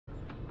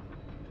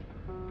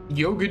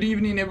Yo, good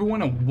evening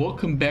everyone and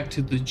welcome back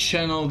to the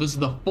channel. This is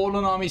the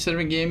Fallen Army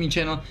 7 Gaming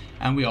channel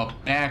and we are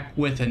back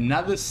with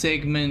another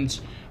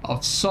segment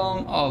of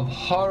Song of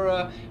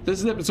Horror. This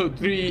is episode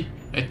 3,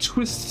 A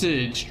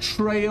Twisted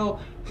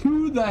Trail.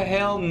 Who the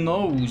hell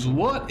knows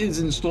what is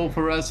in store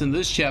for us in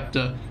this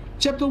chapter?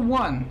 Chapter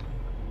 1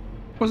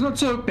 was not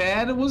so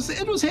bad. It was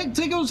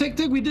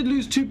hectic. We did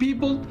lose 2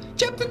 people.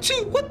 Chapter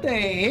 2, what the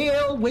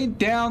hell went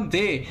down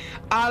there?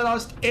 I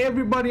lost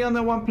everybody on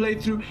that one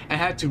playthrough and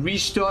had to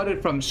restart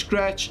it from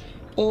scratch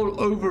all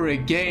over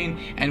again.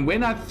 And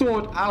when I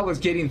thought I was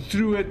getting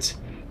through it,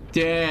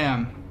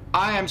 damn,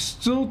 I am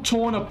still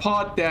torn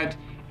apart that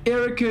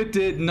Erica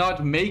did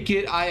not make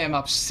it. I am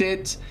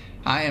upset.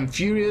 I am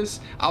furious.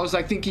 I was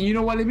like thinking, you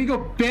know what, let me go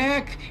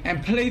back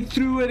and play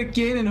through it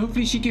again and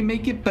hopefully she can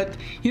make it. But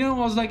you know,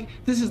 I was like,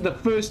 this is the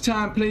first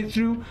time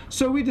playthrough,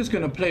 so we're just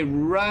gonna play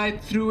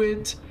right through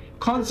it,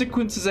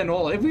 consequences and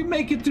all. If we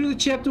make it through the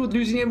chapter with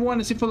losing everyone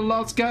except for the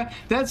last guy,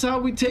 that's how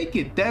we take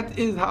it. That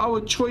is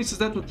our choices.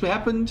 That's what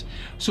happened.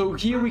 So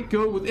here we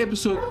go with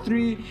episode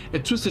 3, A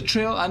Twisted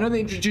Trail. I know they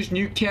introduce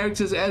new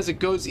characters as it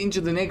goes into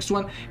the next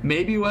one.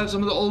 Maybe we'll have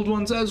some of the old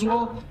ones as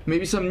well,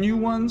 maybe some new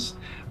ones,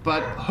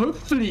 but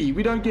hopefully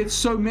we don't get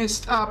so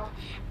messed up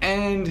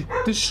and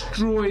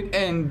destroyed.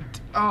 And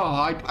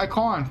I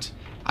can't.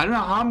 I don't know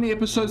how many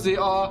episodes there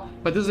are,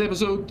 but this is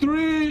episode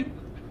 3.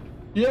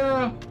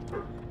 Yeah,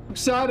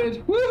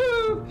 excited.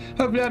 Woohoo!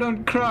 Hopefully I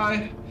don't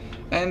cry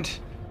and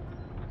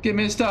get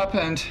messed up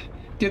and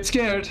get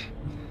scared.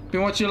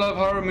 Been watching a lot of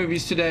horror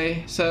movies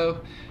today,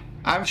 so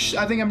I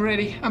think I'm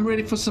ready. I'm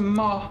ready for some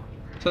more.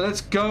 So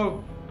let's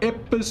go.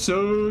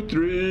 Episode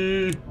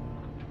 3.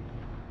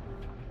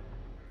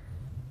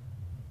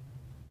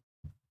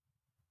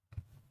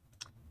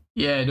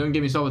 Yeah, don't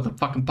get me started with the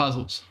fucking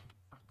puzzles.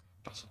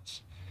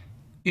 Puzzles.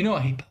 You know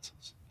I hate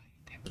puzzles.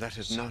 That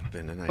has not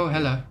been a night. Oh,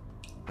 hello.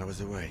 I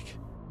was awake.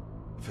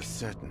 For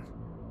certain.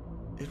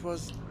 It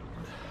was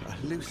a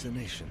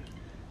hallucination.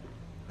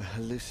 A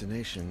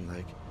hallucination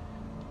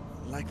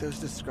like those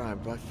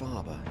described by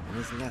Faber in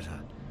his letter,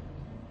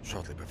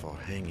 shortly before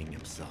hanging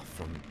himself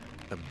from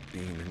a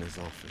beam in his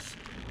office.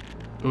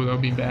 Oh, that'll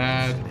be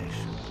bad.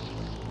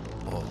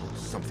 Or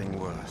something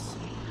worse.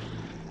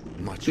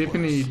 Much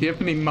Definitely, worse.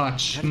 definitely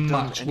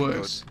much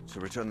worse. To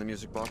return the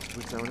music box to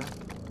its owner?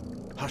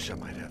 Husher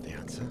might have the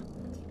answer,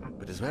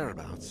 but his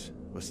whereabouts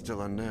was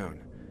still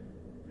unknown,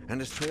 and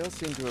his trail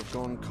seemed to have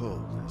gone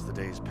cold as the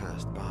days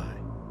passed by.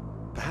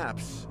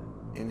 Perhaps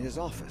in his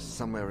office,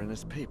 somewhere in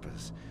his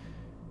papers,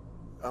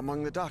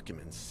 among the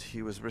documents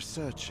he was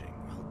researching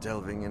while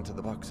delving into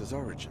the box's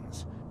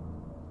origins.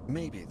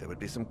 Maybe there would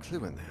be some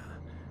clue in there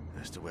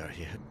as to where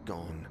he had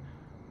gone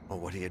or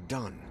what he had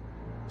done.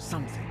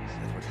 Something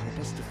that would help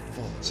us to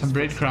follow. Some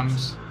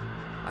breadcrumbs.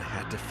 I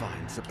had to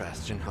find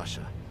Sebastian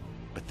Husher,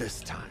 but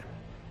this time,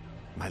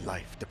 my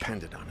life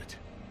depended on it.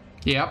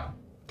 Yep,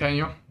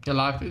 Daniel, your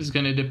life is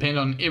going to depend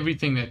on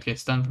everything that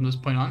gets done from this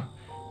point on.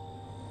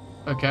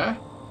 Okay.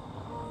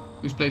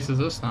 Whose place is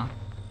this now?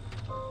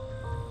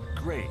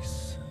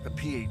 Grace, a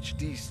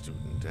PhD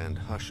student and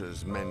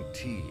Husher's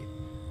mentee,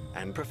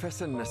 and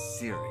Professor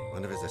Nasiri,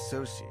 one of his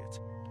associates,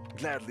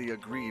 gladly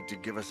agreed to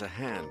give us a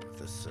hand with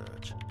the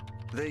search.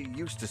 They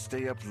used to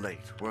stay up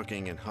late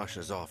working in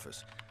Husher's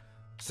office,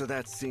 so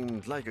that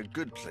seemed like a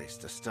good place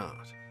to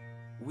start.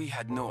 We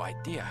had no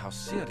idea how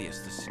serious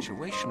the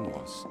situation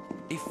was.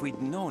 If we'd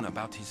known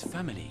about his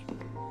family,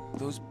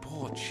 those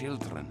poor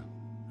children.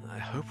 I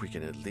hope we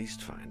can at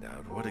least find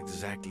out what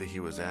exactly he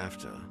was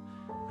after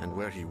and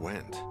where he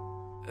went.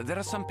 There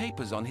are some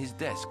papers on his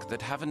desk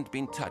that haven't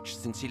been touched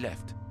since he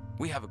left.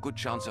 We have a good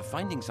chance of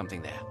finding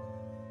something there.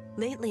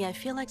 Lately, I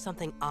feel like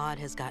something odd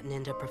has gotten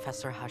into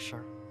Professor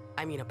Husher.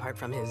 I mean, apart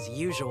from his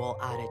usual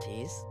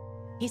oddities.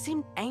 He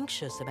seemed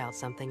anxious about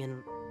something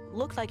and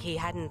looked like he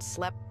hadn't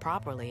slept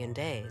properly in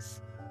days.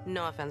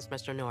 No offense,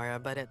 Mr. Nora,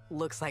 but it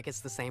looks like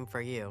it's the same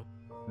for you.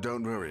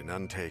 Don't worry,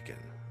 none taken.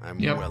 I'm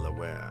Yep. well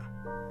aware.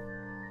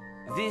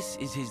 This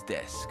is his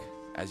desk.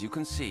 As you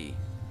can see,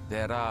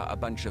 there are a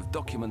bunch of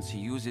documents he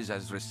uses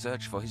as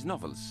research for his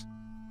novels.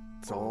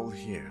 It's all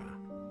here.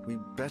 We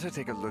better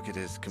take a look at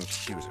his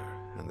computer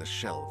and the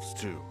shelves,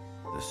 too.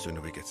 The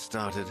sooner we get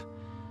started,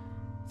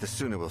 the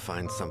sooner we'll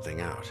find something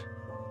out.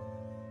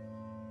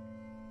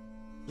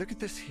 Look at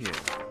this here.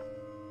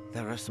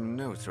 There are some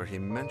notes where he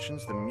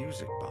mentions the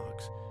music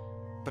box,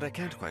 but I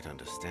can't quite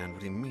understand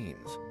what he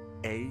means.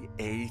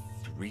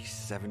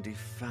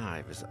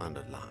 AA375 is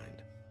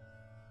underlined.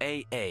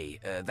 AA,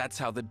 that's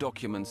how the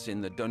documents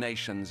in the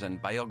Donations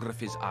and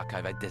Biographies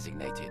archive are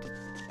designated.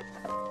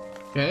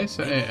 Okay,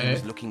 so Maybe he AA.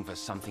 was looking for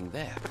something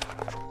there.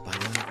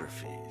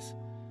 Biographies.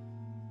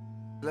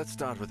 Let's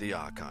start with the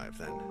archive,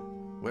 then.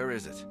 Where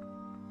is it?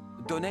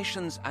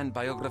 Donations and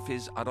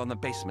Biographies are on the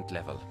basement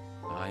level.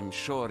 I'm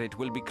sure it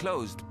will be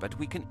closed, but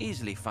we can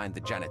easily find the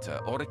janitor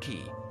or a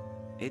key.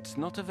 It's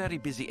not a very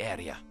busy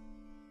area.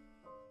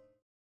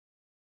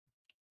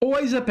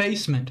 Always a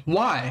basement.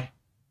 Why?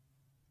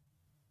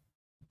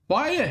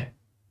 Why?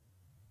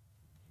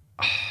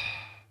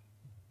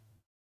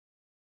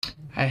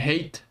 I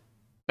hate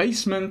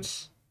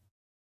Basement.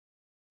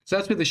 So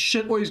that's where the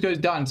shit always goes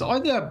down. It's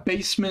either a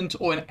basement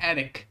or an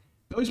attic.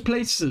 Those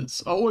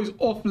places are always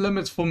off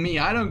limits for me.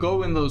 I don't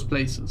go in those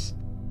places.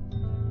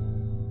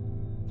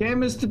 Okay,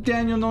 Mr.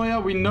 Daniel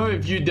Neuer, we know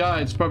if you die,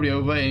 it's probably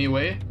over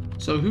anyway.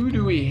 So who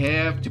do we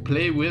have to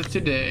play with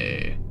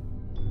today?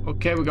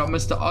 Okay, we got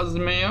Mr.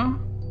 Osmeyer,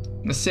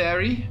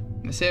 Nasseri,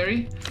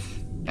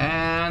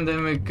 and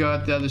then we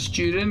got the other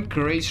student,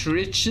 Grace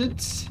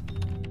Richards.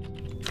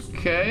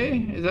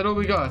 Okay, is that all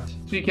we got?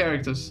 3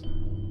 characters.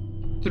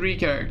 3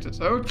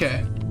 characters,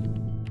 okay.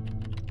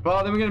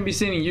 Well, then we're gonna be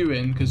sending you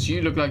in, because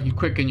you look like you're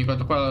quick and you got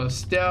quite a lot of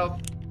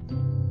stealth.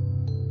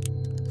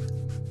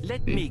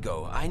 Let me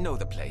go, I know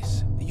the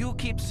place. You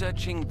keep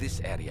searching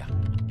this area.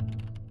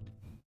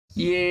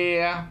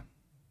 Yeah.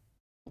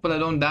 Hopefully I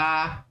don't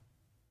die.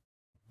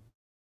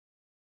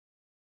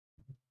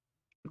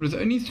 With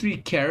only 3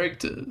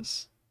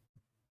 characters,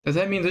 does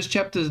that mean this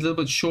chapter is a little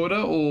bit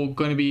shorter or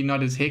going to be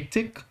not as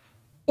hectic?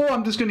 Or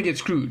I'm just going to get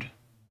screwed?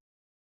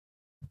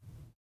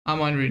 I'm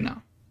wondering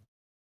now.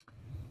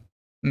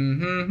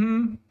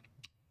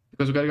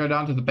 Because we got to go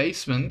down to the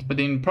basement, but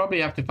then probably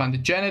have to find the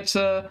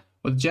janitor.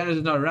 Or the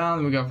janitor's not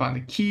around, we got to find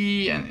the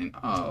key, and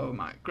oh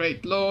my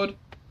great lord.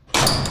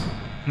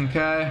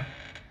 Okay.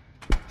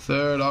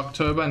 3rd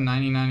October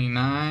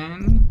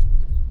 1999.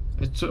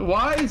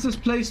 Why does this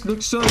place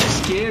look so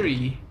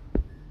scary?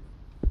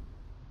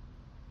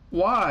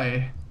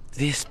 Why?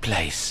 This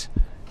place.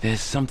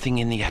 There's something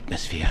in the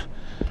atmosphere.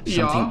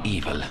 Something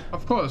evil.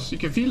 Of course, you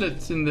can feel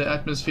it in the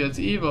atmosphere. It's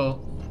evil.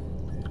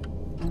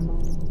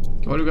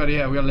 What do we got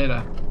here? We got a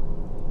letter.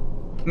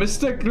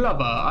 Mr.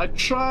 Glover, I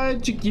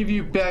tried to give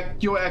you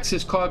back your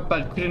access card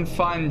but couldn't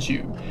find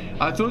you.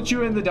 I thought you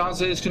were in the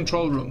downstairs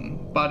control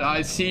room, but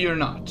I see you're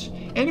not.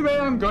 Anyway,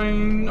 I'm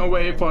going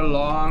away for a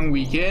long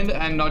weekend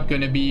and not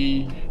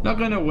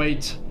gonna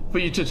wait for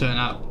you to turn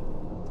up.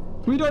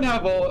 We don't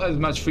have as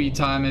much free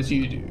time as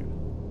you do.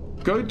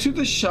 Go to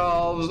the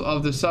shelves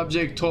of the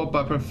subject taught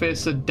by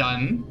Professor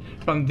Dunn.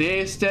 From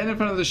there, stand in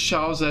front of the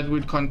shelves that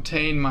would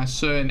contain my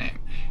surname.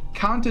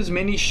 Count as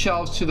many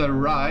shelves to the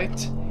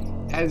right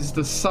as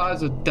the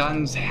size of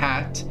Dunn's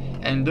hat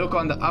and look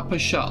on the upper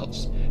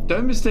shelves.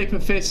 Don't mistake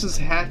Professor's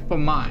hat for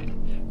mine.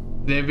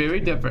 They're very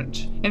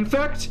different. In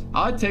fact,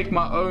 I'd take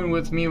my own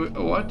with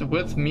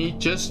me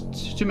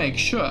just to make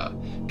sure.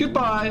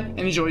 Goodbye and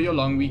enjoy your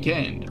long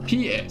weekend.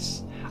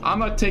 P.S. I'm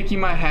not taking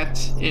my hat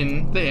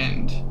in the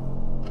end.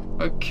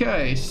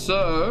 Okay,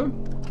 so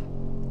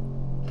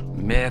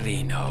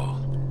Merino.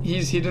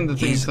 He's hidden the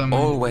thing He's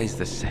somewhere. always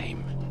the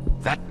same.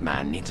 That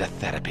man needs a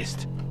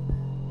therapist.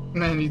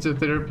 Man needs a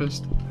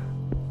therapist.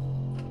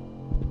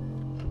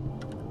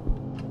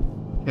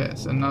 Okay,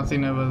 so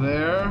nothing over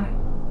there.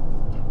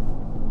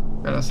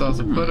 Got ourselves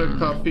a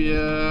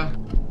photocopier.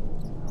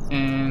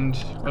 And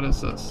what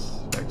is this?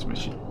 Fax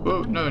machine.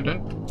 Whoa, no,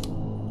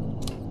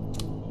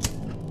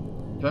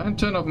 don't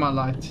turn off my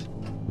light.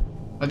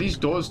 Are these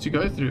doors to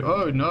go through?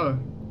 Oh no.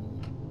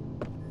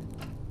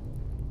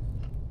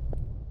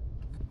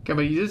 Okay,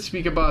 but you did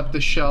speak about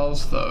the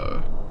shelves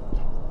though.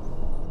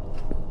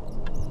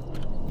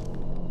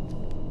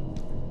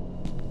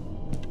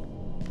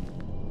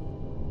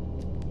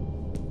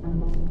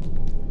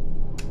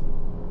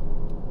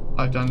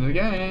 I've done it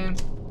again.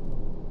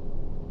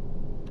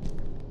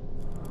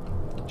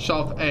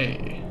 Shelf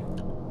A.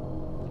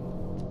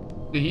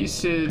 He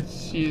said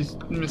he's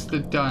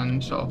Mr.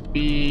 Dunn. Shelf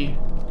B,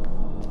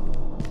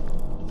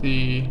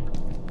 C,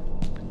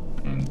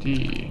 and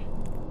D.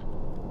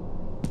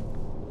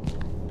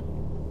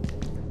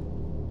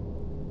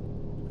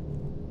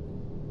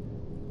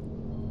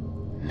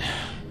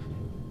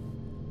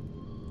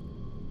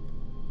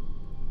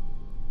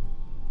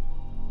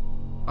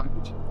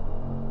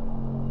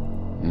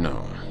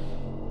 No.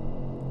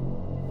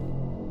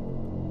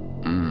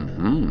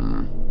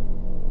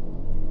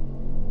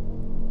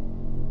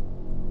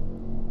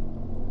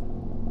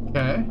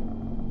 Okay.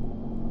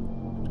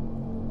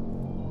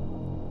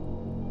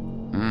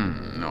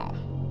 No.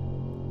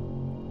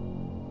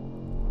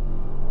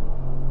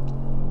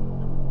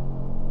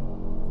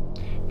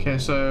 Okay,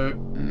 so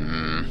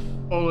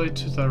all the way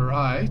to the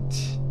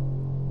right.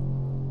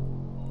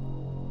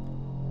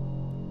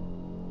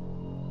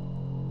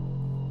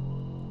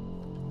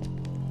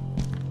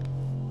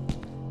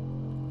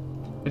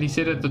 But he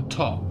said at the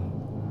top.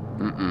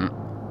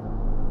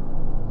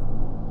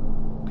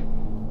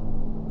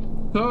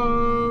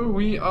 So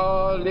we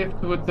are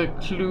left with the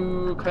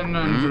clue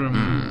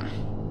conundrum.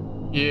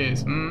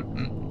 Yes.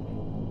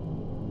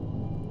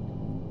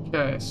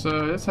 Okay, so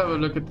let's have a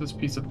look at this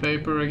piece of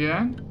paper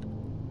again.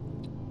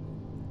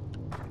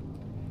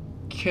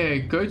 Okay,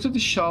 go to the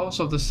shelves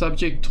of the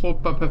subject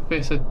taught by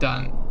Professor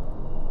Dunn.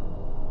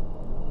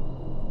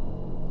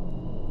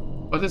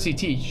 What does he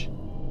teach?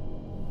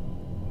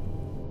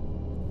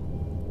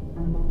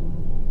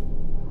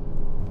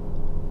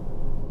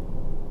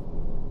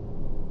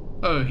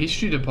 Oh,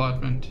 history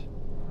department.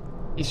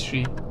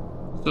 History.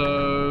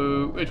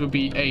 So it would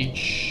be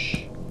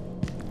H.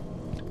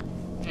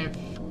 F.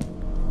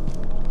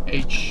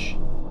 H.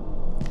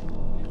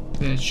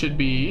 Then it should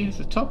be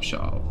the top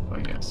shelf, I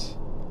guess.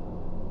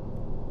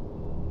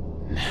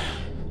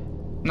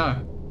 No.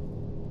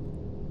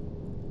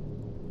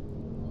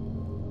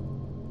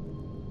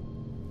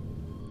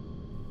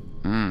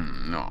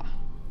 No.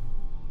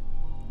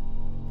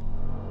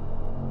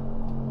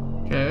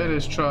 Okay,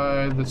 let's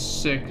try the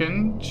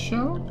second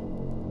shelf.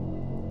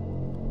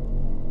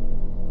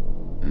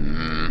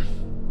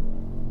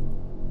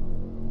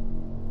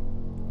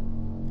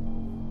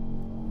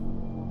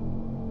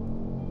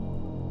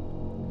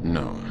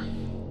 No.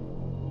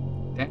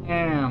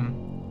 Damn.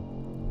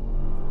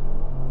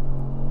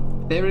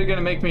 They're really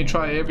gonna make me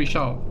try every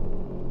shelf.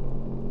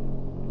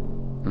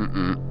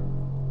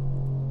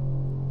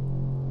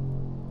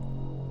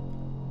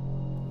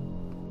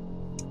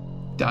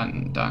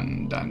 Done.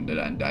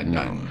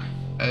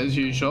 As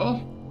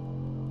usual.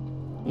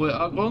 We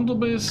are going to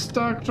be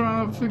stuck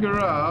trying to figure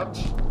out.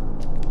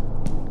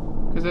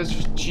 Because that's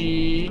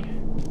G.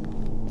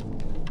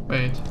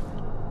 Wait.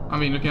 I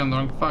mean, looking on the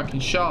wrong fucking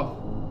shelf.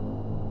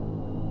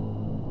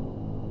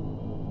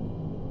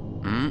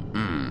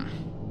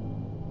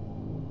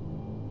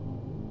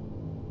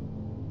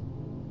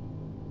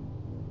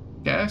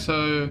 Okay,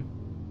 so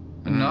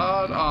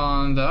not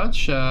on that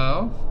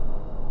shelf.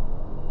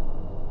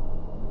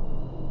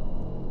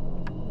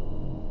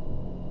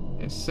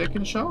 A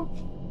second shelf?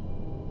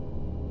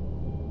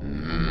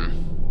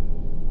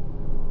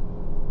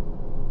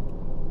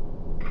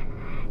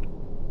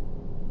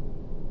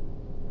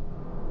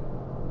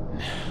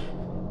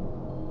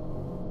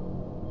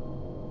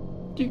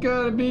 You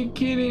gotta be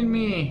kidding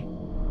me.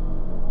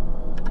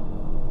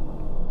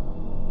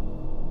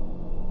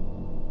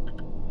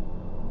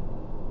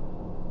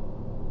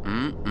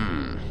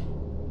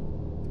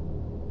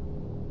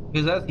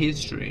 Because that's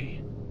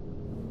history.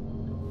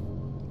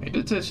 It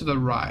did say to the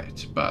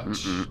right, but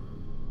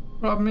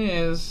problem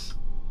is,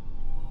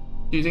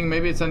 do you think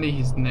maybe it's under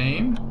his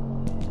name?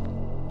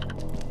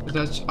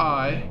 That's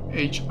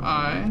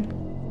I-H-I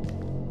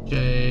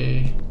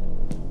J.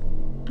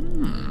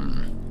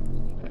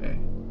 Okay.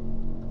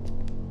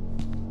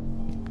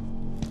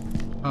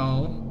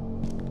 L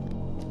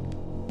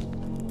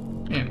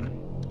M.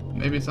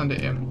 Maybe it's under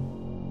M.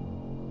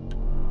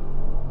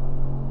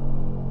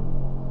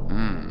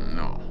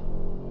 No.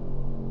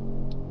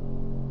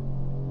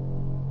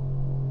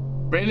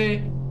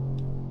 Really?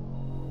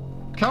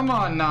 Come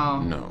on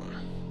now. No.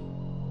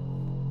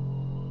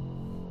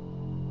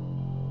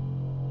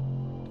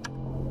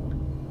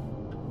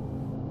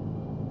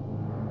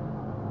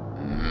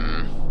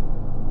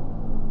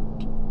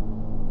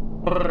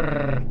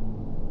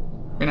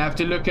 Gonna have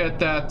to look at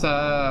that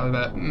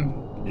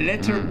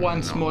letter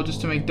once more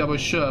just to make double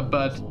sure,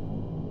 but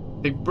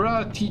the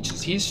bruh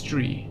teaches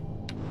history,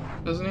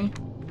 doesn't he?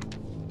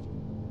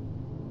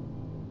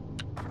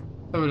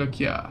 Have a look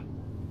here.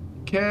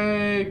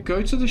 Okay,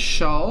 go to the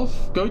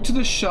shelf. Go to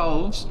the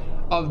shelves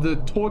of the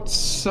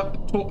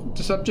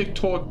the subject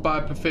taught by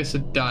Professor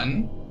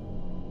Dunn.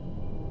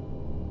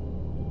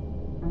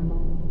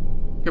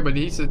 Okay, but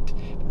he said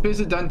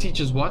Professor Dunn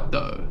teaches what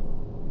though?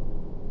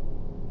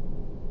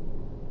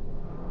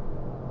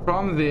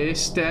 From there,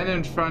 stand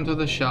in front of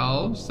the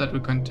shelves that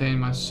would contain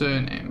my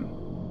surname.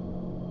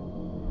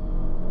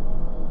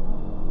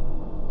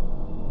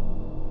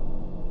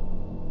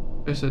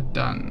 Professor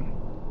Dunn.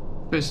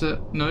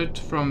 Note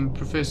from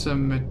Professor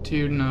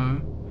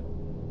Materno.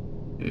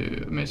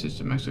 Message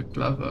to Master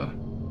Glover.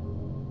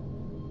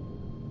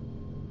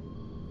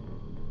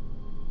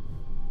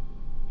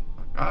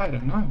 I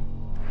don't know.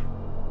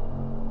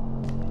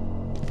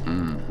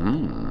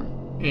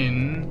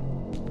 In.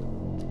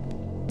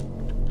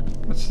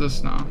 What's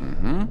this now?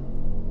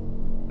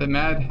 The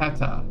Mad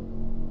Hatter.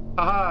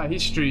 Haha,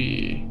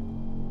 history.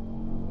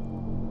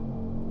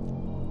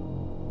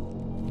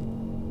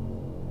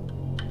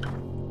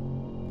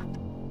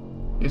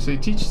 Yeah, so he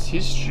teaches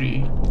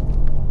history.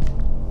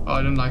 Oh,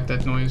 I don't like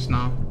that noise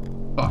now.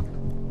 Fuck.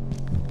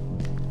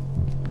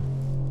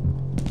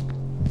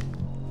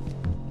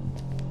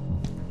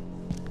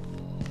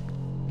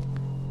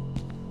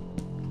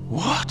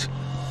 What?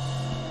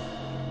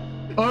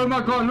 Oh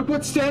my god, look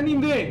what's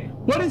standing there!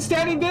 What is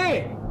standing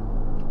there?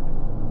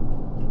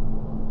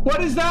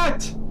 What is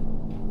that?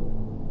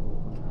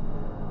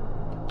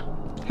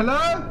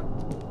 Hello?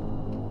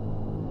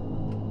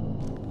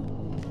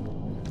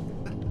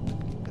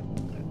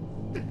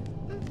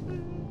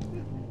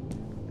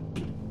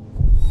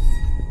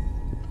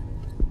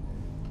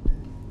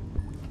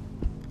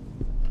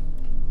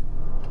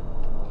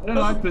 I don't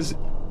like this.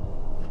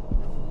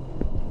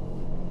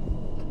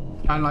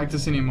 I don't like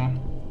this anymore.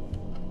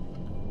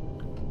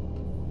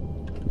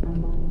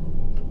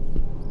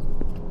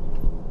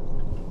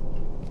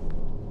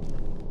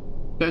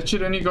 That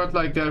shit only got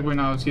like that when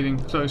I was getting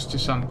close to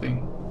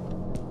something.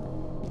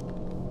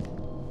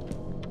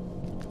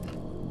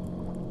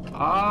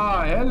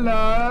 Ah,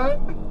 hello!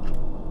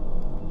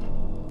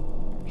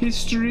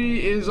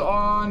 History is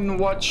on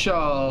what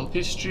shelf?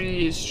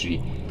 History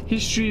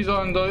is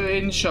on the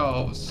end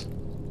shelves.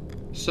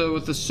 So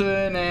with the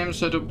surname,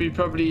 so it'll be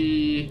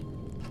probably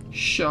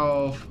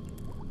shelf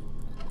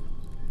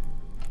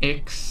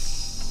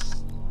X.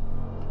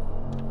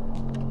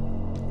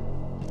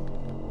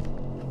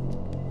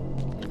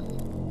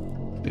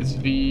 There's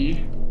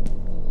V.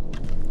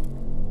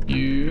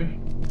 U.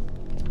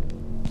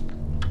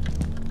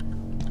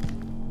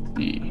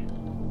 D.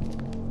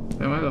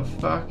 Then where the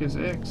fuck is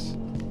X?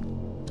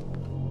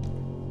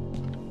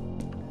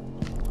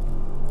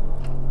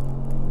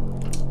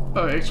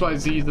 Oh,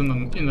 XYZ is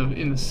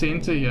in the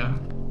center here.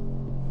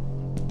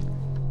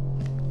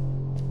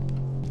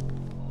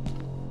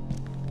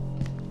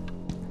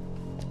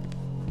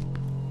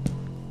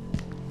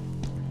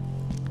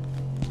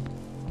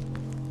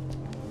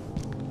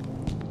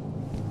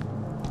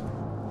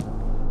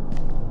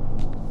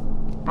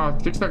 Oh,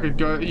 it looks like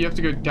you have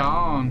to go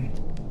down.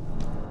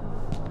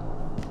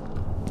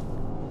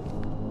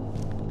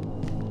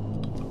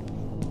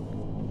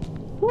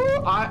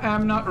 Woo, I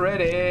am not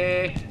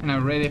ready. I'm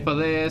not ready for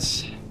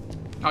this.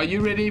 Are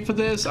you ready for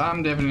this?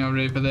 I'm definitely not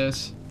ready for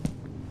this.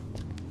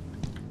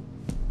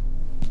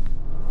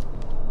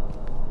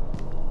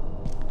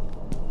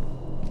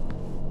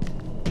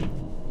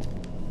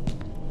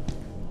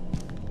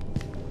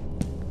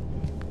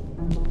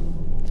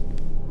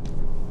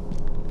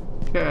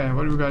 Okay,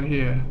 what do we got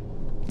here?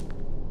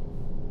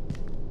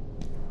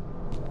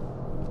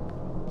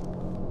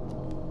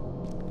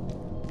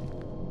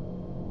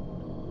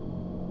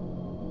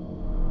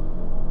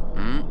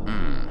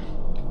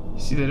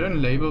 See, they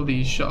don't label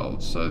these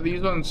shelves, so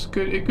these ones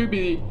could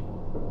be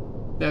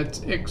that's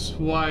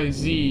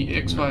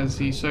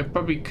XYZ, so it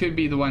probably could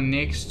be the one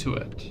next to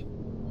it.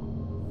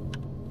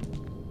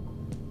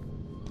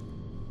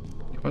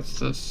 What's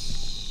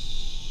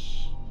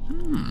this?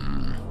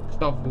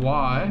 Stuff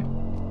Y.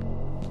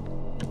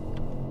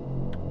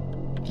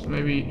 So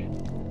maybe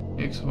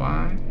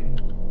XY.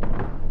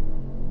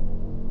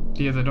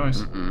 Yeah, the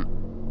noise.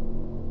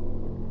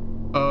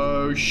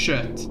 Oh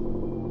shit.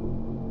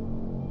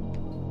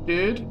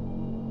 Dude.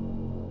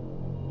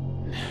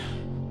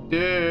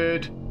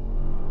 Dude.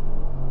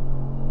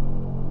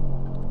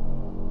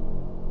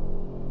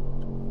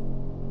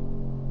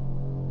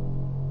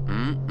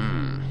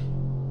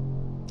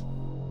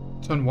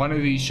 It's on one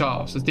of these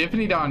shelves. It's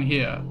definitely down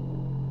here.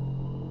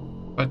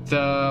 But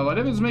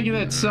whatever's making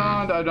that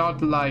sound, I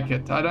don't like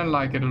it. I don't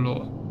like it at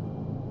all.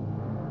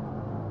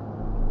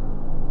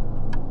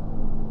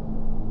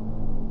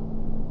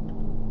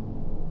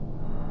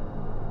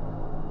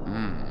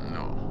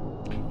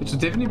 It should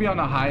definitely be on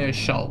a higher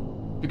shelf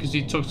because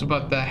he talks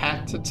about the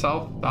hat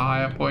itself, the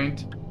higher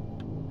point.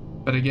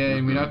 But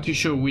again, we're not too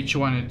sure which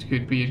one it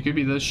could be. It could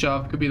be this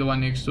shelf, could be the one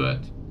next to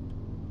it.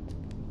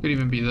 Could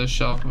even be this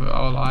shelf,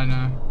 all I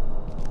know.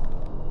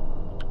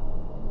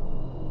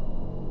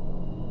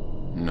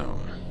 No.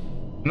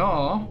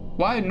 No?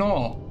 Why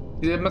no?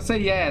 They must say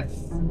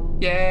yes.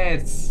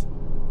 Yes.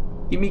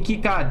 Give me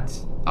key card.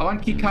 I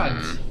want key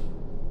card.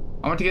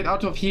 I want to get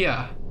out of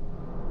here.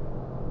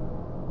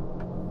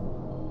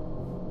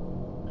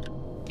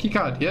 Key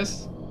card,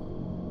 yes?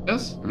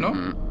 Yes? No?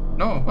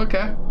 No,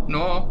 okay.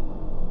 No.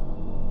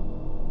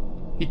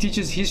 He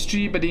teaches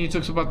history, but then he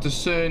talks about the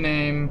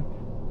surname.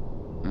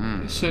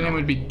 The surname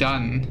would be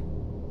done.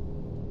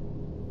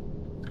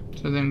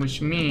 So then,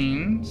 which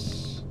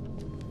means...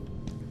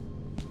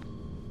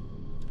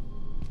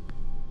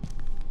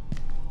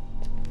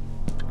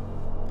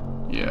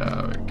 Yeah,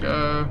 there we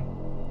go.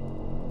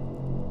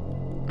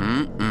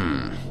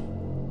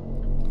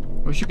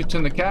 Wish you could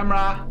turn the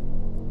camera.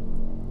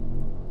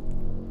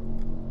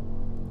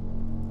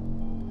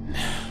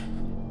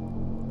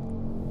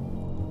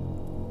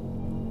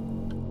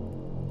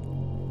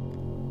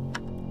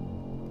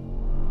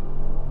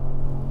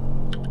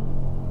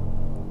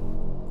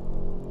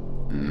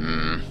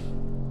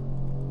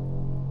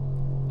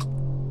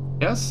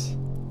 Yes?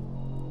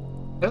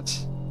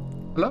 Yes?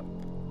 Hello?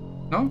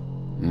 No?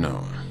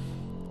 No.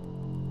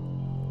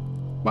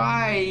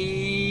 Why?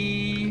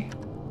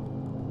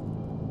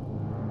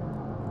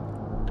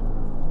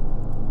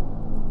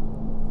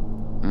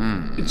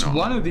 It's no.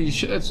 one of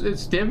these.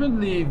 It's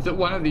definitely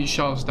one of these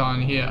shelves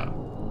down here.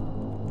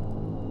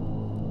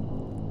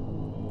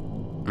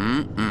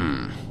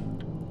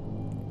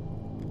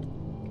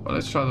 Well,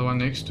 let's try the one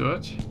next to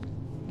it.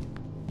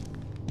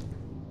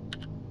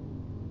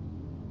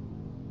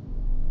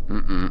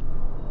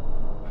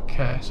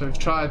 Okay, so we've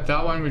tried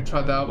that one. We've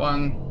tried that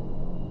one.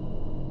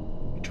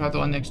 We tried the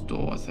one next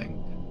door, I think.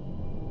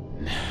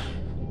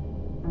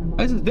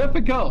 This is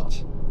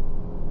difficult.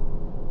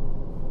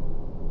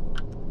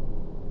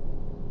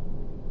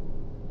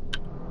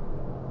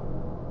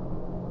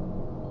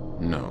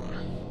 No.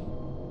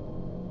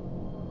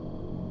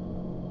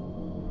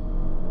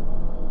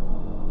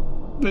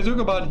 They talk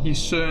about his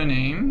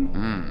surname.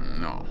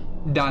 No.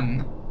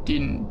 Done.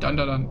 Done.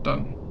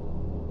 Done.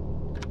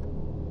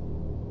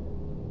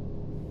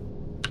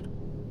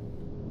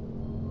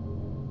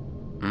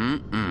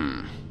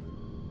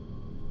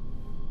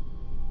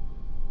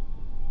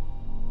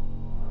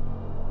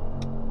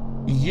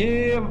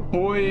 Yeah,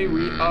 boy,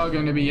 we are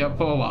going to be here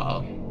for a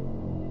while.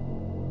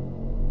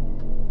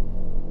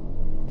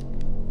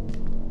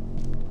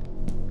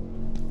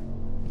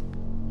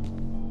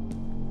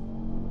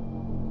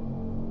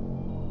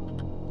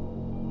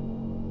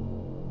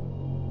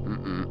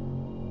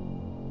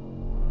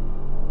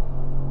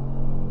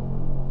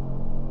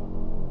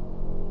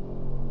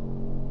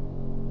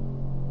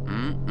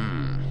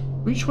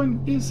 Which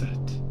one is it?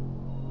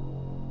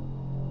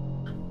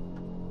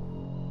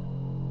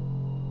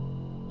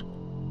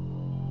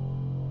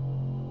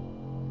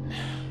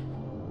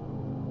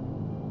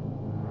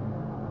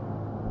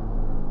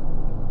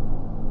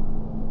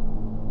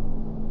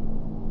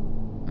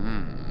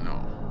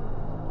 No.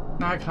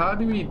 Like, how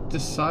do we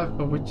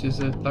decipher which is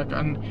it? Like,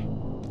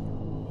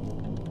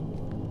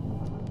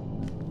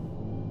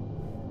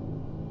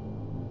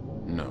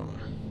 No.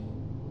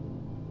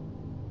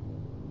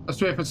 I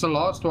swear if it's the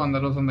last one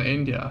that was on the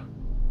end here.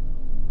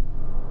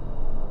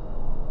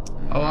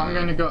 Oh, I'm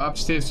going to go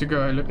upstairs to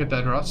go look at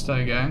that roster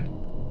again.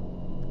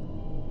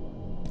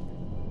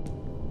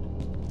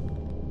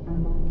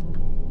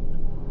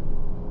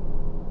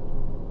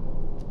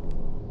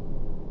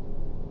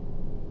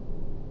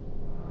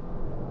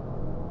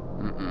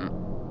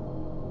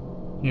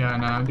 Yeah,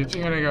 no, I'm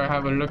definitely going to go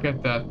have a look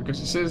at that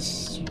because it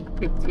says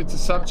it's a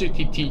subject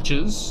he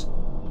teaches,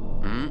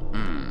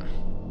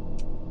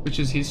 which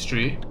is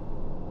history.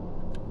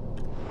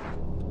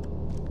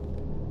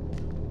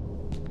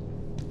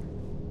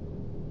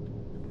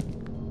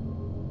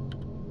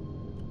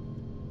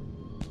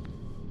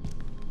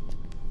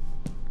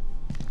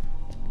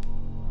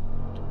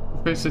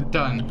 Professor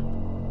Dunn.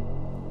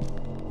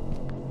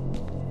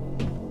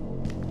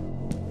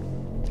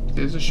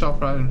 There's a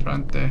shop right in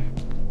front there.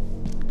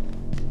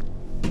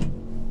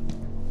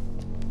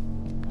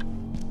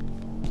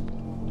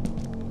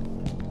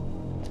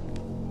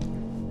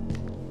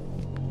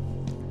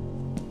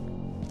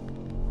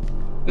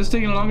 This is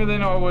taking longer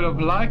than I would have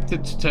liked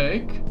it to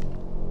take.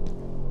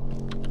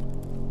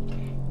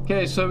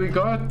 Okay, so we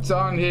got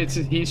down here, it's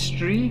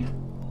history.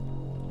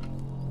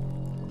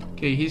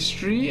 Okay,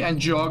 history and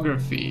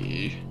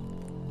geography.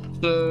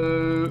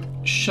 So,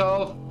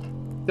 shelf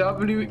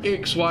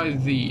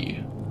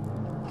WXYZ.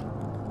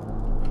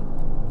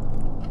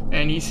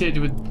 And he said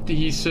with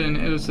the son,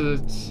 it was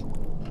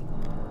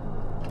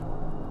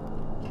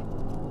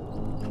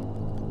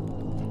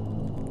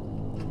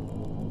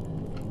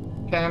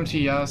empty,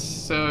 yes.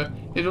 So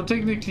it'll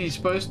technically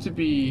supposed to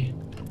be.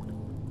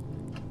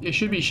 It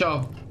should be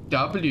shelf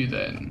W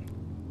then.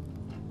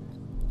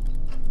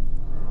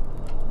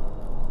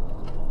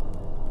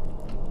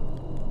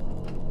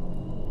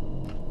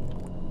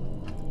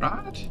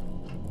 Right?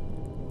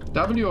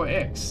 W or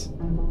X?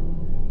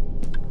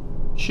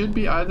 Should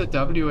be either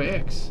W or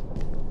X.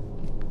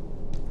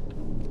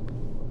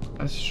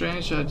 That's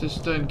strange, I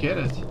just don't get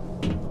it.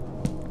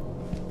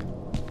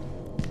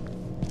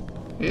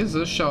 Here's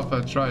this shelf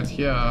that's right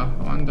here. I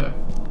wonder.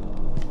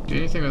 Do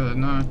anything with it?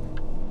 No.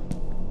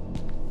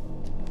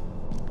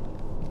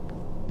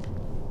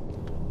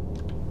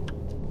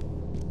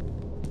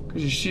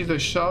 Because you see the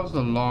shelves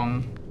are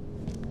long.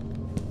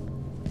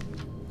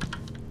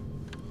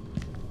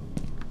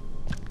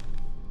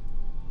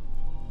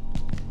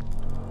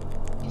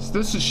 So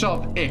this is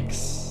shelf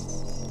X.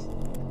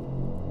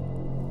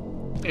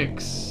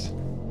 X.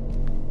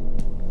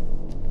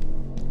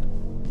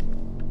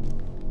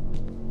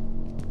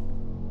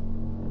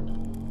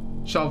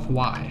 Shelf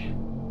Y.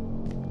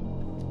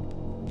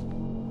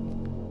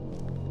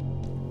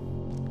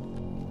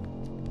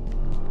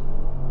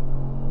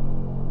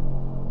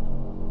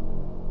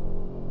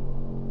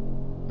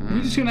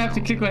 We're just gonna have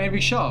to click on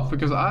every shelf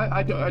because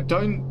I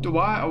don't.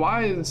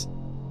 Why is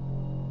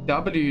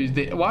W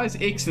there? Why is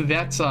X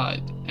that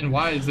side and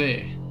Y is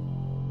there?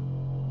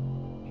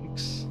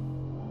 X.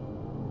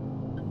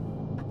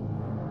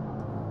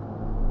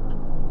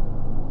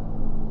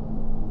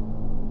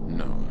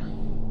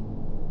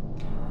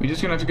 We're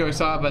just gonna have to go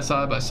side by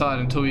side by side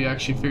until we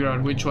actually figure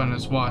out which one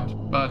is what.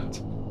 But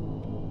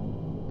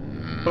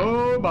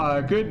oh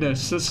my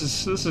goodness,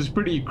 this is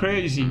pretty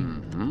crazy.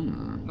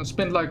 I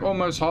spent like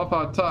almost half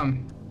our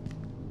time.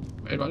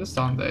 Wait, what is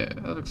down there?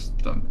 That looks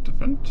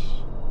different.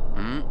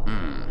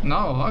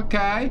 No,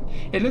 okay.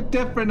 It looked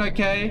different,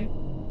 okay.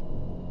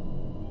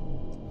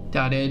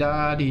 Da da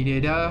da da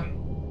da.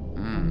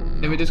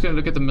 Then we're just gonna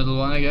look at the middle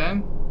one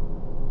again.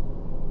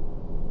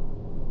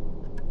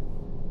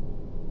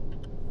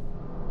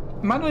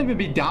 It might not even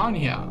be down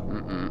here.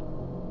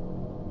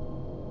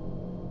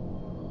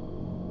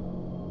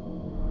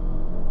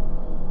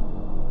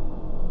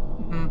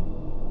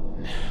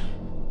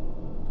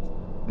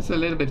 It's a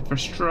little bit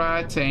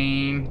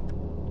frustrating.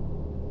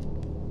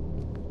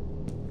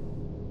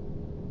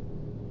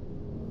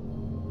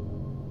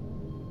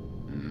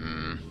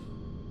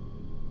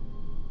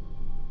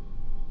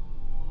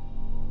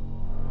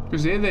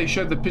 Because there they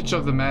showed the picture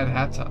of the Mad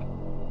Hatter.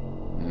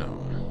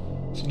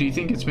 No. So do you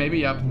think it's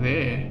maybe up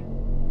there?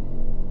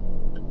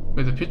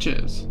 Where the picture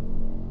is?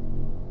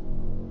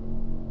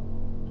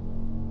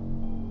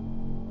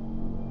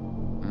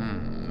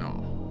 No.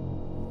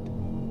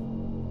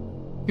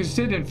 You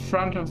said in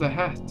front of the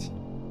hat.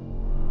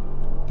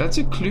 That's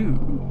a clue.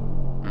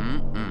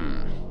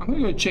 I'm gonna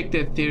go check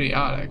that theory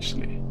out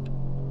actually.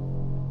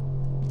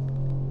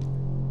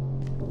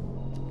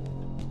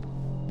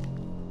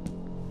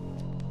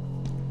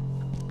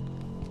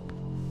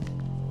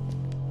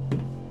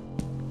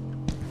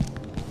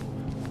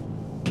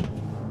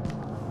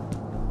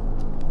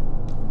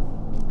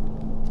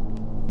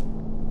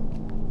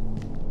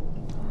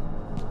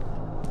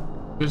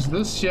 Because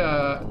this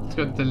year, it's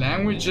got the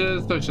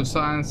languages, social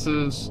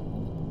sciences,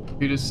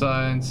 computer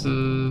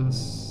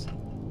sciences,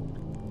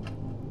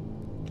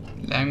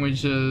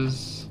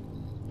 languages,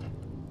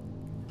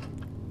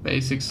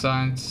 basic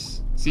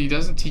science. See, he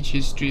doesn't teach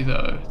history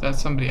though.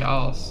 That's somebody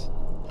else.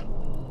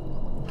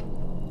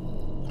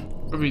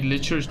 Probably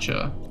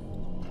literature.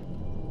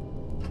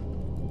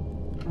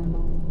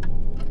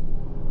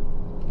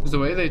 Because the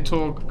way they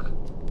talk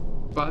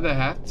by the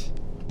hat.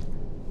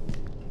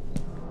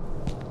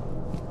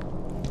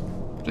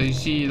 So you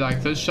see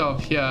like this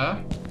shelf here.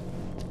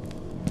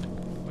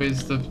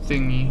 Where's the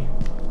thingy?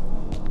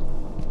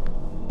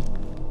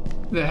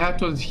 The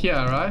hat was here,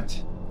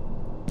 right?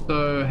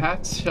 So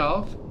hat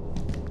shelf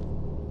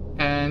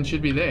and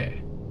should be there.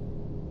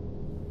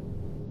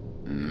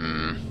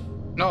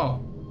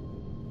 No.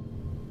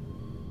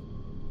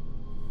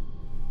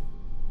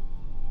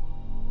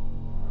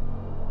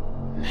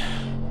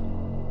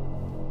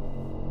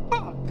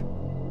 Fuck.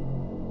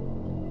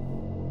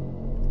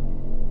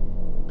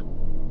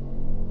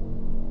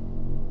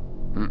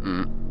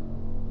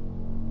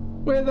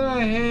 Where the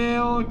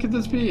hell could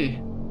this be?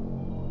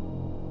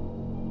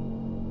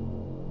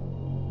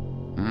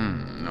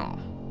 No.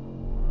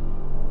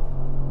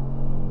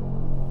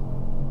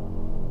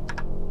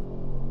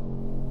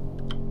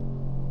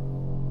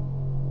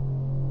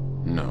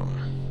 No.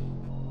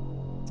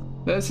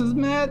 This is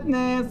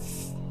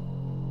madness.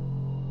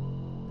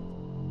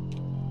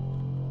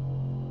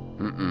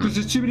 Because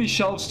there's too many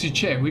shelves to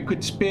check. We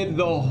could spend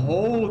the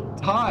whole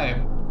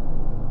time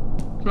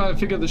trying to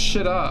figure this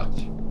shit out.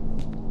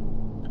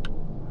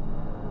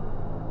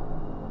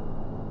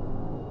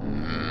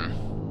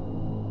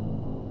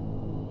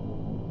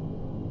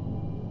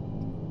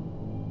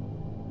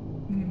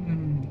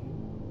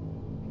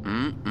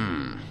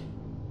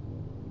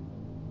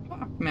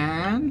 Fuck,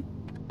 man.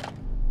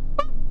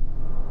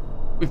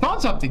 We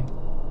found something.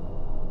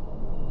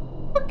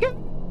 Okay.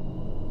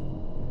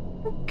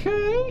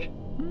 Okay.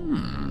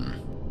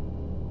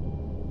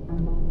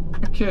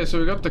 Okay, so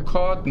we got the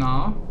card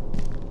now.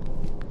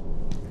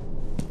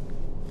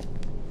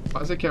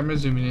 Why is the camera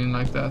zooming in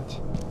like that?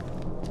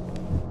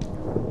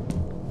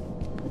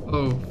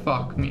 Oh,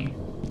 fuck me.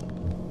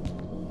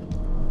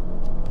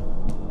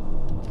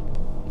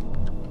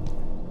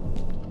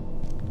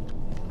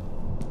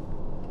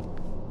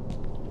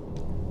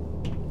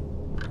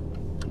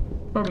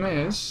 Problem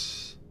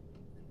is,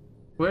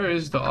 where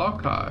is the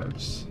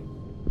archives?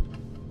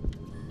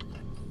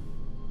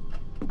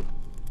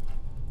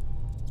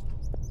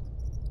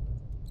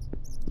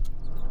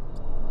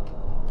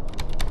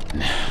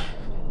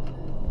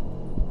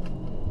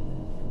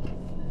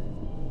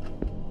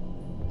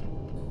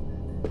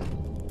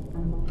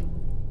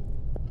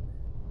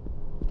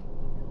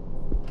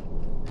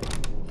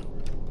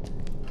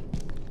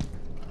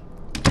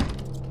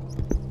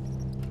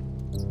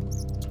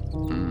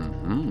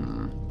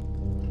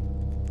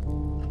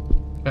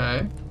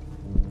 Okay.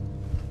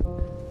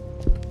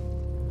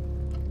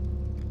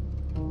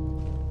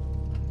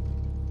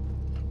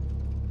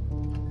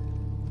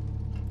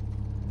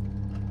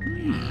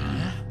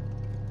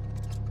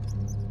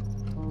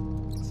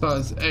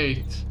 Size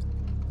 8.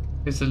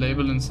 Is the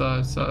label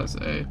inside size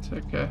 8?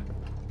 Okay.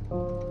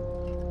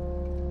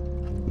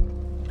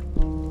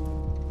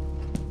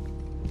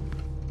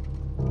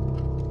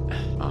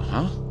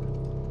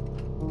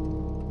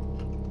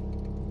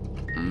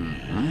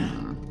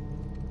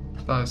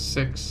 Size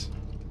 6.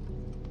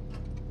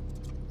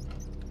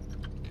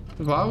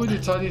 Why would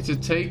it tell you to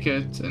take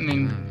it and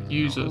then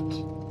use it?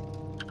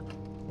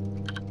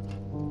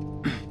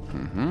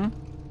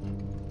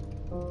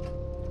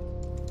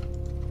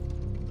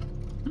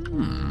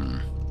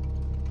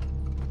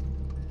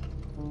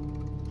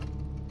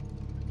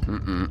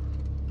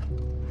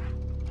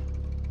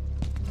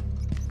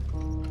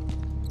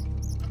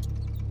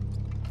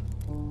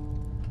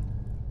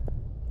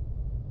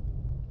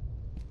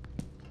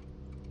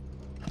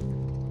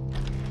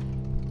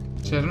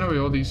 See, I don't know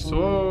where all these...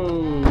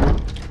 Whoa!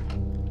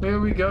 Where are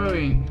we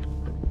going?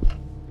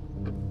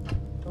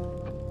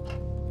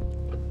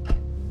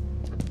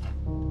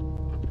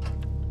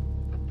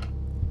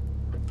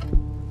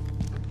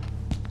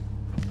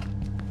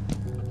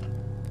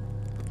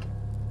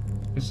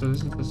 Okay, so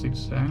this is this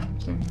exam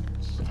thing.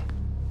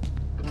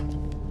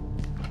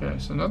 Okay,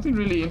 so nothing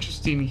really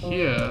interesting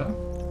here.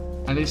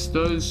 Unless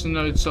those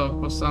notes are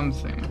for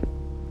something.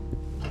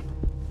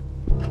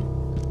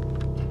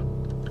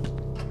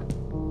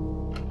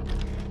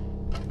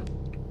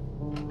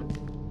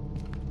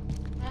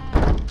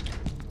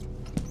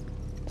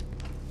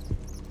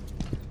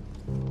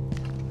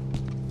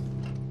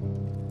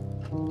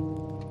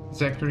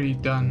 Zachary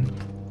Dunn.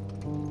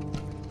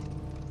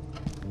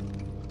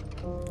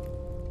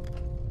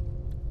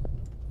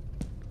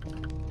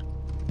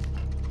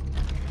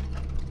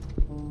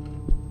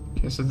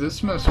 Okay, so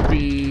this must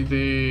be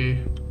the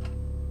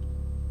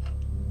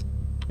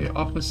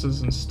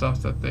offices and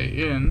stuff that they're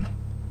in.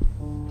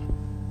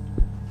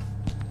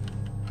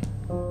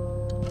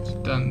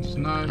 Dunn's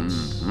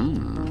notes.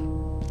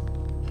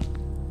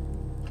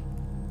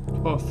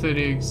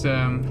 12:30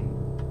 exam.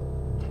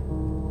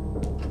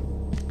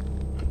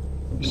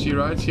 You see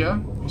right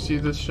here? You see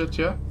this shit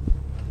here?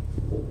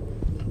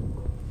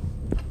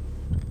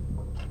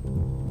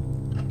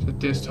 So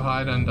there's to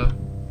hide under.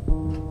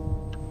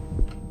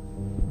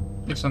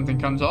 If something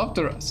comes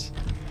after us.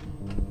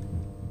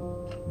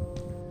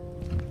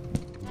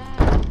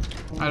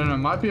 I don't know,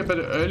 might be a bit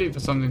early for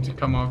something to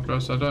come after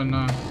us, I don't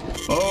know.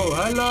 Oh,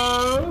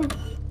 hello!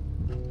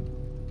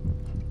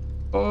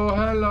 Oh,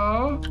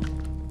 hello!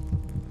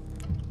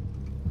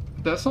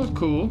 That's not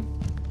cool.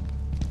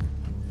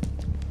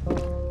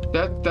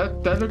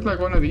 That looked like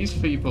one of these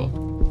people.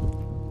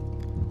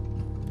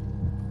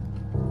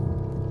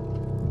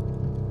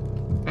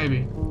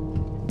 Maybe.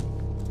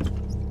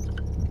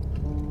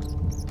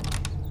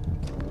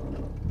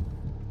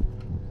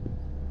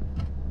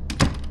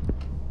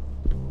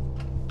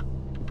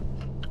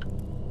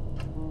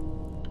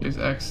 Here's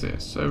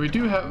access. So we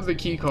do have the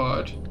key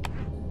card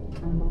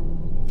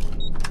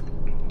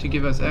to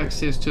give us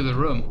access to the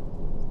room.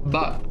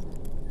 But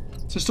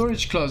it's a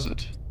storage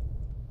closet.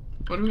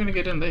 What are we gonna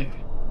get in there?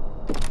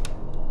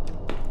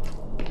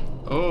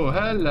 Oh,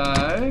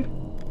 hello.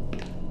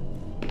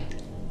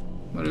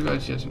 What do we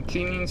got here? Some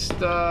cleaning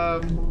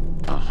stuff.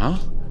 Uh-huh.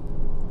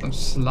 Some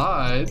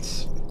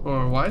slides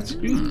for a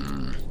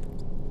widescreen.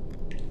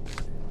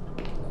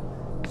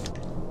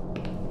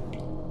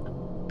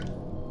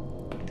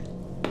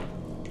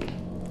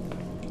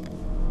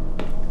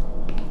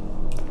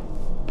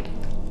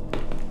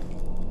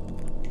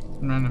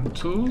 Random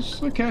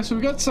tools. Okay, so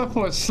we got stuff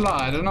for a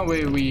slide. I don't know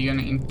where we're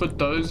gonna input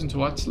those into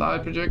what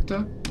slide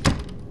projector.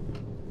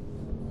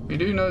 We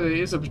do know there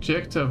is a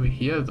projector over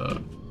here though.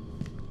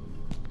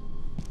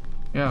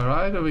 Yeah,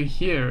 right over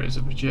here is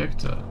a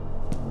projector.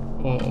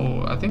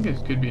 Or I think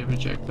it could be a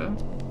projector.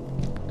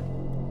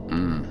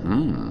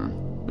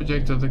 Mm-hmm.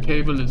 Projector, the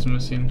cable is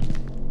missing.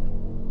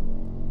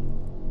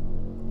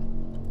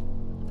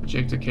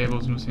 Projector cable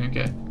is missing,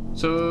 okay.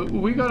 So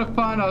we gotta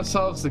find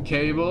ourselves the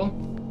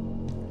cable.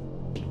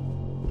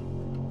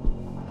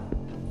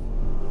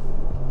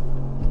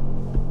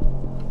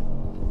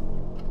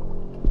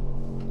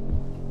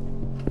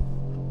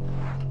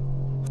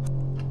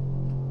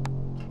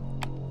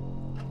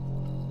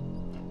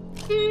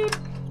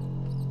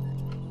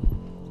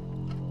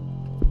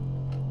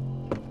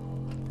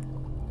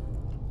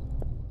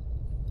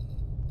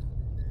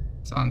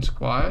 Sounds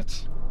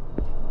quiet.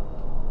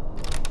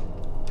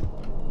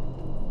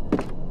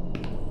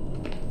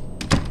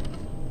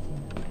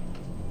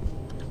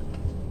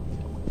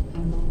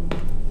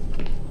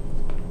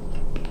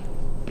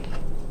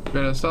 Get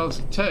ourselves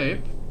a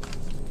tape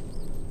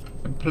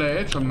and play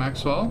it from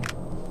Maxwell.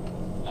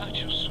 I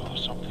just saw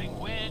something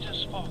weird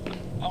as fuck.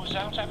 I was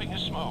out having a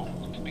smoke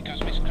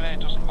because Miss Claire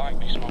doesn't like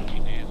me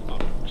smoking near the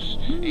books,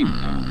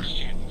 even though the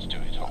students do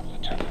it all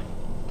the time.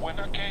 When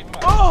I came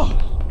back...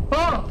 Oh!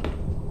 Oh!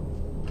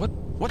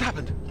 What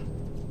happened?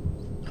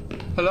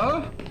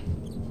 Hello?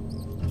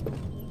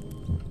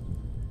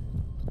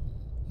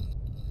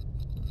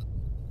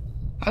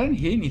 I didn't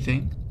hear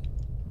anything.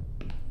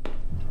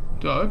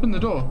 Do I open the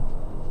door?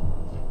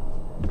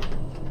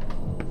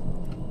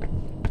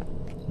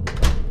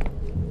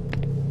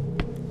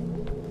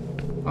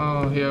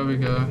 Oh, here we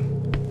go.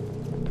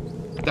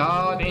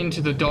 Down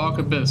into the dark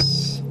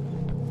abyss.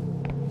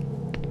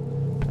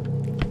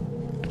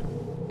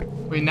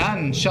 We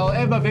none shall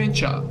ever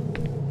venture.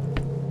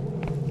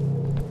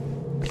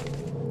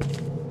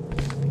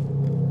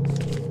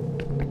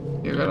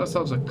 We got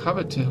ourselves a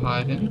cupboard to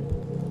hide in.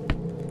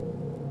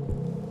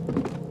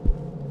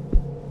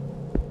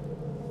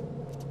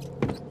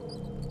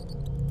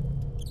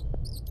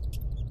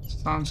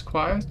 Sounds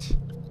quiet.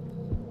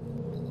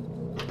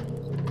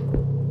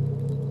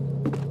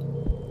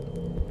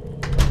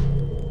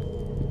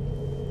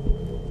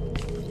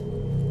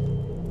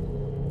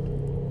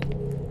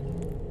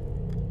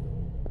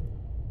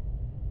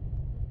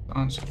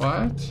 Sounds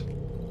quiet.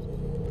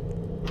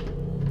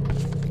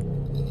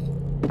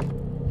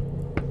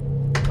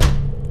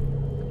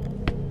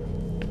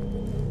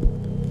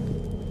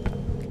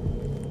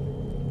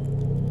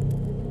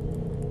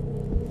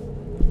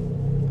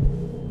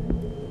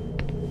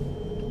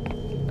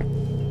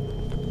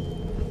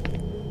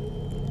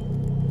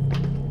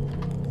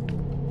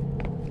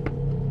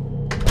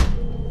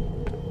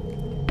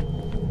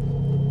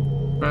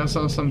 I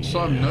saw some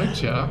sort of note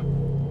here.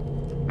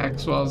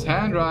 Maxwell's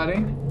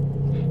handwriting.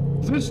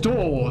 This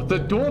door, the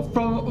door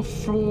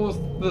for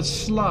the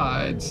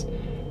slides.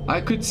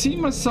 I could see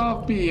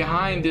myself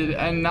behind it,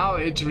 and now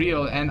it's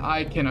real, and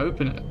I can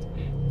open it.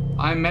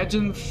 I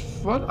imagine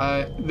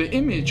the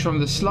image from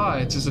the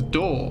slides is a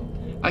door.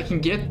 I can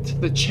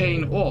get the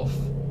chain off,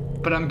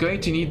 but I'm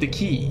going to need the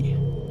key.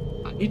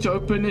 I need to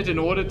open it in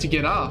order to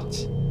get out.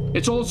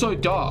 It's also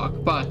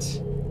dark, but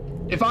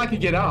if I could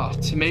get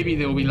out, maybe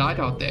there will be light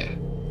out there.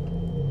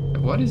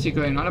 What is he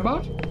going on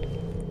about?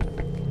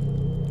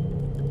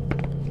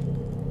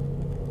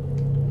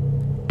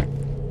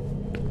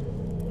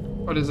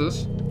 What is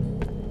this?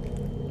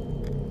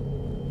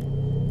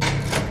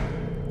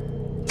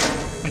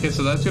 Okay,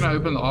 so that's gonna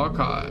open the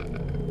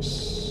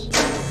archives.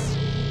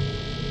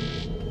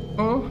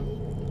 Oh.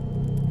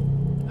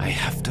 I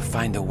have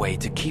find a way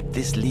to keep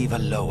this lever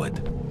lowered.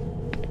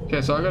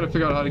 Okay, so I gotta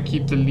figure out how to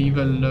keep the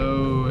lever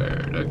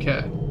lowered.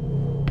 Okay.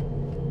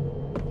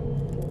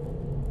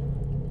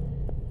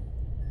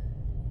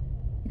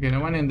 Okay, no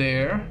one in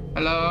there.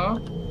 Hello?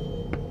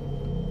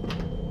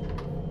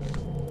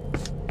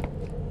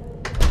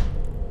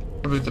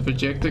 With the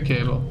projector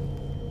cable.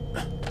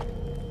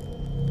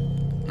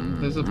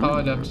 There's a power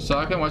adapter, so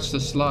I can watch the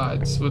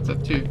slides with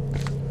that too.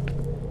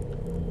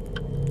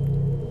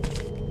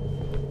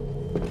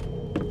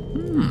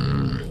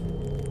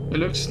 It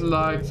looks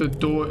like the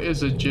door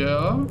is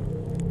ajar.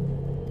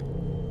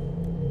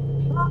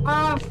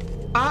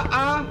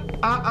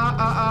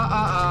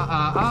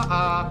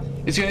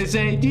 It's gonna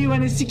say, do you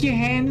want to stick your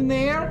hand in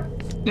there?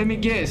 Let me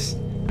guess.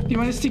 Do you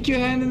want to stick your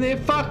hand in there?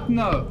 Fuck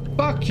no.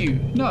 Fuck you.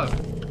 No.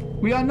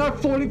 We are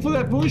not falling for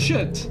that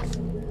bullshit.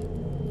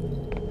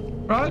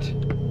 Right?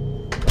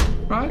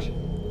 Right?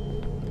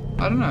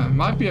 I don't know.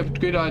 Might be a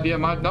good idea,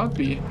 might not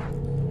be.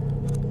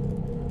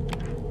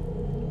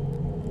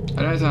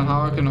 I don't know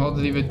how I can hold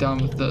the lever down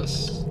with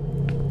this.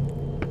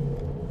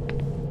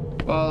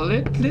 Well,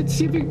 let's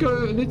see if we go.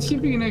 Let's see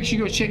if we can actually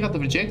go check out the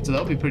projector.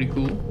 That'll be pretty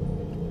cool.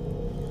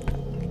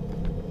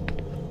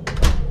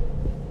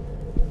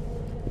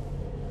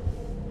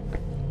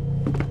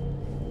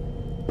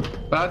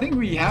 But I think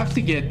we have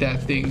to get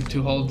that thing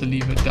to hold the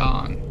lever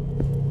down.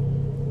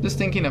 Just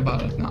thinking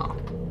about it now.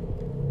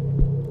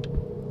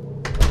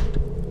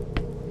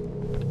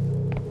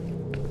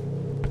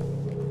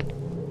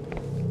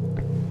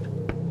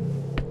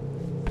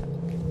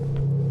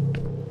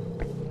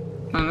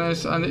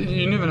 And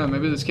you never know,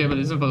 maybe this cable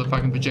isn't for the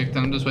fucking projector.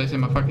 I'm just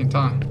wasting my fucking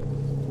time.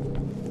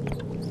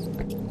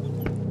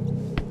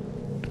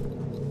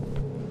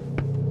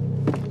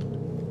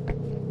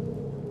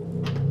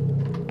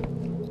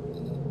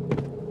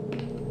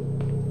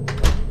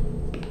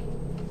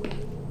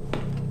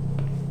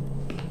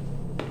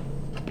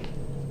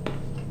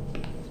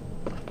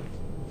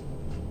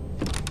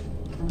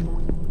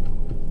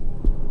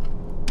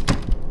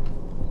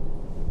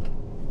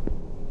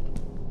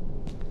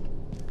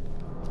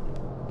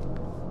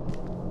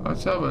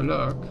 Let's have a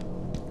look.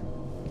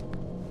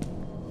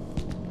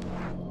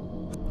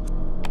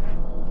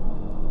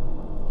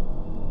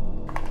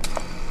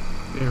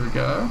 There we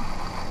go.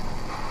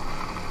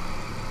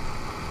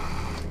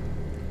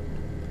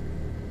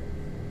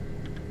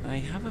 I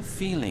have a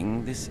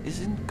feeling this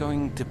isn't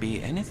going to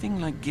be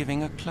anything like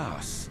giving a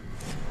class.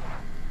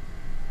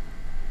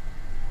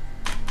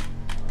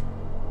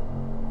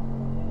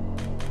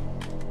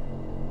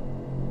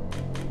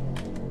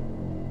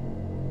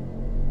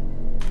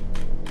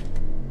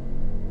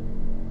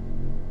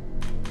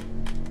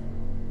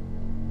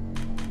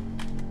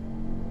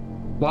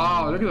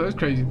 Wow, look at those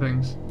crazy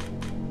things.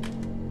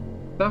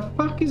 The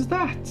fuck is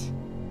that?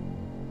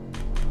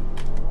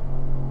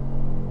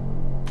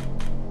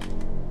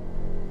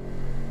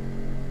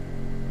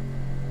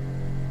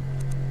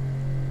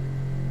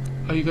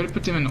 Oh, you gotta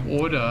put them in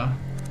order.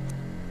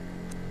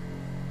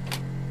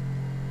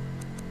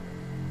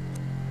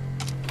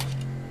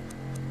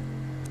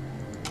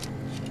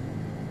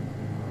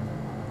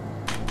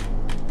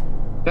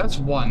 That's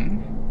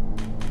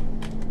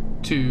 1,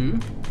 2,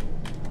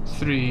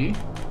 3,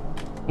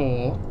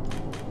 4,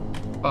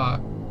 5.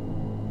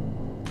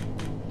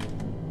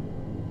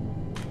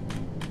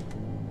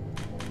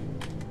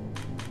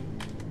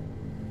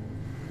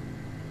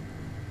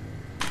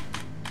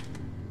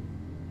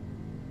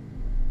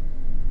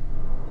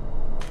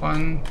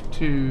 One,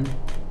 2,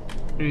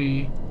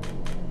 3,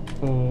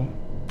 4,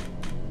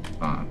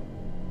 5.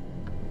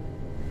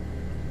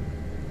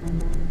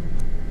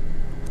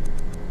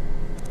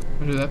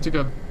 Or do they have to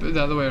go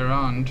the other way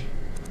around?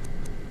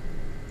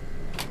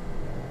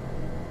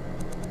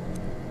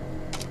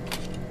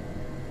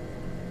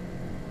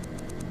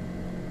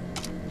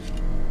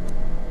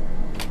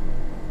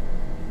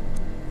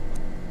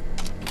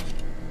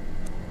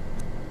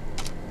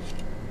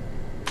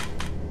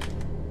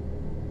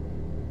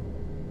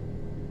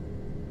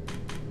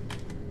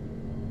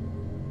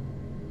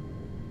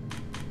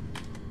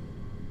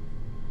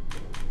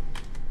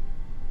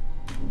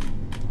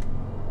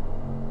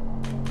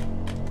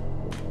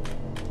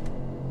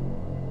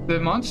 The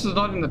monster's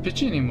not in the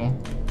picture anymore.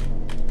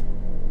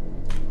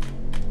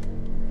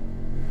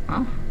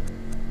 Huh?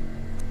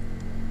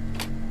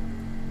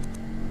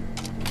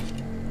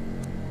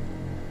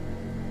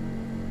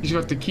 He's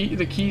got the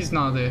keys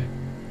now there.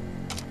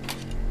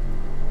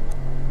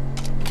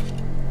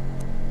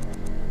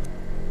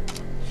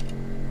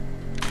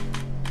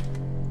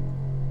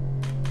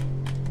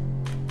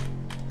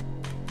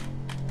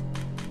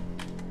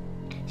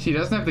 See, he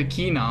doesn't have the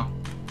key now.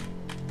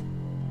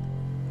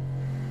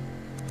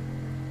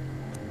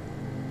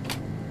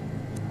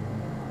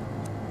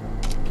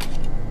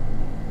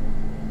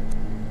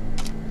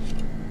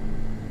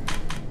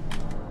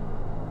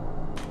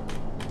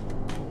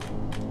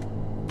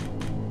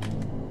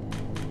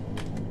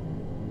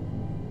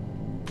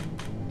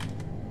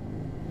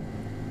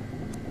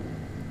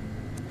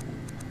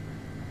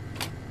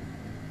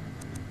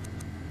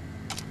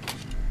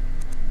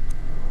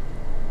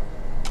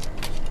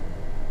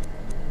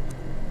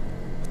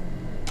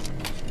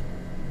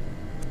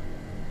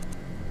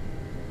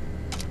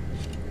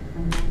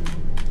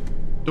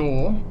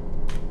 Door.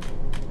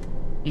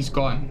 He's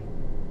gone.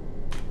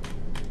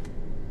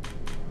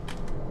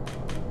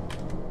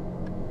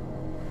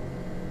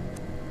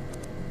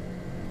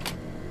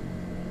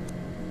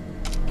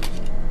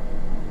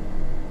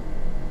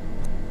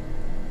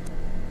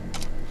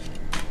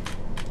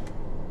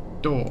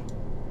 Door.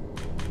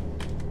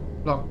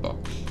 Lockbox.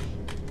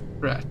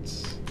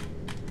 Rats.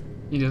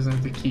 He doesn't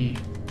have the key.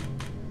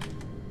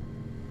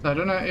 I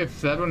don't know if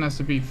that one has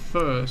to be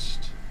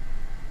first.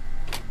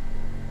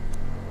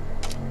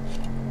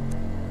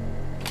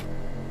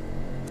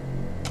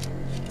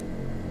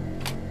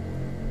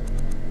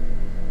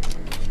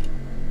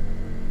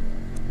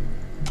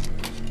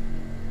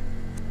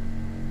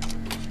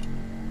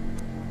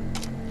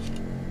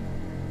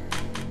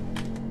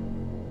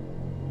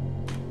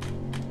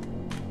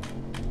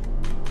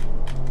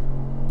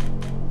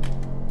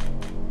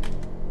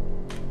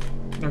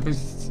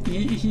 Because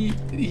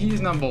he's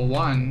number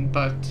one,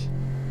 but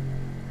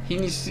he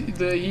needs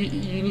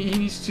he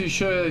needs to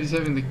show that he's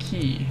having the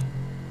key.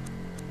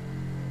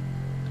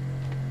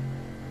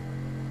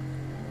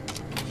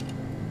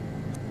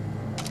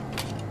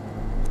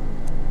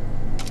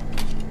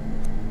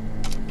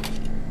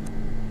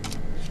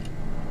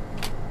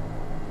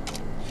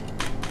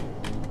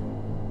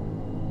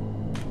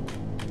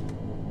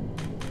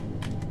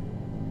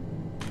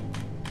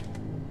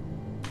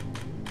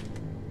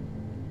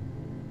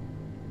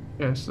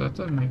 Yes, that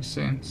does make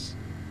sense.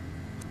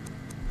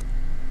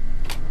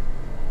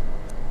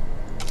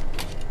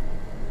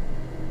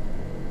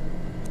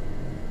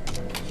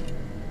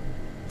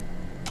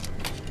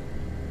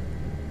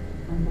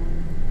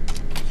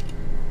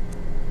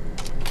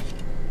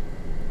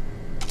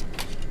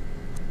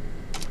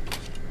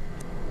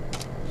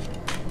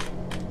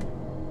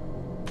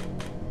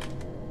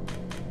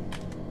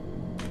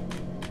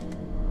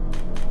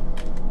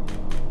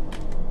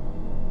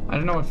 I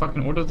don't know what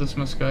fucking order this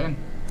must go in.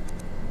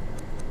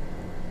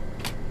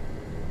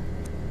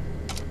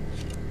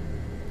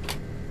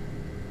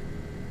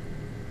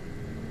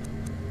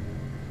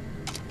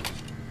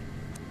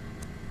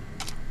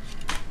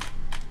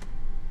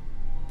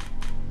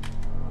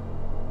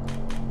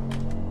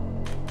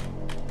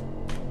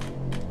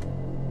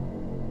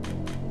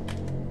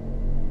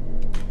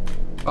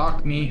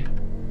 Fuck me.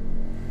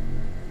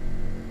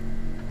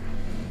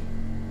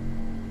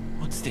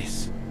 What's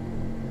this?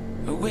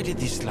 Where did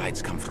these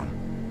slides come from?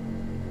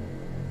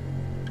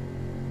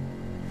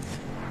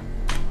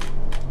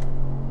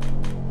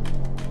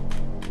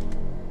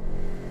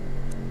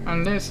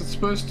 Unless it's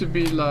supposed to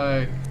be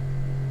like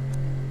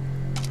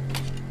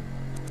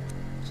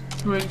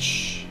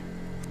switch.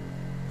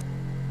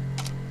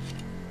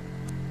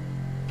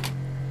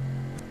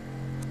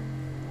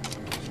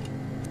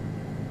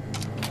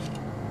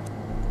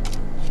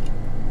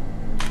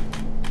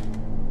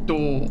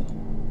 Door.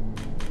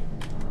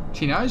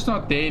 See, now it's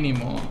not there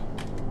anymore.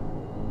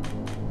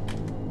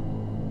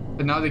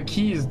 But now the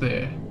key is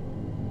there.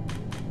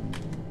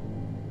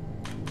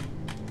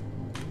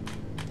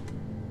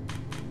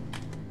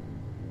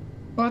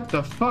 What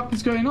the fuck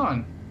is going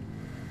on?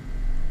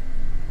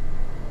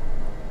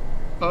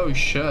 Oh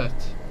shit.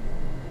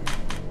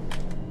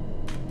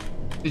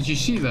 Did you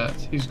see that?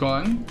 He's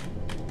gone.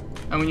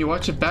 And when you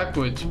watch it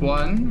backwards,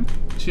 1,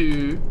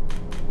 2,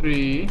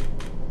 3,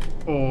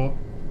 4.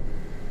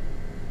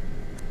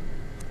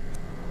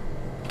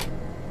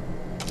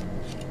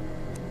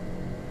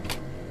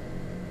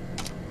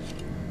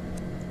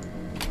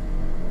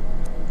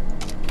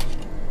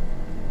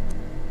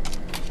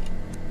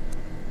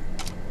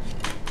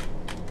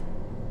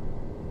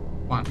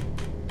 One,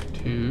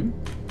 2,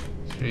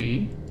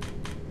 3,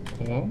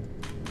 4,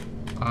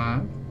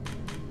 5,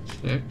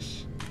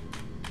 6,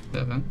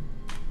 7,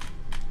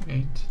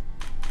 8,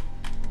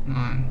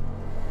 9.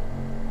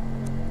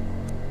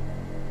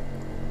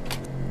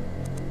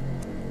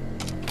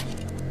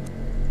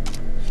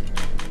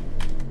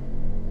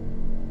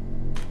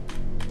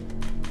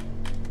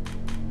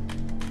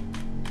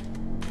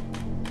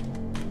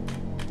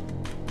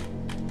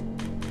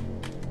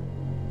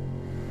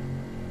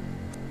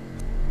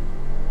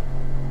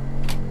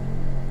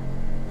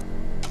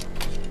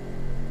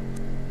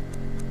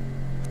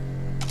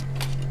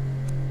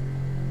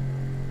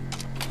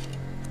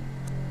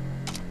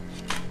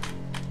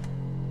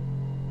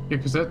 Yeah,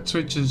 because that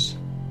switch is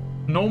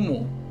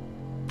normal.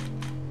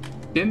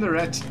 Then the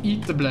rats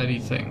eat the bloody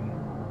thing.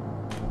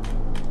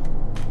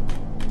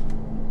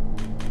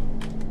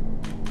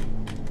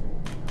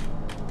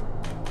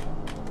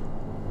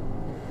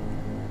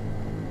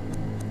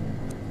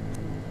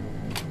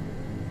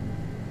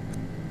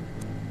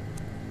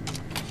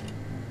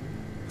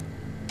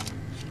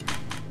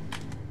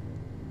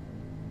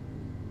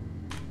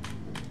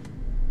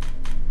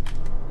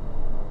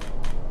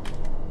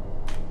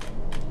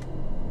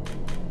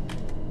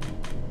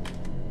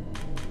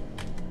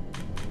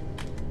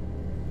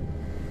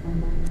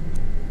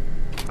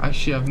 I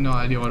actually have no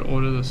idea what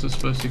order this is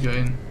supposed to go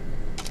in.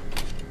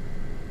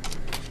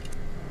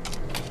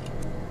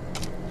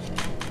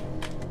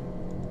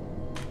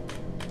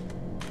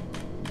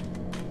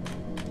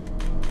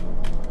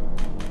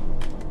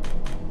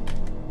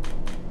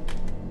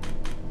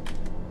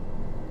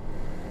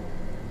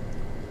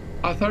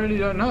 I thoroughly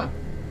don't know.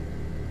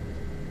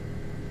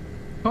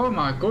 Oh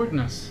my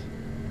goodness.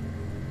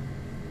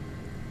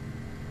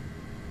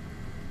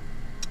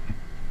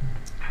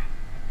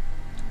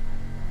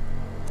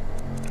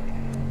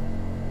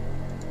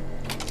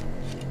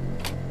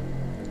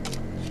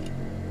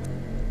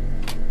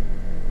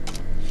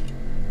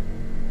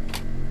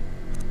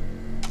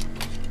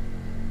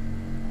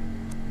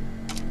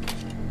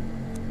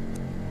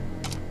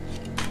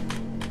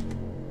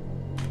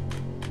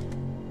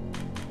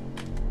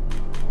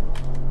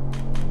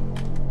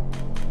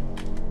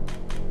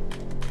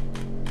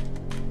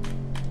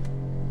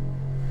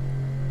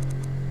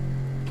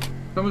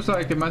 Almost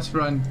like a must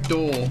run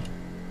door.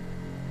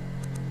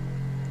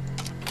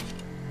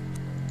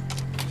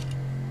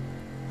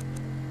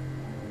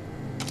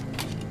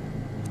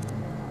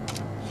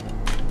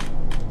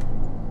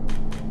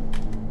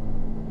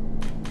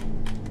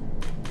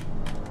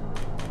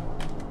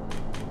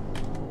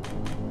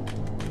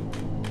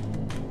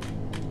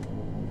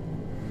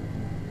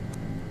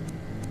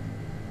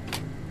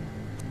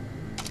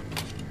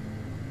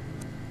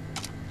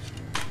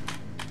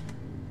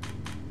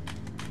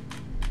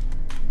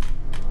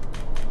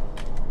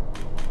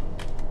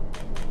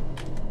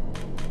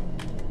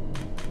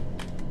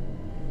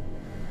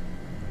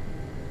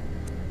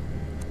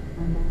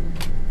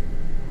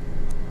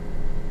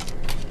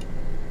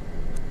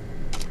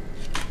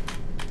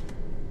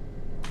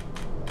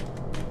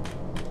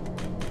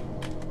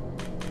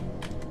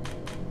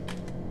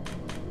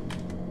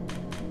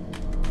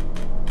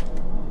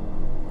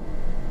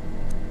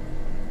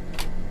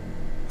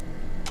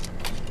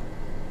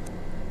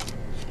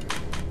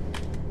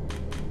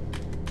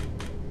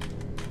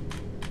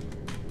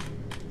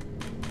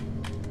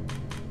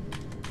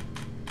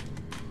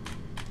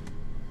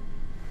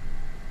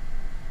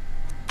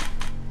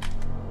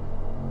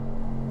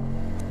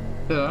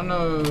 I don't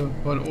know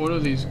what order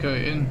these go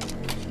in.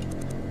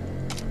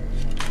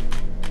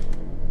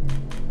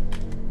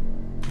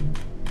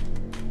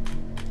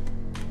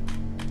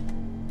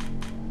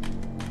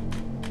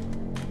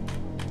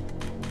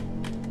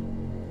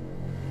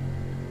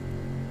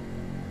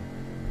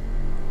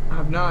 I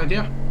have no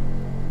idea.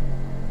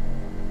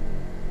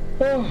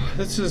 Oh,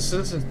 this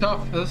is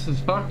tough. This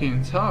is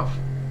fucking tough.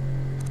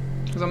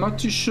 Because I'm not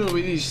too sure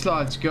where these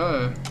slides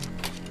go.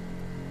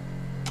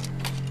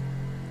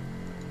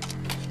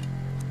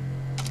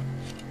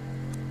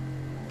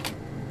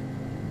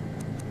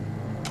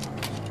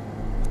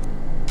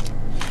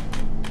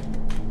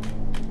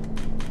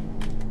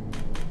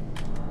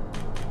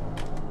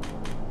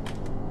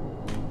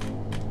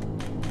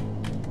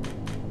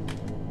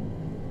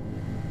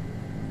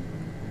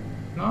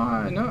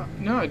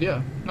 No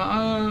idea.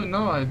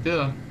 No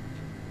idea.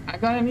 I'm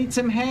gonna need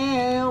some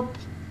help.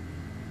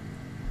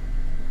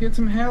 Get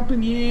some help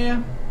in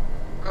here.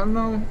 I don't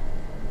know.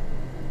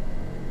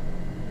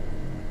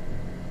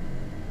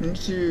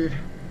 Let's see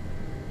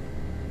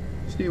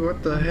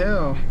what the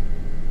hell.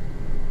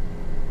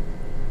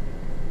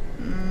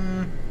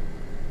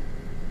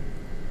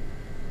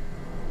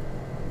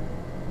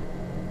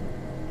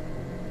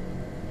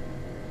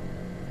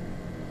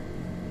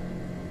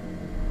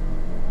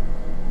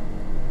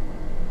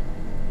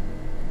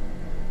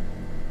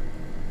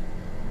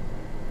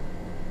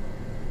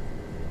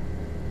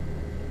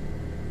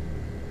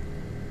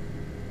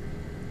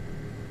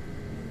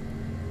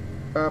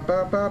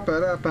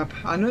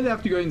 I know they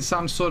have to go in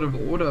some sort of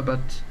order, but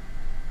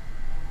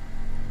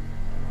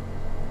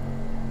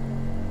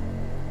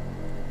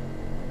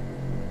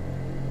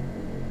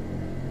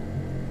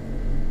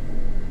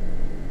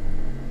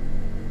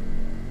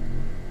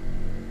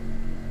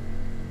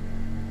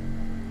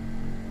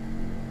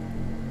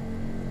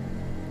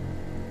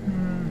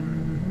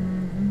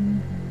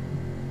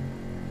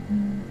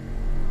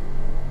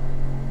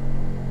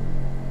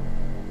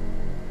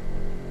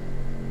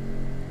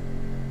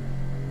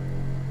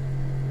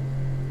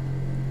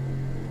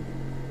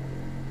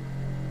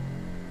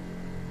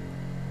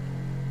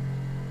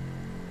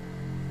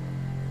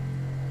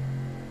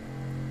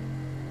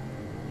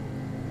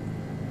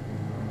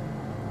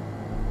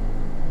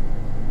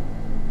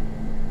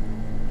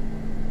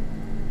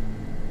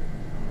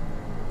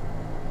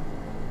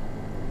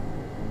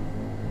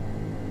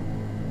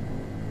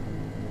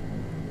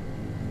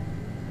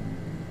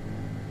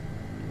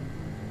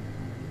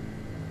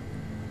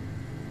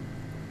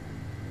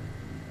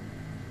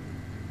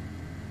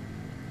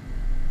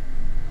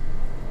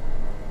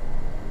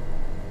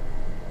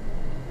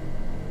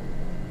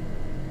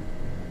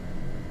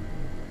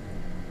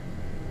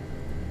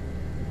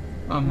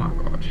oh my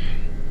god.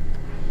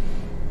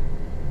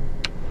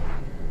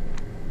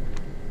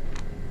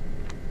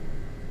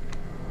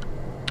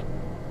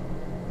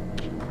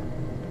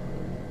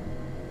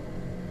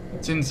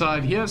 It's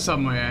inside here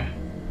somewhere.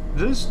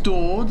 This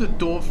door, the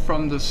door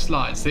from the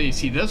slides. There you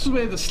see, this is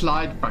where the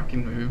slide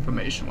fucking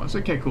information was.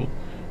 Okay, cool.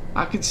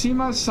 I can see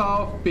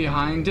myself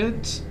behind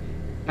it,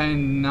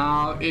 and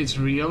now it's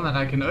real and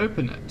I can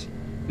open it.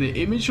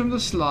 The image from the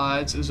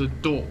slides is a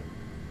door.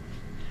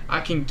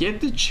 I can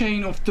get the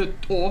chain off,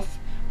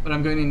 but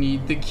I'm going to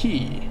need the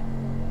key.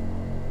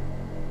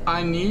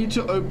 I need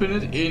to open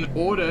it in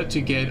order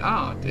to get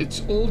out.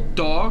 It's all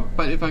dark,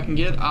 but if I can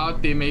get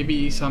out, there may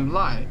be some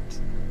light.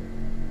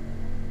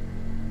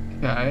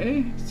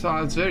 Okay, so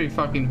it's very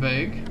fucking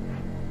vague.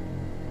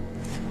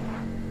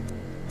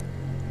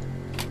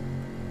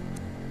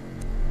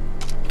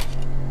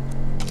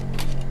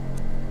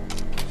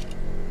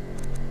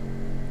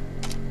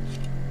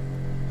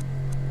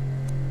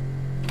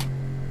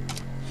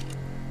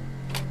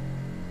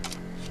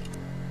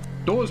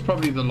 Door is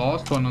probably the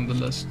last one on the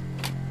list.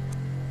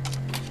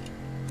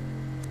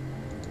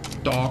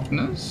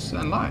 Darkness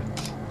and light.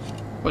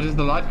 What does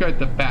the light go at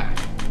the back?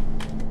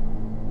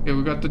 Okay,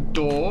 we got the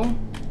door,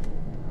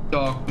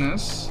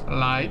 darkness,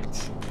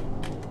 light,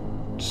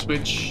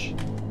 switch.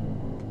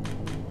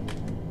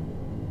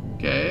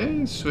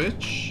 Okay,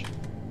 switch,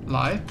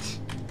 light.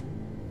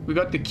 We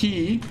got the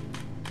key,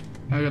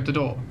 and we got the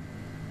door.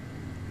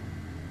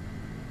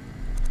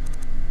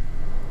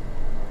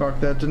 Fuck,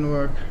 that didn't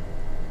work.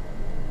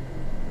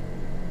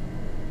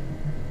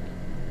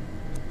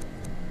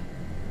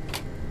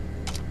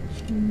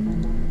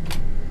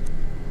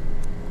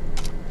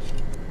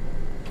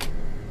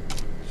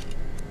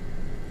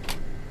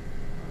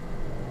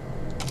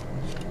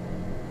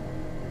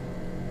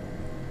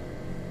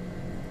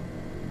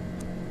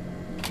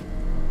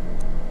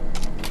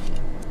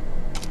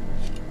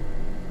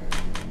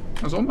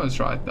 I was almost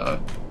right though.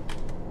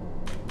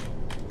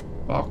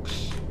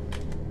 Box,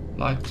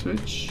 light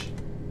switch.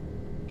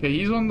 Okay,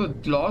 he's on the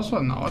last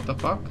one now. What the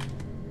fuck?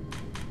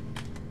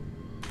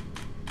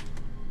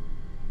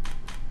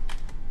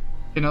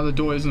 Okay, now the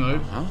door isn't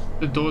open.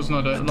 The door's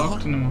not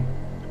locked anymore.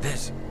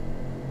 There's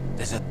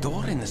a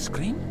door in the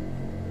screen?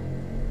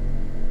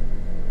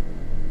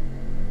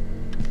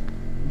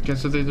 Okay,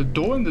 so there's a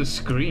door in the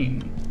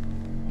screen.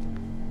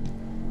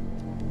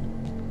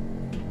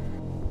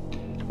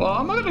 Well,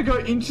 I'm not gonna go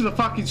into the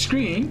fucking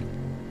screen.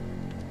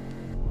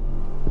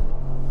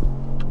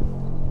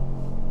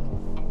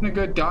 I'm gonna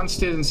go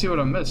downstairs and see what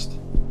I missed.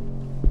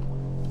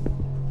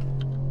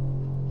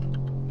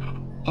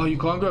 Oh, you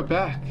can't go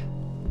back.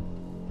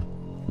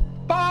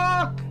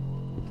 Fuck!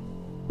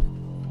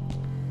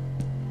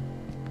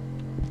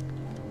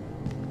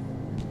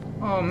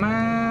 Oh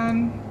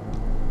man.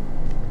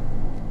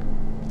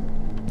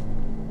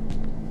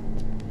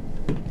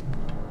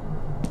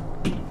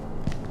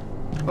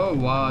 Oh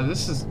wow,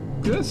 this is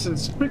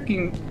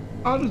freaking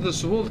out of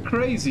this world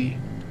crazy.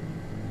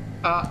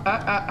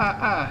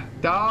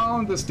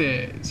 Down the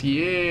stairs,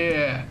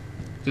 yeah.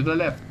 To the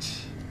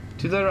left,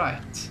 to the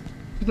right,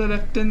 to the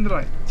left and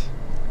right.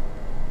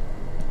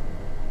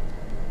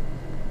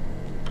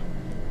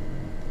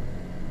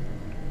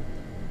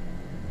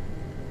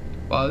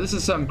 Wow, this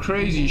is some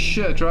crazy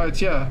shit right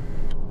here.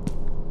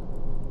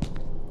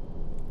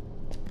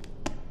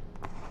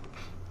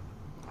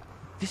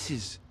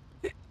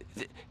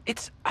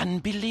 It's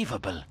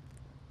unbelievable.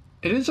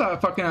 It is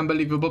fucking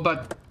unbelievable,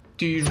 but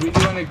do you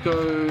really want to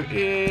go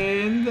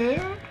in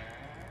there?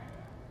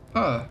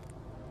 Oh.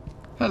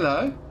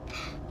 Hello.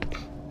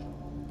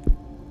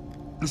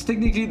 It's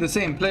technically the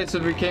same place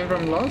that we came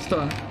from last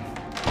time.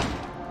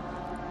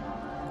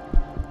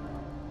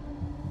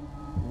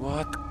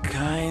 What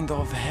kind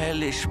of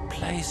hellish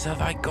place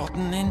have I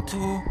gotten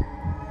into?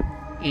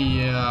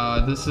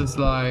 Yeah, this is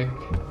like...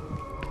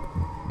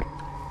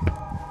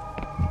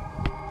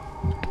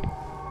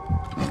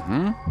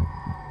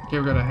 Okay,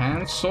 we got a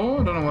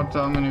handsaw. I don't know what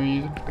I'm gonna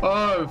use.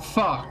 Oh,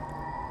 fuck.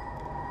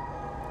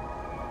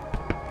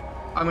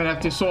 I'm gonna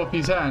have to saw off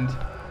his hand.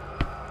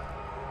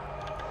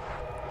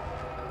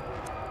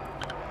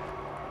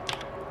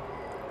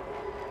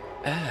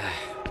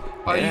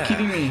 Are you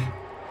kidding me?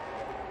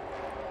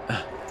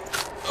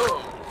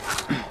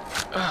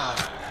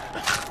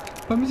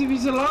 What means if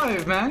he's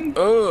alive, man?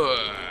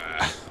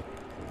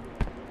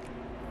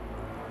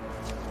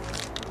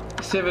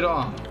 Save it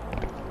on.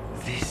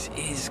 This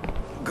is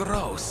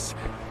gross.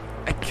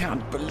 I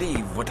can't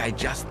believe what I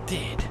just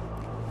did.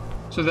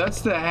 So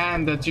that's the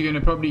hand that you're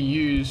gonna probably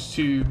use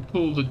to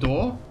pull the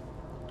door.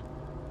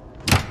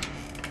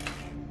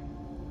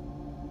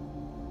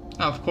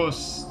 Of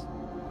course.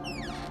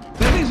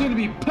 That is gonna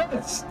be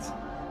pissed.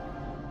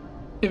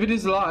 If it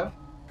is alive.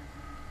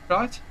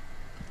 Right?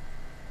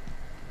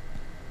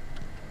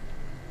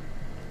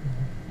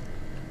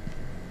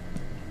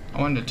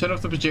 I want to turn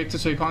off the projector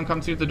so he can't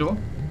come through the door.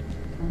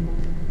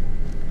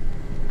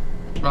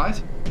 Right?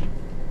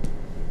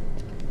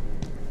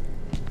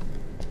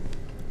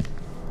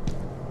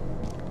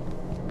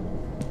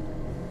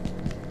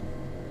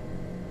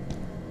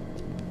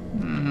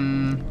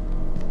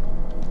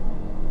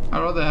 I'd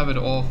rather have it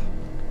off.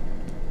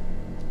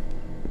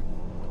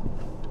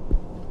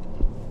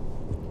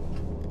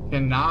 Okay,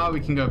 now we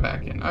can go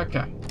back in.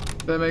 Okay.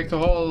 That makes a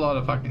whole lot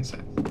of fucking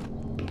sense.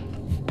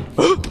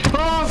 Oh!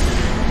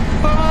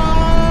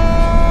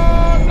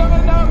 Oh! No,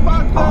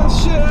 fuck that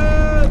shit!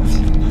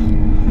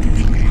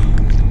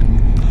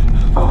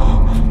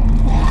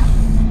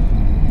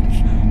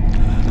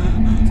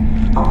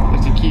 You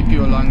have to keep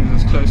your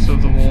lungs as close to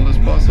the wall as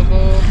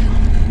possible.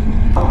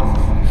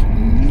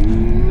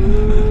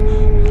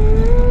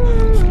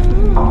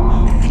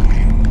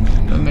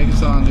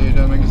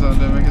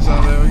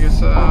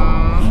 Please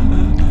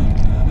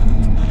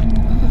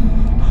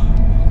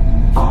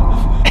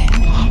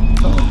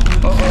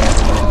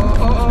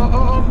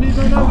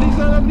no, please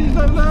no, please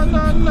no, no,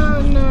 no,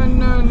 no,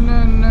 no,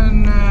 no, no,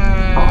 no.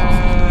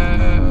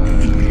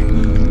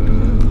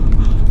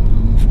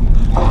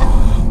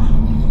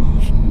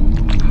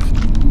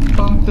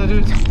 Fuck that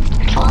dude.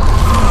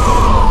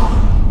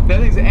 That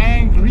thing's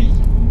angry.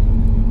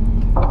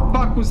 The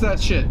fuck was that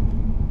shit?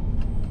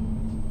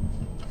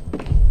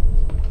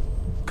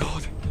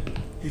 God,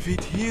 if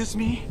it hears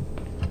me.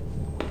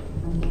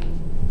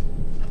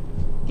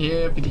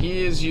 Yeah, if it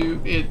hears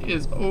you, it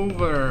is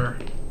over.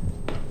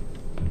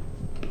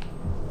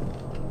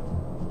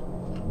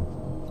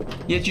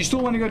 Yet you still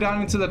want to go down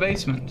into the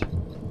basement.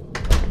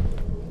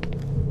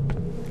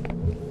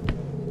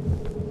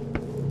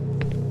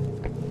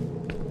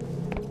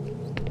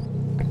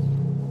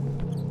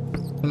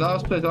 The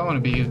last place I want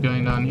to be is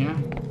going down here.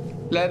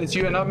 Glad it's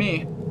you and not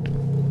me.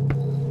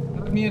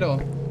 Not me at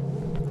all.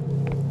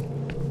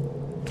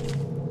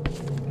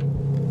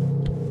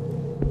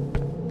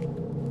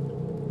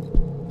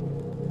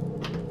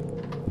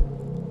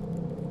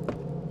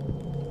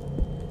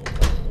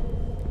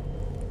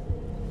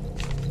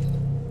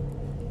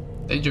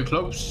 Danger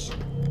close.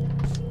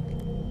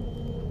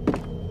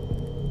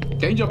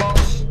 Danger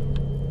box.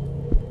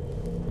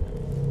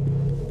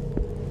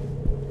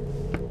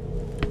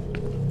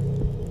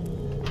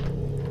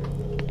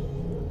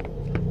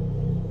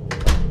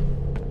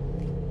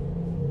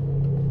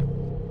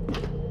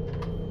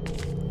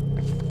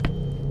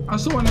 I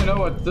still want to know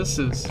what this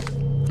is.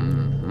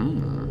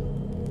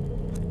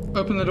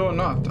 Open the door or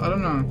not? I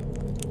don't know.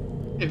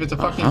 If it's a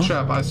fucking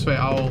trap, I swear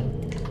I'll...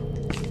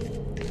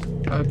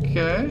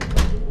 Okay.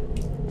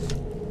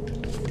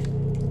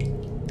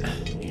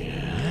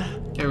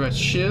 Okay, we got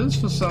shears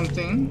for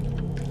something.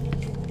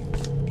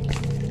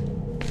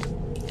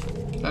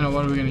 I don't know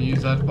what we're gonna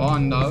use that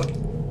on though.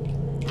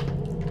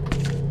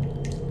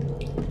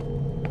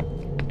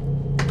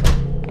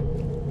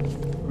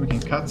 We can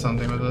cut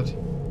something with it.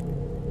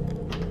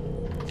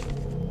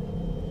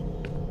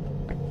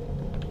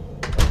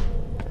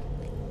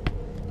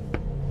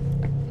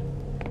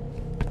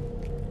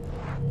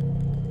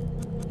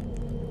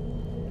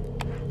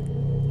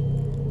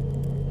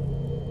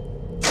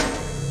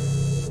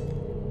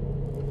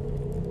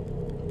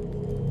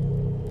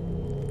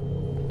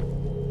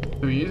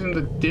 So we're using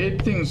the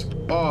dead thing's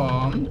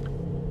arm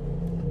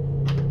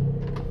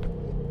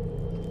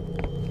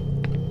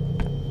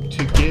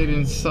to get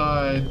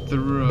inside the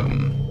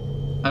room.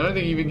 I don't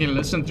think you even can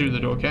listen through the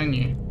door, can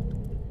you?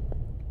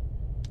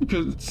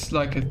 Because it's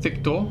like a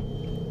thick door.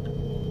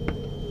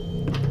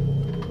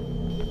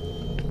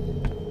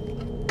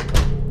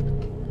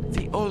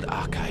 The old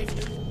archive.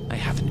 I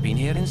haven't been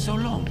here in so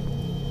long.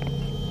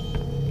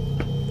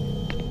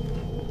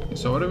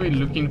 So what are we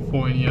looking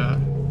for in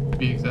here, to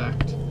be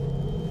exact?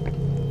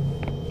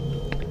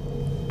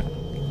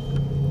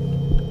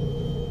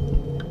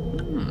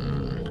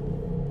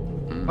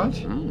 What?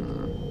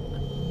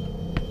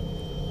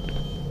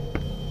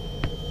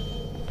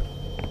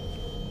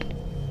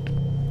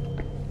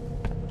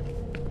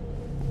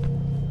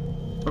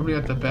 Probably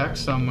at the back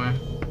somewhere.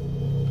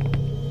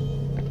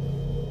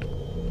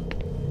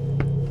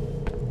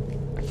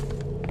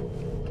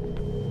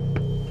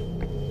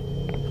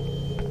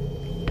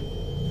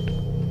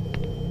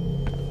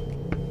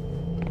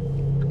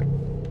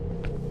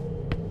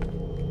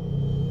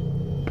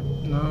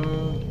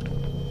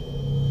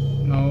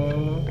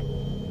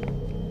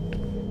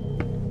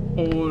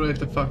 All the way at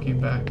the fucking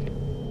back.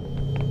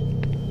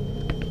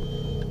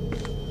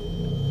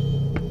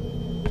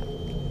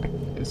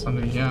 There's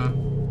something here.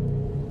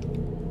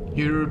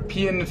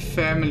 European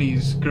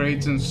families,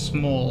 great and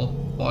small.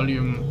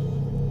 Volume,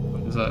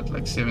 what is that,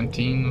 like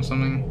 17 or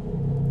something?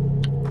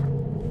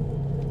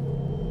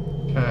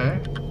 Okay.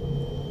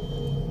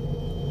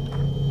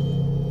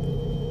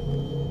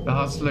 The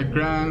House of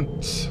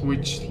Legrand,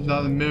 which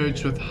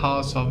merged with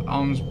House of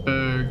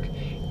Augsburg,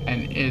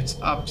 and its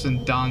ups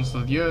and downs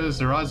of years,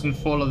 the rise and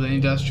fall of the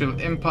industrial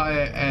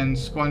empire and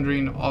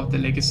squandering of the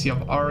legacy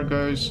of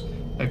Argos.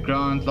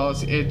 Legrand,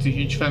 last heir to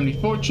huge family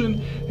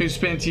fortune, who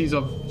spent his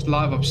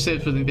life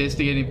obsessed with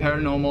investigating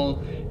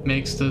paranormal,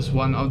 makes this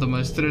one of the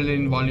most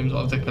thrilling volumes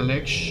of the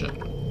collection.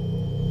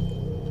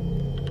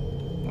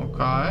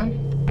 Okay.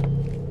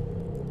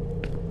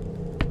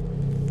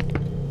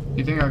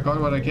 You think I got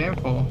what I came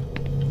for?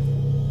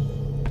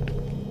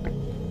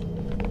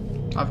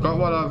 I've got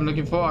what I'm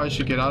looking for. I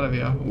should get out of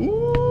here.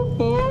 Ooh,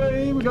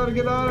 boy, we gotta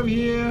get out of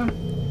here.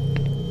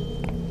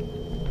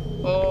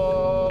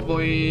 Oh,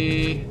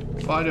 boy.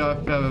 Why do I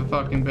have a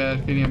fucking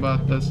bad feeling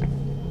about this?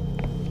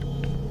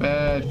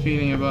 Bad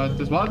feeling about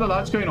this. Why are the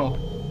lights going off?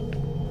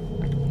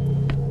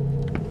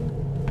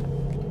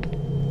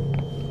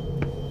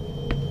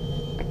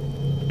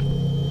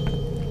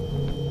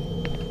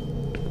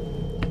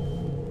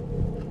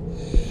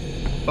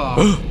 Fuck.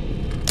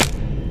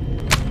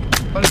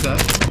 What is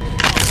that?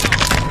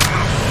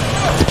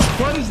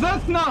 What is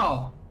that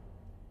now?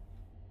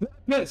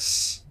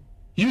 This.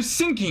 You're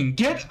sinking.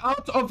 Get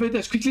out of it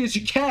as quickly as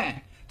you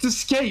can. To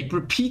escape,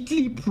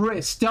 repeatedly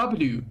press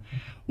W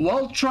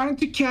while trying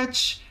to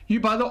catch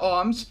you by the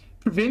arms.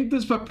 Prevent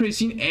this by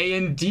pressing A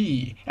and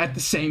D at the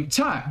same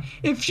time.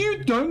 If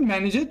you don't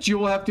manage it, you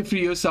will have to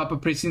free yourself by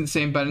pressing the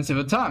same button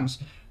several times.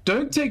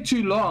 Don't take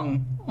too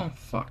long. Oh,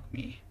 fuck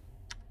me.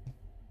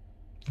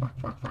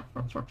 Fuck.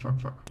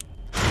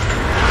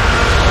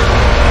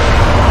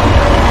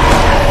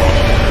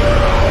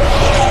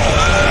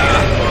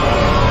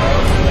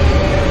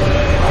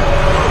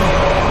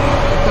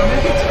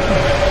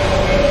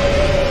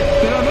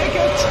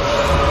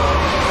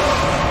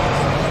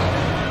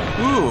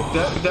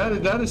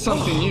 That is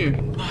something new.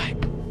 My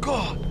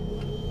God!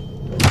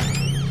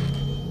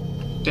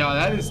 Yeah,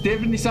 that is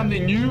definitely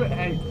something new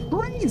and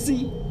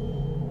crazy.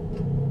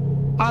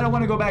 I don't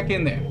want to go back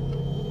in there.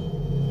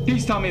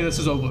 Please tell me this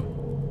is over.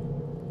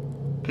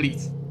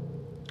 Please.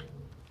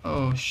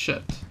 Oh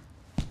shit.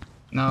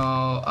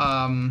 No,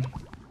 oh,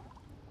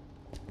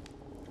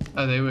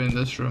 they were in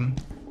this room.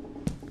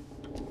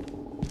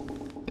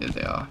 There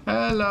they are.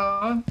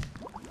 Hello.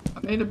 I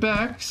made it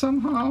back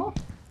somehow.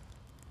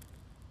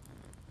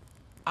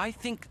 I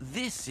think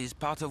this is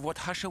part of what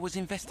Husher was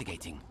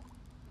investigating.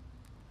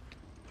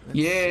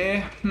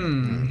 Yeah,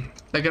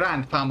 the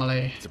Grant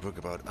family. It's a book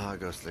about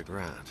Argos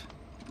Legrand.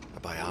 A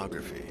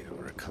biography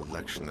or a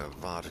collection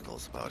of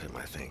articles about him,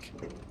 I think.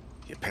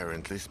 He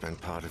apparently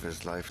spent part of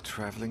his life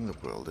traveling the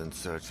world in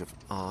search of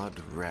odd,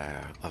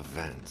 rare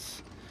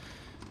events.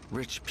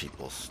 Rich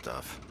people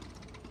stuff.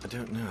 I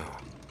don't know.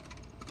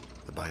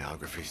 The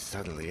biography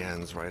suddenly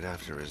ends right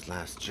after his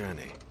last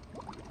journey.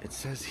 It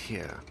says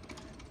here,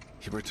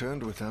 he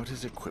returned without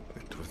his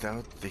equipment,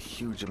 without the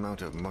huge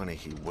amount of money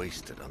he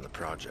wasted on the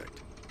project,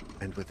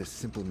 and with a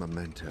simple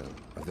memento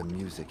of the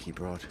music he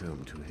brought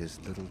home to his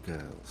little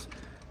girls,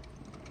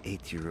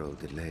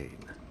 8-year-old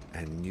Elaine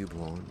and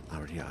newborn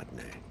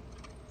Ariadne.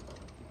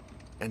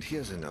 And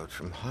here's a note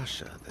from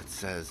Husher that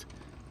says,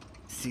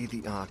 see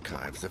the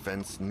archives,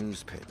 events,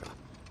 newspaper.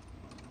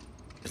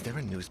 Is there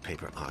a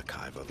newspaper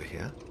archive over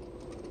here?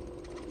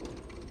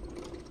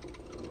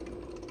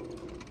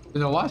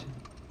 You know what?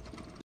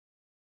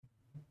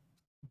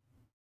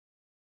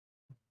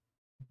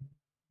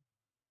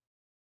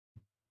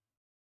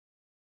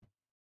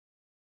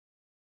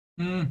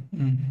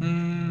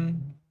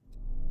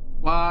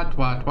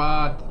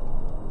 What?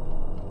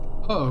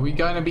 Oh, we're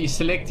gonna be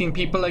selecting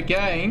people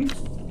again.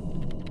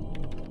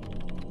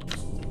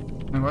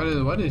 And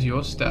what is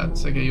your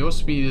stats? Okay, your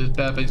speed is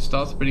bad, but your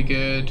start's pretty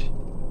good.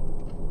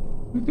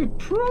 We could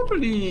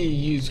probably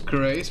use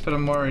Grace, but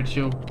I'm worried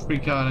she'll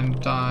freak out and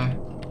die.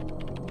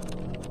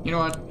 You know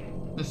what?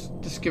 Let's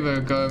just give her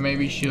a go.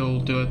 Maybe she'll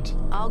do it.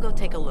 I'll go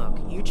take a look.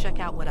 You check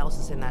out what else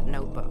is in that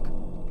notebook.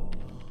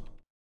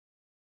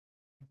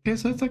 Okay,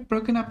 so it's like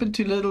broken up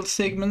into little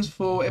segments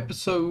for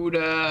episode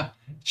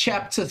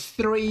chapter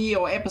 3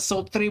 or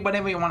episode 3,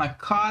 whatever you want to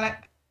call it.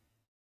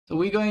 So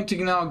we're going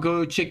to now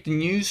go check the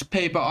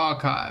newspaper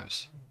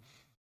archives.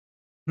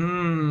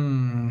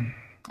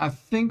 I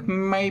think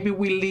maybe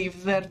we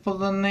leave that for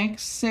the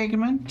next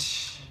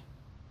segment.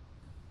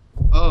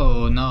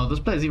 Oh no, this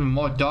place is even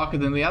more darker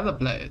than the other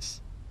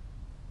place.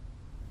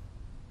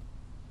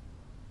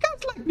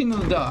 Cats like being in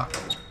the dark.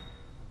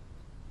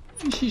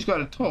 She's got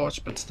a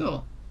torch, but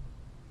still.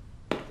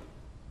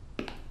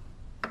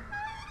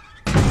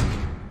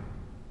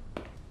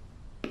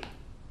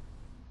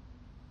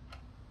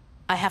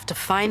 I have to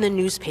find the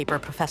newspaper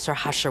Professor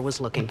Husher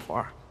was looking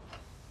for.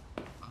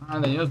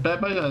 The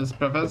newspaper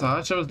Professor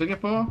Husher was looking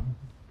for?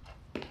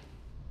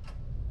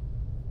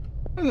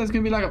 There's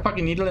gonna be like a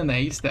fucking needle in the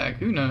haystack,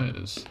 who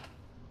knows?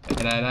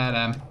 This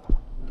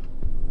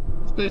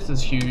place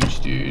is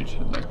huge, dude.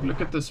 Like, look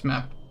at this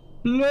map.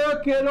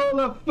 Look at all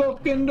the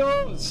fucking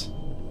doors!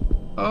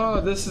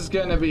 Oh, this is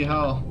gonna be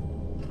hell.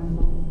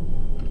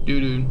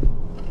 Doo-doo.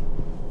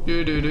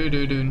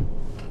 Doo-doo-doo-doo-doo.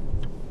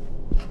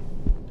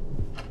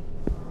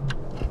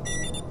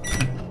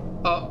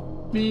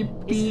 Oh, beep,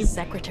 beep. It's the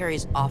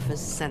secretary's office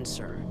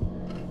sensor.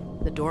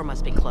 The door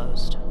must be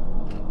closed.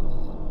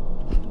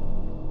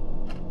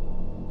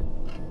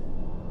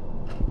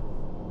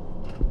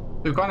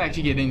 We can't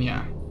actually get in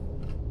here.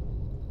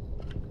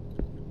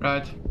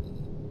 Right.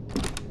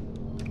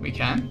 We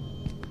can.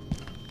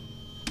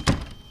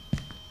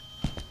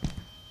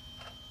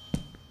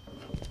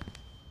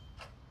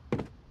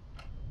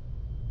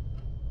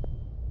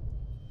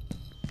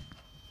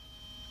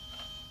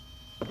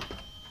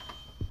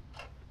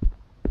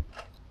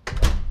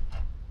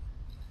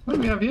 What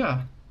do we have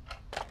here?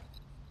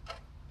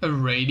 A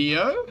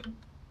radio?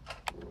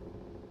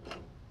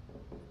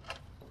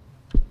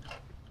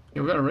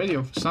 Yeah, we got a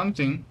radio for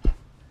something. I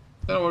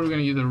don't know what we're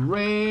gonna use. A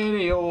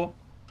radio.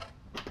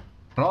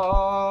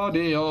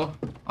 Radio.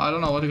 I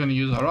don't know what we're gonna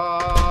use.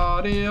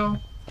 A radio.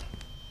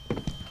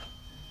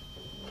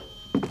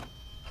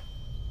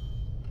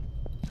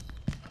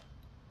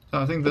 So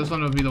I think this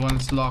one will be the one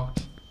that's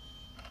locked.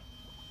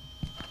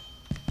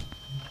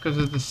 Because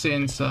of the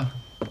sensor.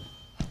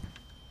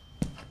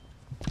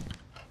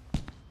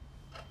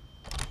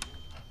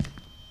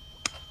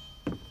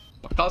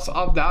 Because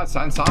of that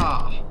sensor.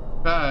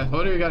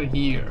 What do we got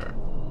here?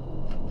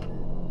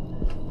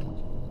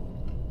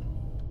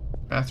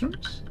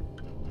 Bathrooms?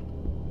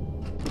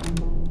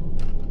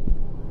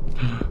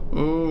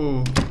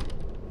 Oh.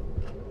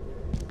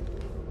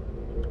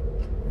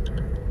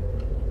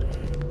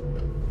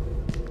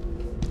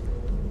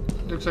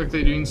 Looks like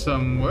they're doing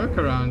some work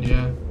around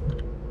here.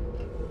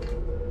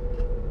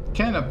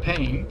 Can of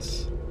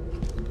paint.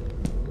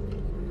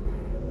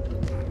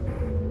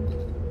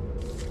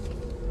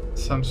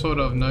 Some sort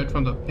of note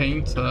from the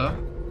painter.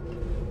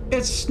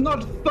 It's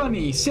not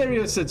funny.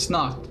 Serious, it's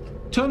not.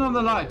 Turn on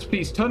the lights,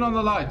 please. Turn on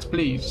the lights,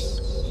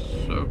 please.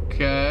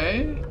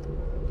 Okay.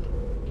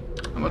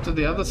 And what did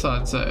the other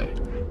side say?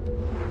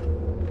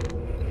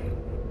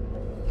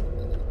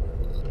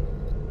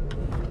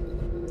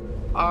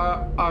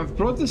 I've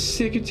brought the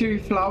secretary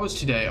flowers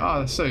today. Oh,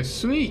 that's so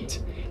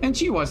sweet. And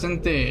she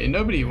wasn't there.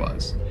 Nobody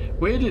was.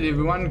 Where did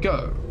everyone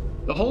go?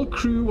 The whole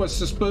crew was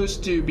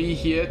supposed to be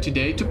here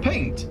today to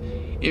paint.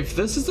 If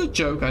this is a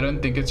joke, I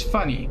don't think it's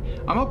funny.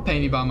 I'm not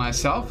painting by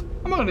myself.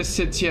 I'm not gonna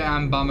sit here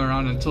and bum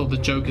around until the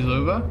joke is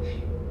over.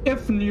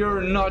 If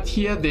you're not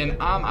here, then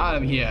I'm out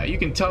of here. You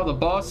can tell the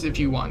boss if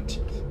you want.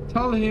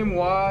 Tell him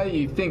why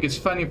you think it's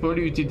funny for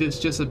you to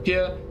just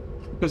disappear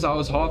because I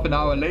was half an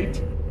hour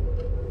late.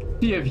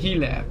 See if he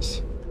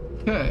laughs.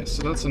 Okay,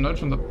 so that's a note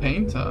from the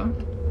painter.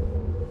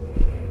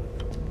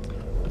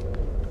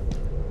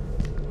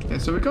 Okay,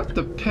 so we got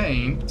the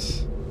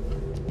paint.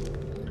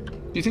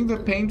 Do you think the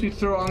paint we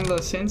throw on the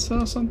sensor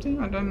or something?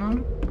 I don't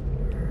know.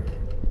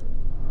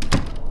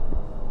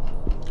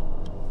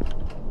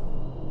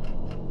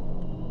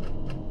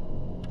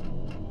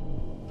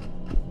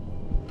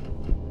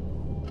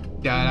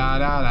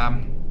 Da-da-da-da.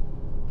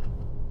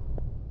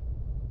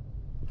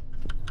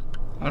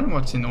 I don't know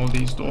what's in all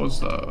these doors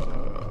though.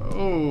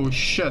 Oh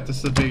shit, this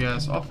is a big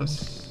ass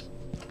office.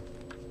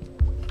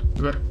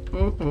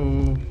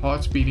 Oh,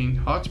 heart's beating,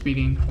 heart's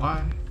beating.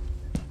 Why?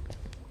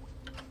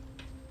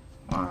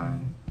 Why?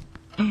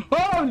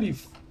 Holy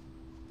f—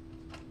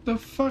 the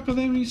fuck are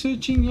they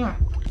researching? Yeah.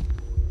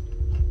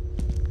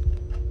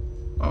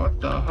 Oh,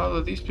 what the hell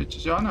are these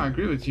pictures? Yeah, no, I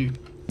agree with you.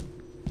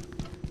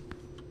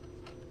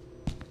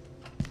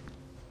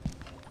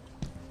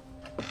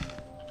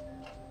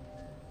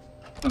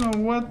 I don't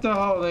know what the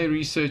hell are they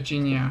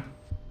researching here.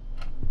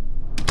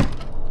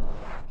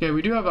 Okay,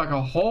 we do have like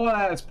a whole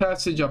ass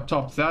passage up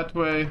top that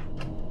way.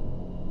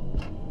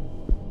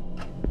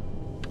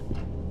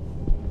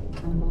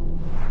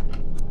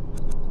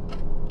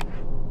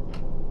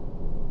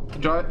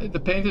 The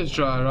paint is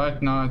dry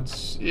right now.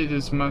 It's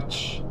as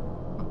much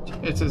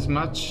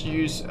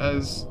use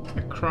as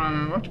a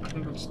crime. What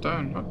crinkled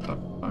stone? What the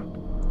fuck?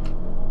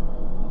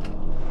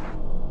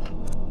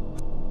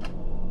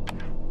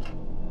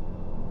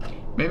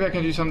 Maybe I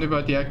can do something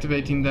about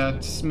deactivating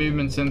that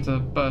movement center,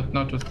 but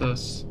not with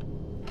this.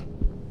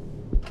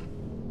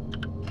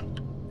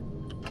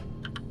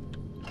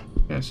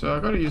 Okay, so I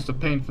gotta use the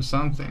paint for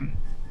something.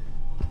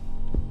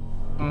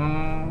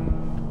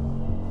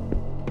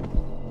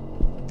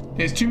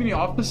 There's too many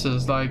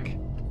officers, like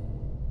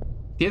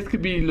death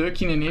could be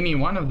lurking in any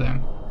one of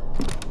them.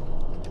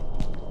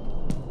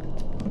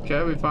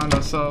 Okay, we find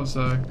ourselves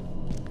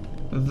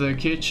the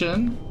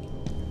kitchen.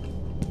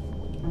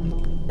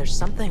 There's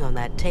something on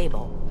that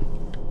table.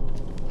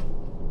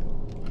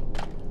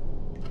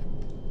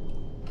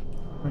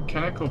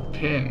 Mechanical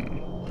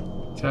pen.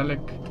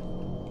 Metallic.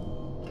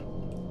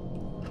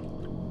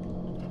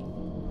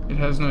 It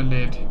has no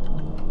lid.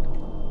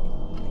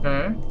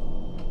 Okay.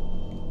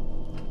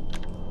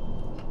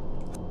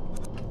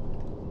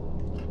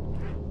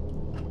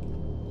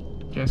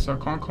 Okay, so I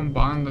can't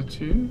combine the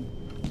two.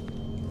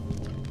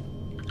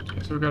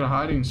 Okay, so we've got a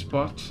hiding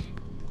spot.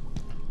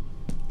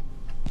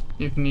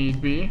 If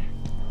need be.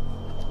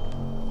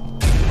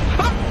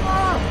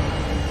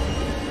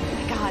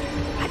 God,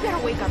 I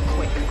better wake up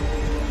quick.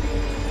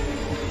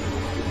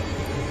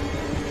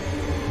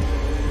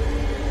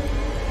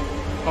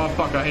 Oh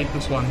fuck, I hate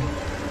this one.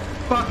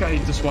 Fuck, I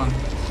hate this one.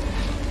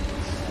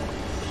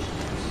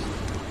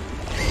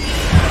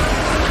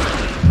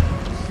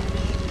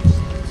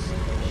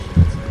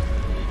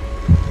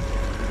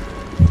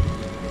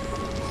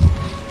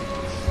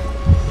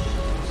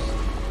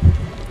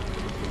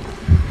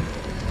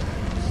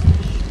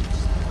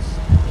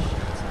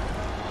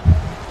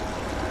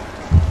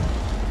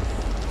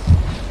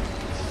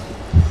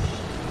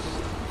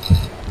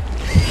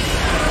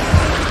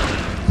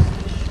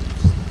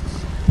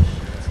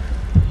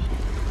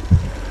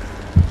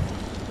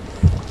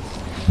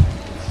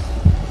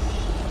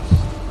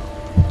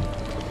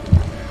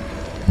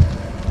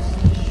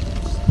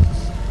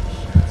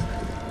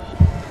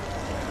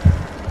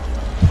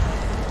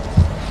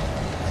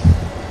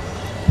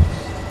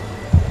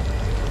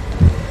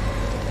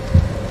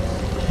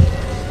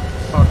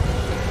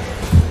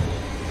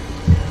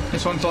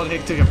 This one's all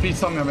hectic. Please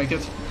tell me I make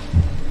it.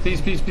 Please,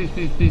 please, please,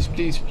 please, please,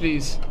 please,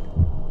 please.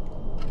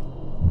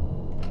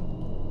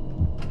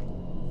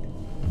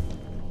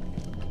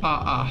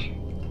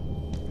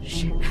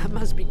 Shit, that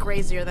must be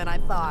crazier than I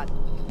thought.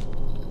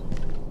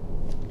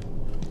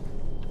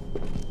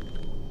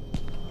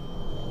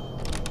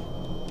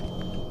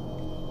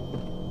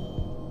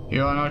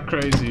 You are not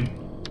crazy.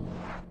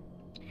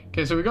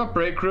 Okay, so we got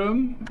break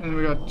room, and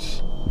we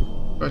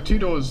got 2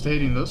 doors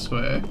heading this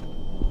way.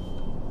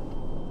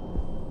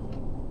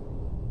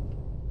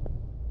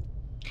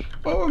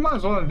 Well, we might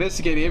as well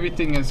investigate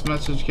everything as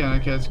much as you can.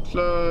 Okay, it's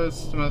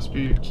closed. There must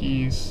be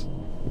keys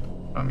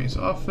from his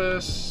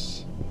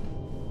office.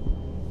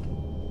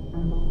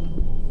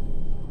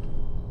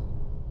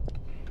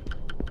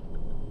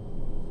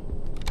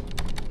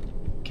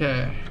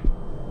 Okay.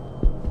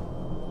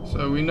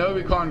 So we know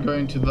we can't go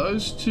into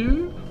those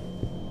 2.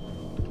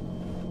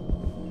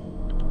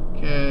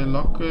 Okay,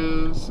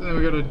 lockers. And then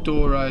we got a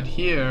door right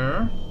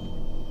here.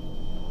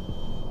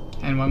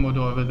 And one more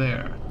door over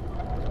there.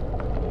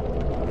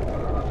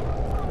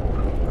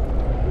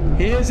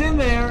 He is in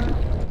there.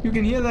 You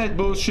can hear that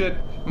bullshit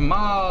a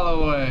mile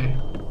away.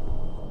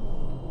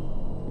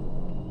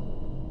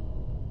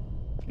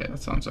 Okay, that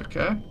sounds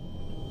okay.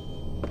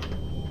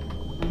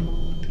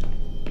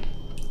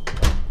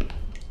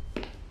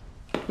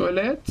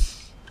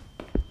 Toilets.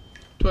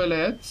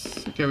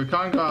 Toilets. Okay, we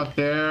can't go out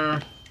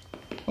there.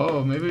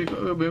 Oh, maybe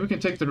we can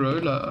take the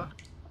roller.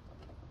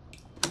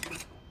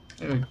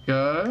 There we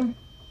go.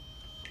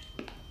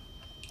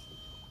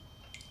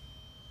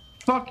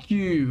 Fuck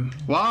you.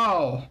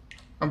 Wow.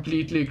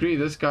 Completely agree.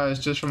 This guy is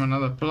just from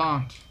another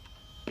plant.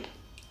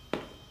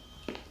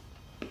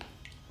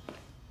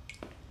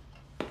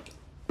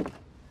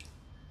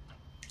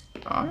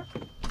 Alright.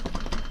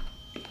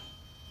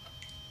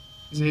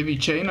 There's a heavy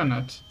chain on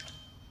it.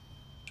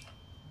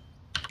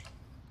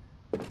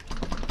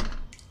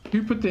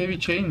 Who put the heavy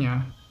chain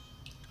here?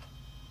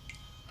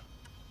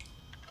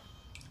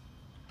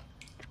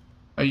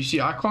 Oh, you see,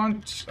 I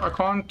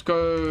can't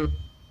go.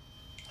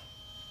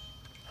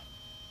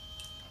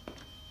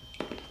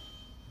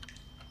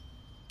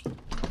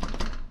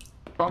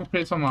 Can't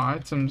place on my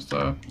items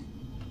though.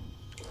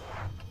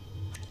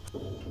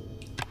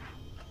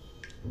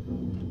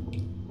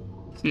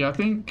 See, I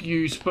think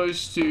you're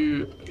supposed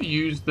to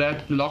use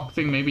that lock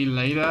thing maybe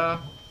later.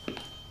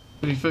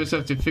 We first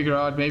have to figure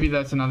out, maybe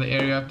that's another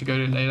area I have to go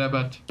to later,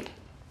 but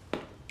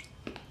as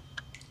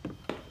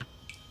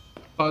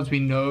far as we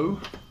know.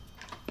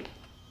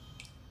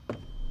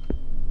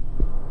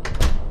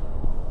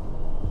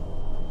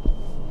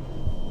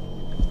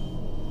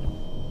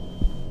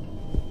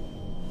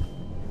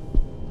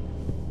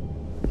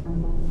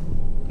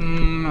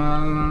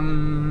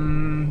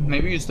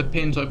 Maybe use the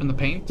pin to open the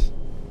paint.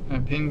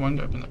 Pin won't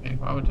open the paint.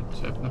 Why would it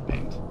open the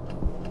paint?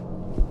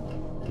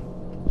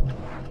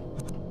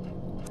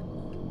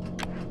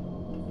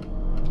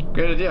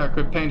 Great idea. I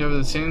could paint over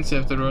the sensor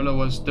if the roller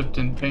was dipped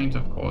in paint,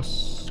 of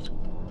course.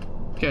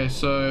 Okay,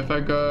 so if I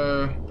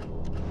go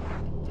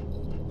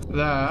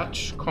that,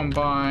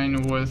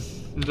 combine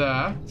with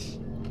that,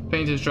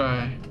 paint is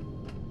dry.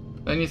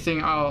 The only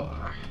thing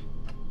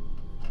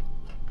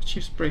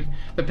cheap spray.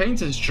 The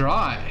paint is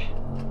dry.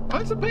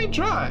 Why is the paint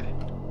dry?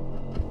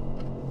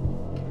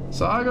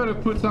 So I gotta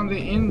put something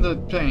in the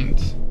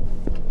paint.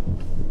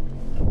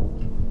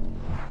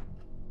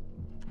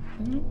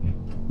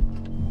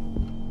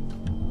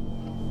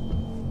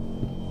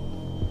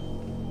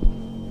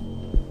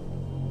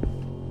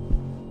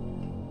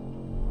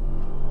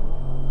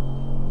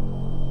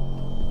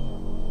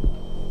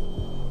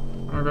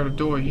 I got a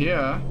door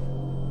here.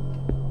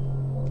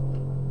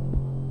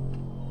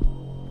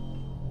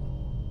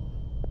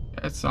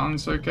 That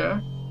sounds okay.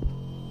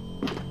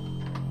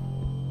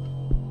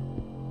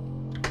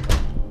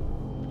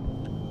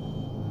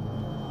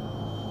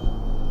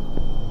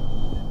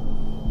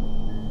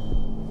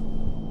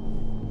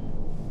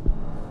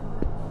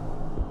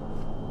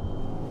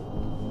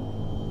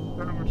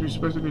 What we're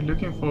supposed to be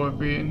looking for if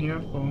we're in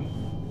here for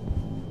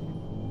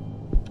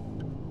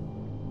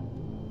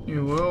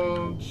new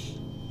worlds.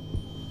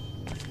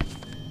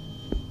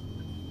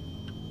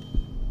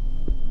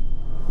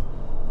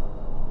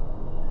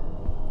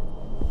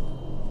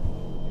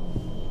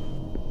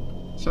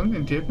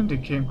 Something definitely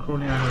came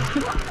crawling out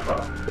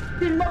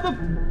of. You mother!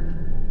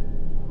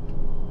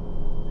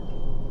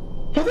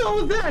 What the hell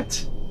was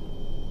that?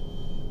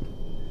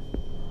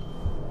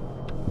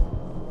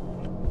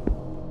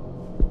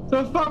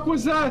 The fuck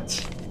was that?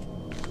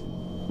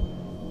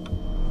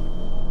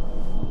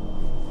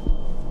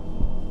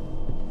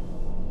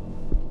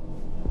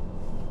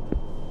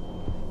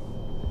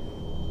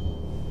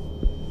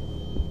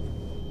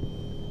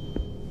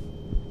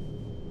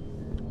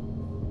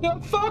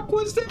 The fuck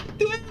was that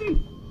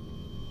thing?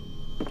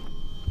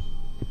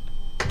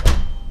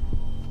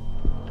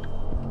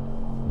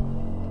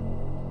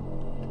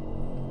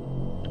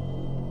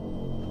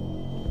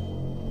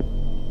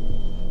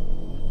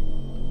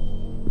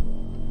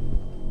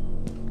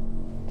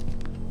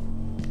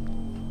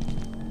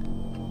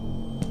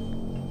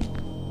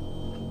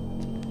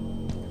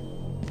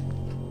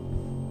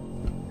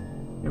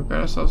 We've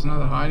got ourselves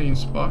another hiding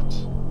spot.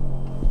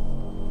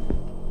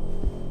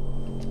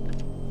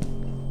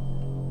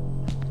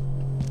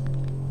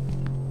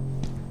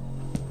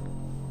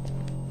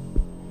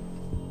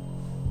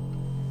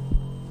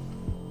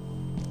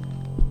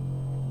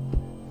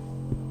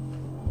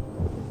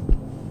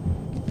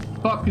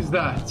 Fuck. fuck is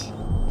that?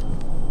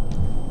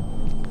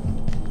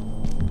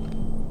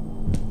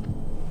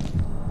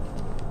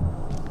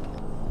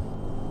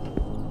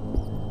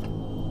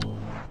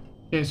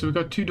 Okay, so we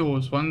got two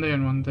doors, one there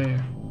and one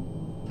there.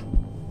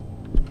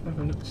 Have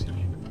a look, see.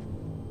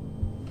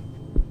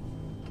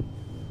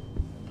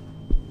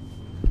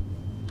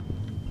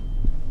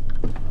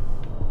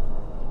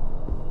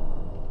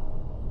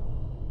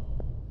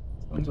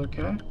 Sounds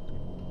okay.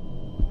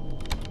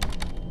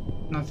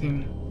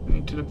 Nothing. I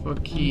need to look for a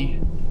key.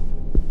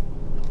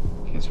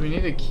 Okay, so we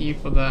need a key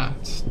for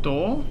that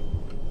door.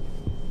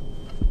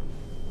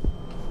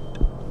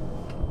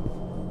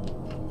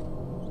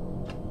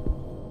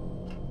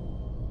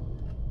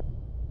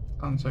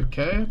 Sounds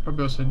okay.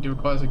 Probably also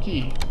requires a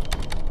key.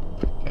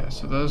 Okay,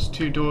 so those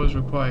two doors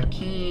require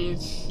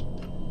keys.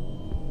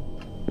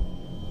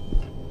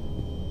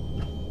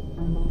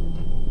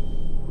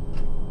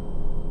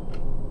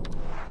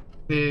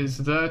 There's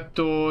that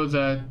door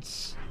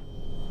that's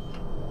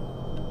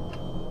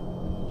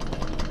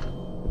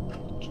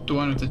the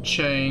one with the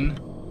chain.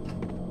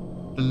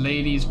 The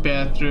ladies'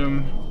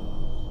 bathroom.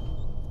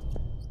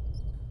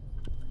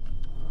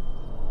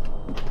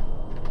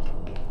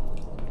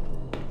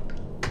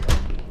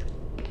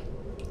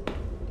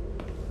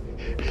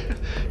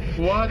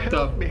 What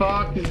the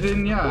fuck is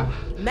in here?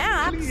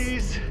 Max?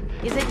 Please.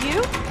 Is it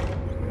you?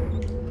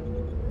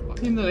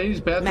 In the ladies'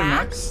 bathroom,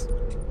 Max?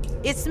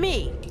 It's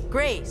me,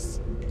 Grace.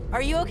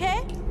 Are you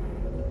okay?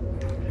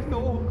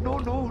 No.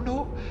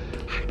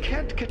 I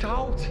can't get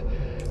out.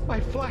 My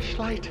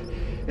flashlight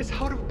is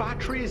out of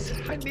batteries.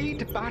 I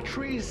need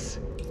batteries.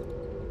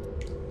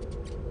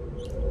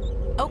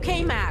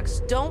 Okay,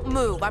 Max, don't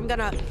move. I'm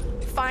gonna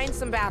find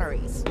some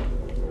batteries.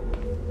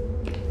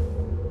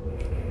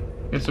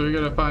 Okay, so we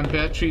gotta find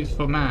batteries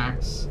for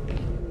Max.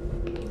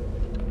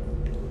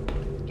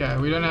 Okay,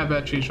 we don't have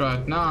batteries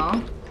right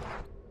now.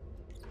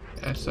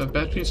 Okay, so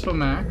batteries for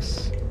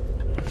Max.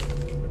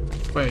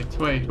 Wait.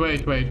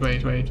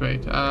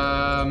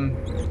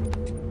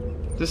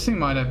 This thing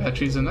might have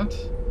batteries in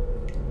it.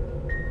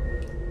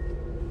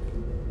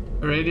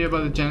 A radio by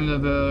the janitor.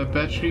 The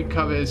battery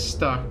cover is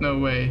stuck. No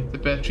way. The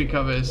battery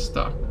cover is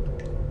stuck.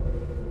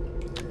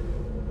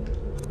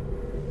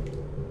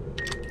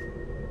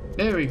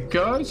 There we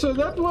go. So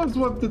that was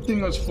what the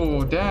thing was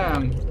for.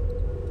 Damn.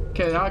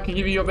 Okay, now I can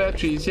give you your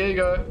batteries. Here you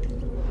go.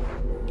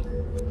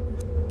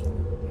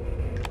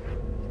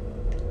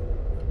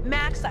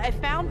 Max, I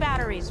found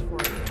batteries for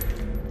you.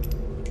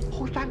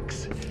 Oh,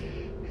 thanks.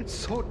 It's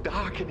so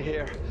dark in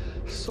here.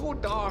 So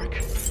dark.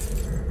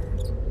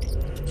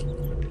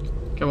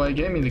 Okay, well, he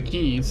gave me the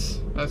keys.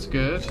 That's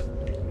good.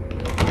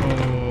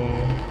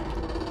 Oh.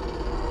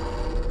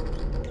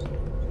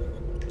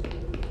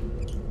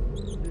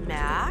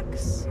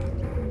 Max?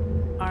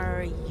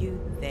 Are you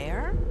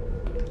there?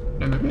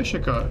 No, maybe I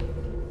should go.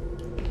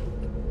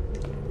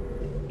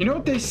 You know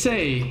what they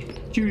say?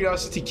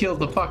 Curiosity killed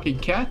the fucking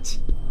cat.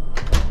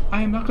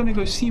 I am not gonna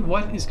go see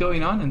what is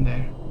going on in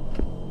there.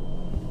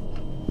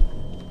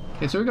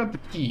 Okay, so we got the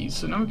keys,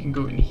 so now we can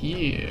go in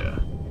here.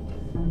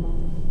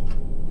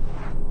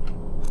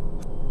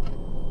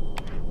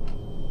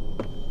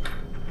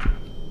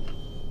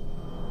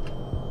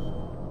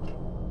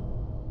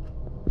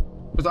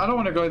 Because I don't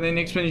want to go there.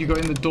 Next minute you go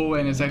in the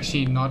doorway and it's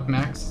actually not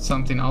Max, it's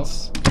something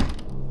else.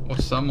 Or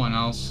someone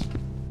else.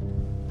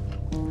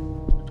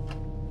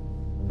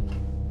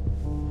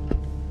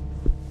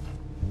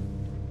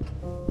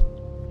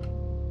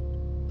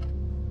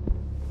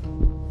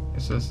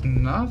 There's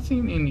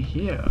nothing in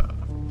here.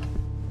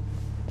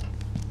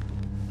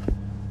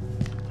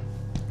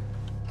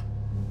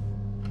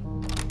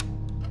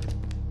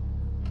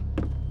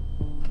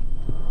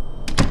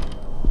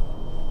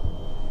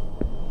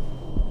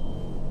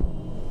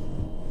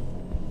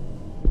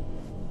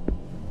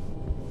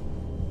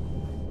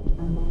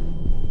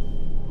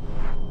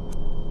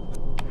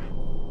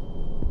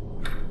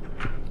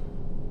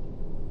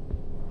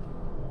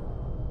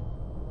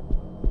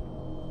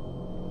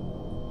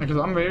 Because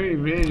I'm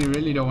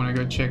really don't want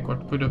to go check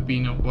what could have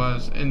been or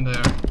was in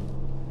there.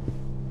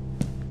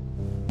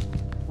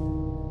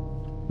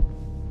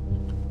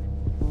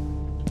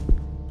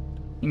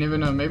 You never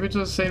know. Maybe it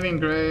was saving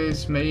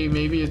grace.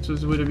 Maybe it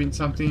would have been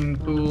something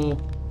cool.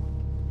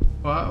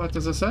 What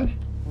does it say?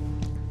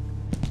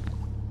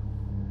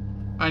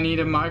 I need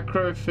a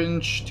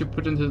microfinch to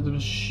put into the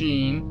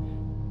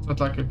machine. It's not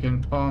like I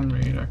can palm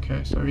read.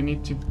 Okay, so we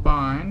need to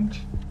find.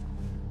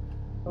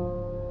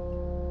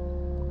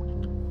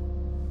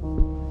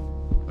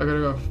 I gotta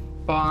go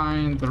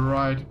find the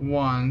right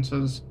one. So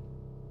there's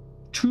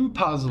two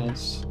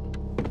puzzles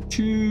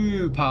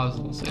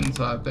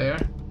inside there.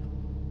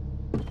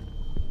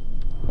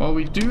 Well,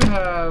 we do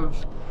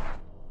have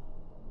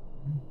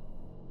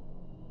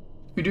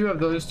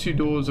those two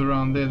doors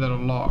around there that are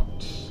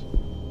locked.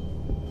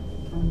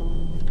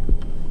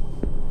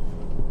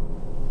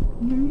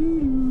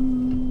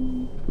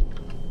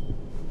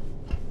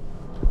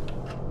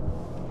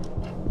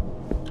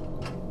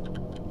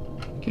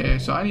 Okay,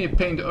 so I need to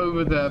paint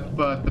over that,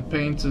 but the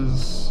paint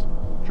is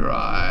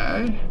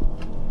dry.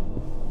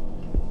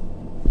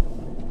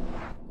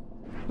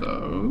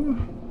 So...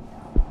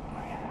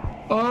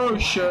 Oh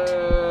shit!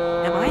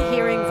 Am I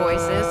hearing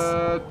voices?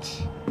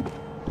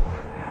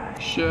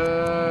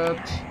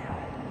 Shit.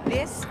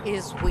 This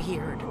is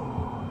weird.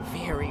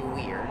 Very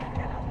weird.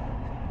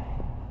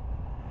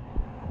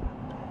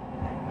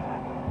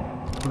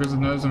 Because it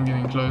knows I'm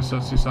getting closer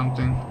to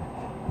something.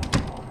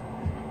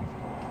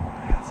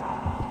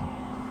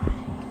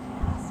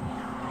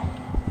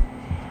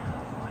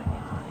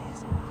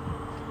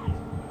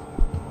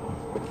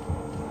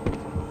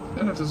 I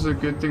don't know if this is a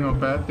good thing or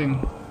bad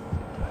thing.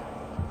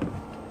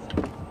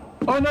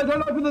 Oh no,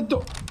 don't open the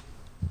door!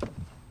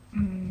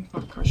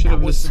 Fuck, I should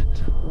have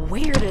listened.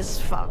 Weird as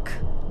fuck.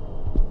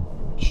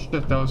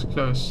 Shit, that was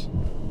close.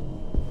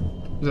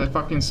 That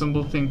fucking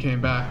symbol thing came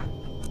back.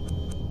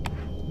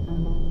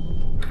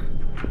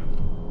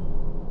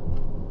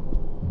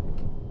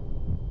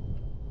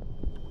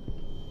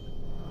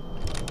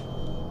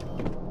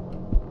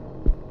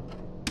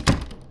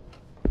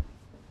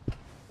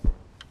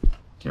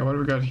 Okay, what do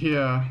we got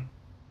here?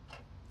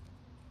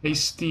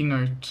 Hasty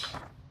note.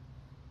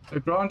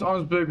 Grant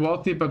Armsburg,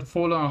 wealthy but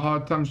fallen on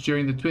hard times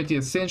during the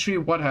 20th century.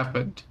 What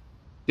happened?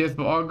 Death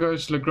of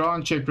Argos.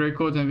 Legrand check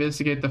records,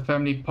 investigate the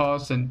family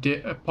past and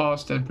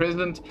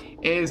present.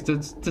 Heirs,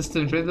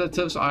 distant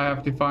relatives. I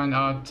have to find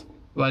out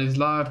about his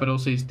life, but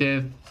also his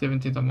death.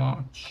 17th of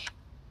March.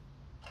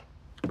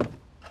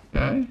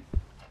 Okay.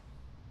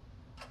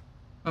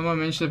 Someone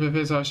mentioned that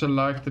Professor Usher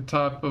liked the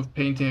type of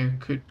painting it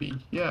could be.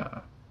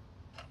 Yeah.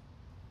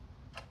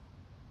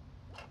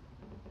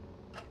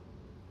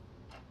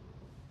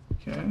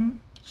 Okay,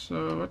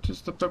 so what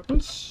is the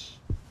purpose?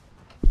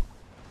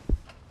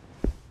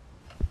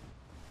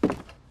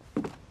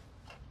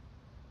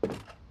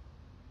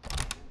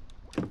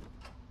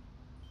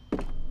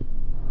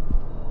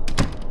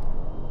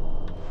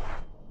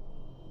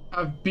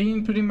 I've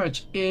been pretty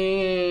much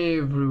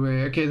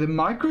everywhere. Okay, the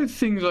micro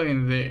things are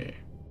in there.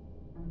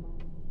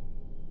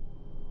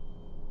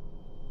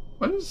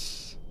 What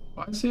is...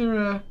 Why is there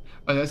a...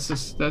 Oh, that's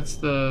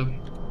the...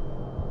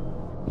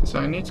 So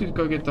I need to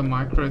go get the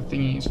micro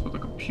thingies for the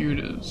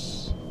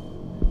computers.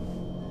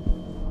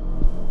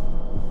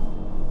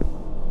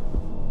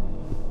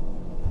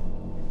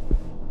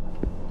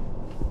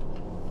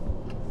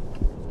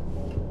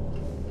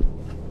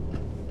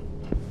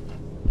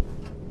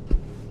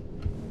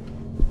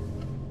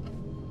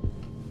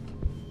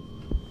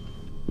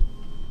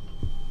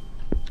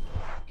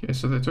 Okay,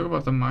 so they talk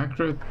about the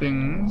micro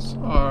things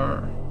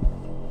are...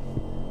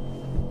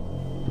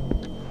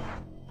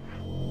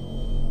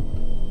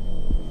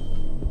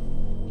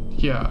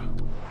 Yeah.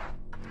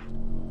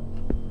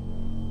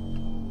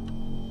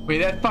 Wait,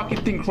 that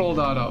fucking thing crawled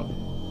out of.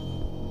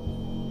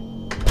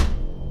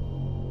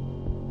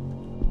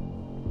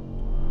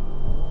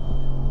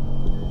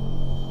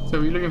 So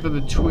we're looking for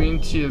the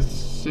 20th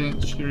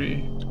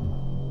century.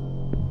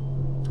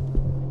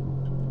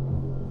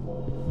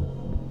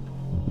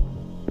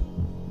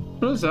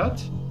 What is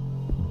that?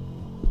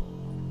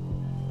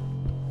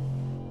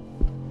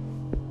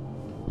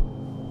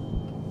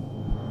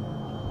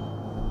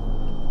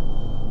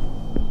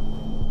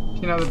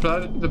 You know,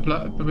 the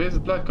blood, where's the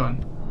blood gone?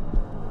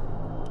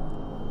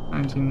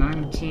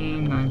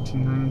 1919,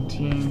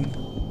 1919,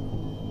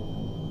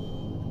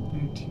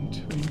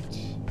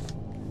 1920.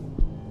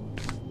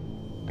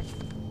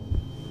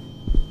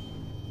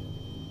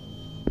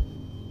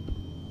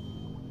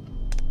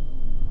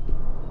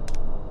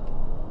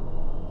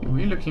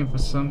 We're looking for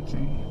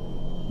something.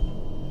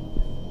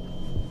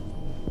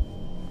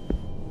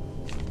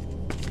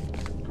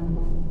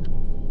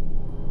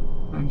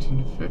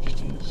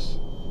 '50s.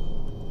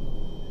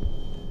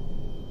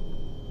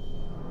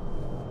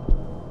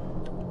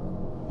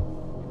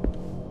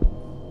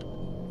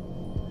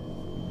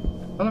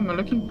 What am I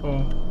looking for?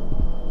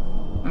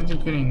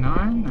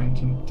 1929,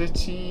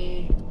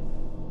 1930,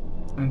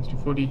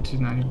 1940 to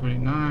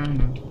 1949,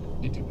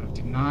 1950 to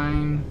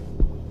 59.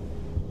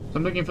 So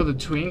I'm looking for the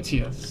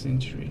 20th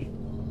century.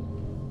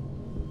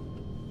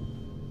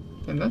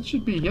 Then that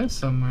should be here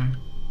somewhere.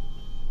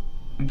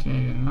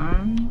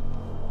 1989,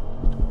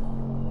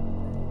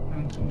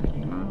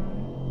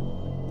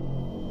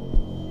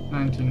 1989,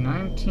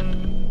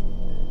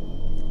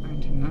 1919,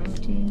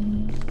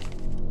 1919.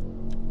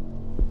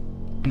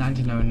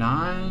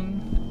 1909,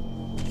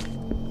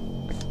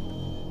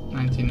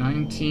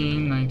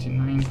 1919,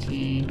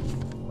 1990,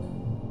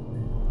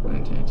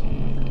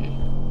 1980.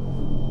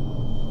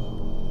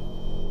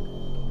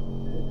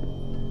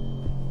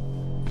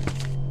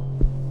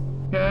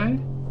 Okay.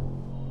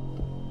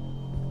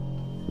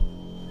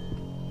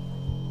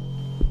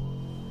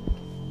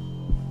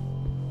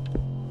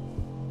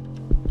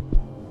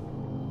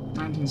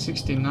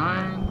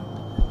 '69,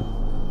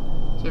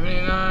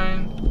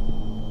 79.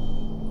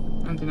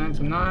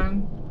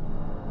 1999,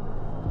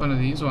 one of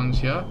these ones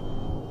here.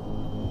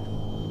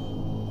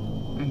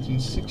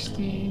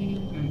 1960,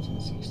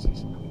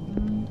 1960s.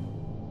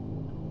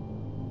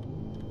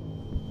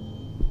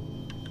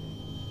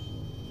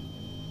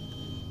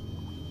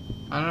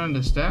 I don't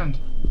understand.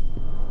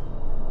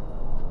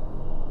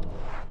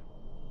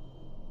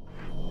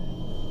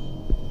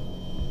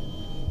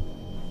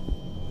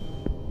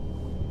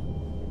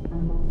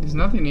 There's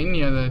nothing in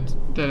here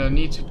that I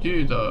need to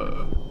do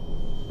though.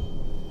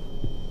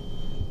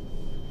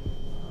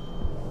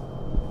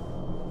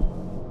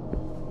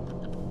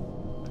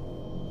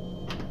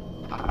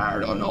 I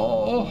don't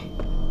know.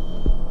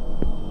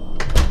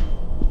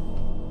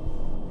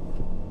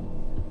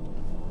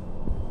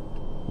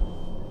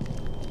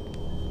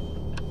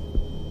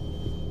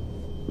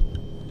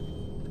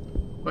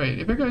 Wait,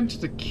 if I go into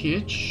the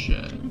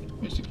kitchen,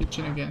 where's the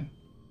kitchen again?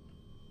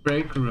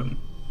 Break room.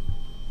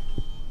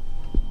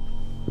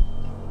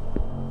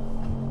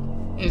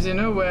 Is there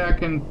no way I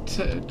can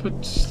put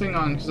this thing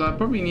on? Because I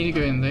probably need to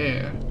go in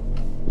there.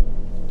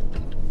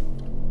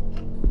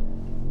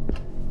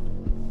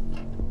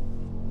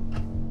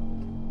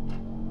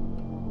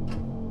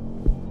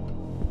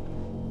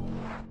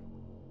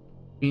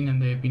 Been in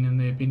there, been in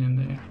there, been in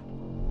there.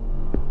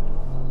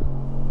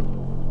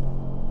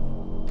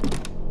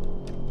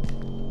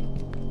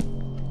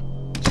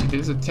 See,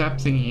 there's a tap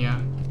thing here.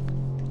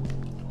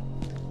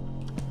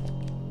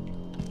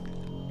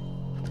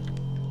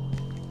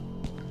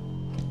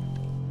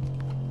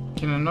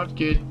 Can I not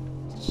get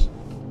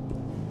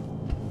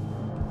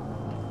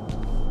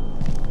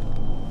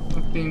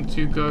something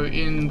to go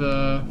in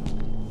the...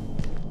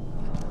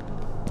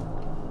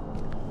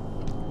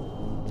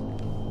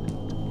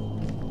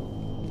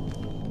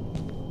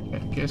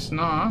 Okay, guess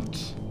not.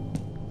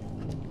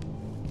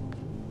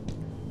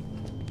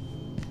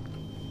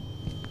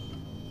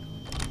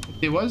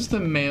 There was the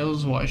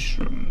male's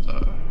washroom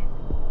though.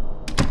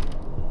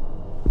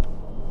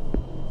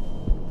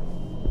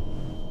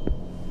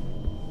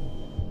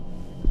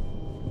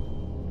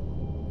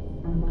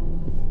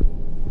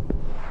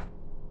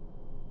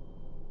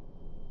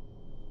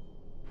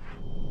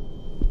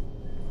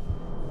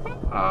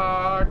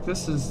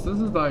 This is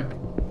like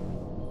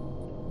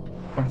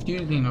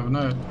confusing of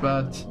note,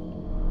 but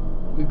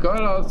we got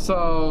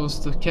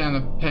ourselves the can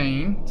of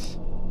paint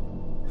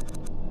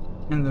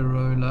and the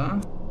roller,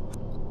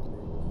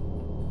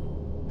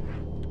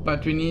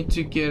 but we need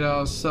to get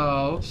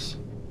ourselves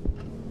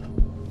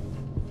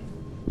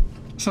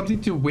something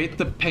to wet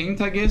the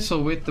paint, I guess,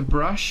 or wet the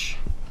brush.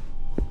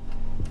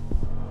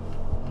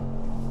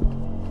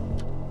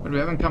 But we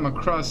haven't come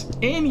across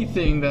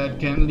anything that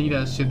can lead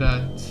us to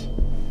that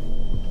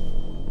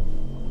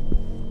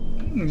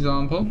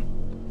example.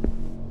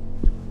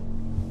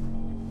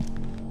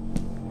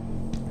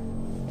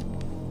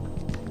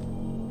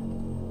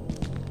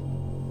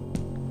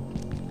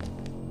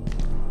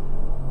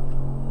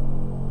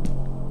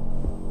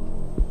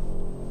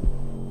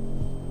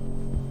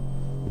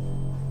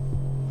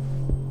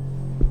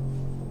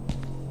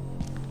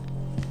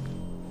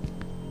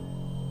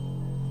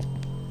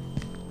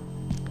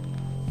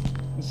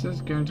 This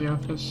is going to the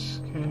office.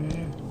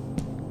 Okay.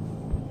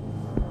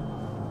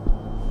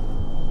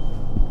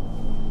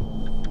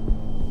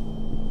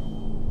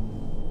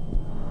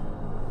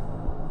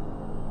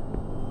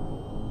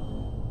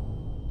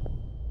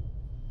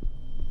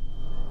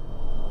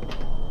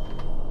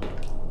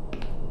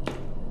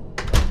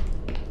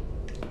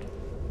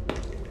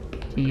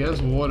 He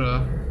has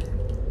water.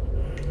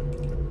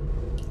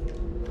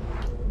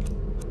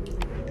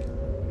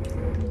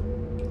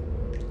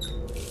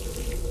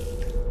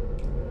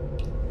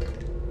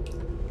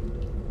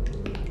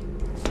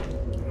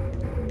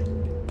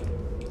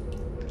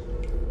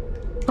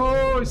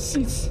 Oh,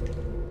 Sisa.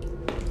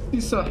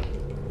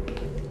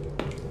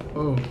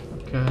 Oh,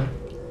 okay.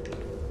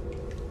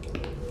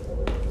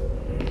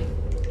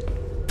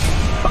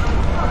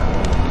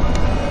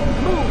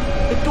 Move!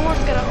 The door's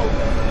gonna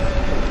open.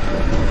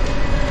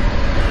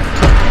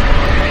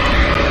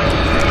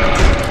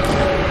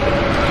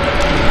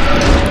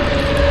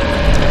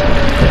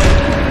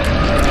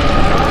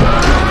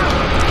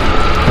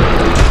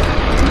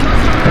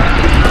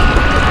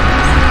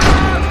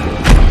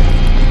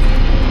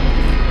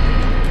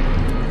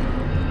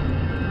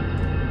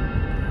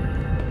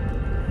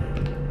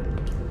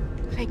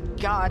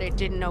 God, it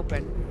didn't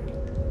open.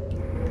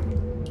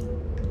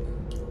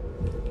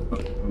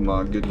 Oh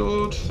my good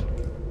lord.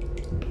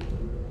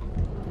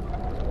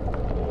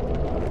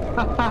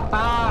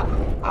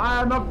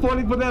 I'm not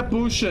falling for that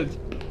bullshit.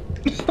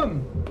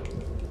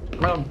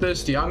 I'm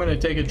thirsty. I'm gonna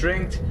take a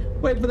drink.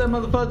 Wait for that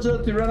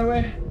motherfucker to run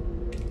away.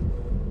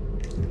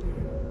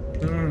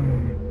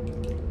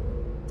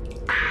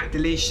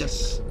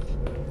 Delicious.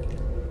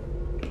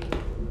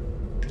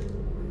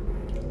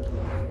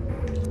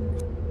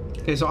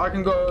 Okay, so I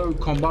can go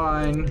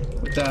combine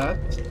with that.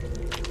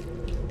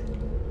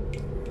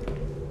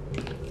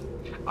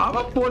 I'm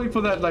not falling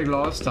for that like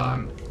last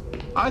time.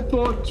 I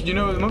thought, you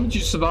know, the moment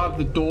you survive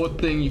the door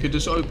thing, you could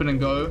just open and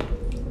go.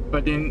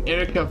 But then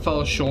Erica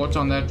fell short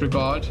on that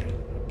regard.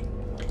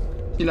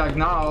 See, like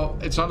now,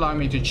 it's not allowing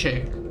me to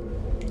check.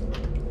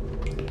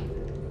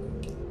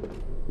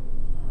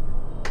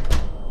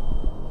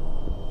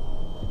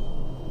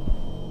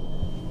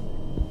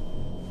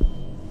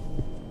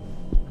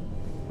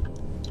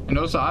 And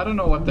also, I don't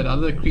know what that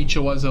other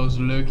creature was that was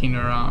lurking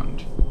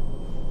around.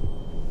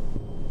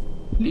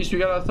 At least we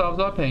got ourselves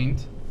our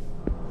paint.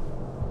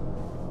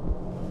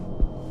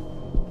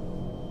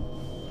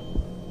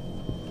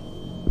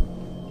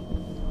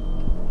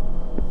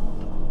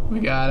 We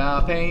got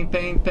our paint.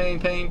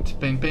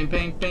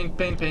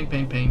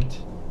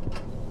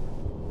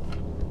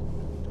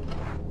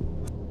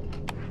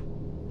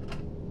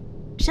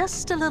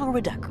 Just a little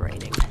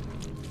redecorating.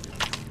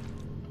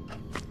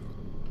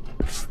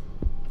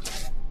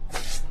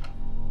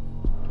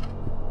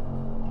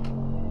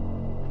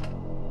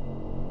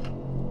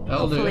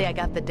 Hopefully I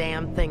got the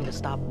damn thing to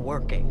stop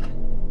working.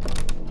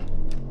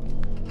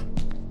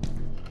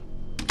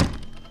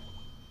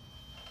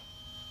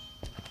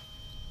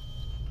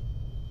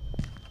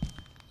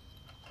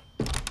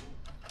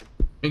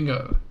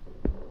 Bingo.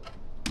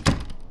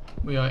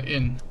 We are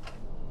in.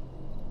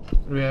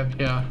 What do we have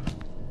here?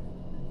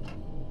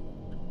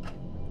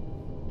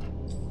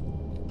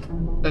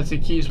 That's a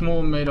key,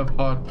 small, made of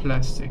hard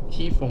plastic.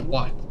 Key for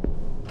what?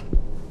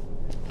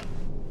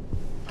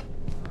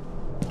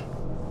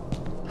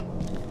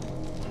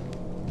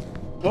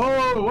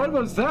 Whoa, what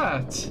was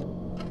that?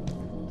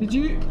 Did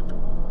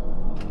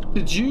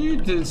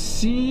you just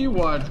see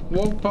what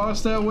walked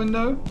past that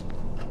window?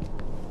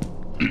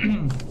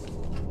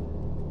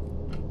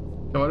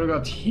 What do we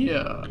got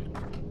here?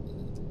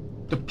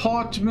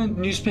 Department,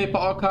 Newspaper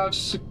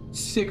Archives,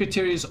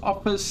 Secretary's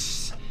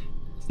Office,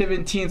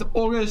 17th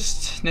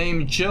August,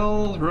 name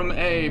Jill, Room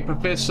A,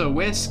 Professor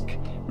Wesk,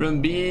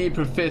 Room B,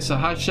 Professor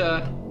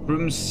Husher,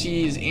 Room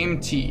C is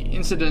empty.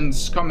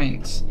 Incidents,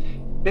 comments.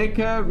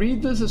 Becca,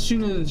 read this as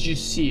soon as you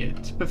see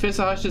it.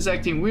 Professor Husher is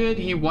acting weird.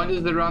 He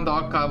wanders around the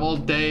archive all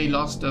day,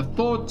 lost a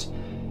thought.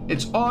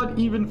 It's odd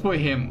even for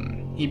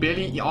him. He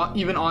barely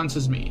even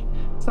answers me.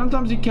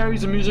 Sometimes he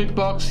carries a music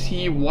box.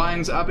 He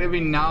winds up every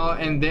now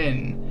and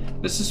then.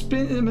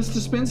 Mr.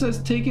 Spencer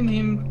has taken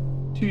him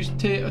to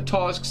a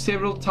task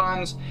several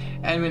times,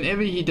 and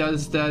whenever he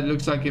does that, it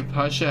looks like if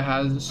Husher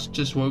has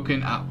just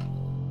woken up.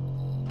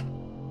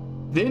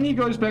 Then he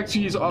goes back to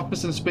his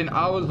office and spends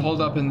hours holed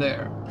up in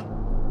there.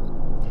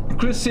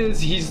 Chris says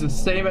he's the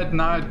same at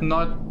night,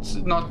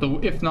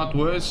 if not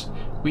worse.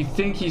 We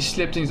think he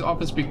slept in his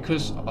office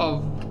because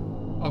of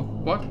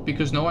what?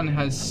 Because no one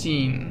has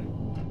seen.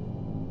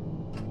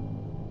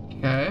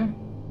 Okay.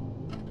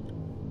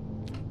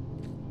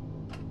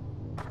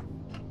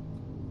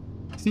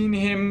 Seen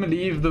him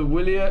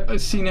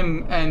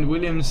and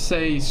William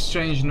say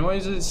strange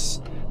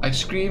noises like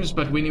screams,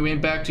 but when he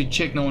went back to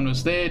check, no one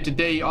was there.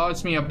 Today he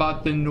asked me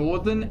about the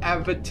Northern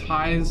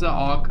Advertiser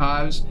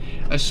Archives,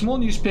 a small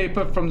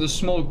newspaper from the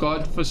small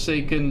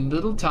godforsaken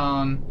little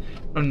town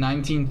from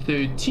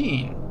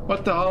 1913.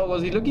 What the hell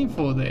was he looking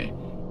for there?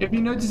 If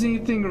you notice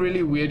anything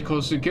really weird,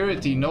 call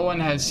security. No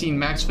one has seen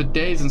Max for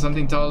days, and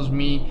something tells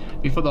me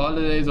before the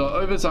holidays are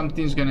over,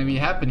 something's going to be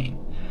happening.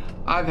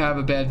 I have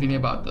a bad feeling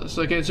about this.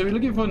 Okay, so we're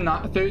looking for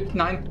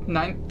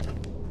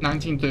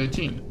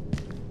 1913.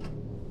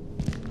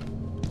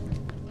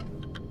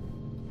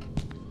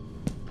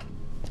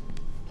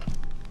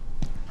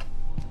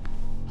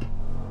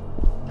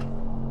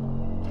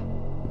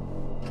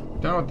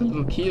 Don't know what the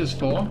little key is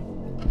for.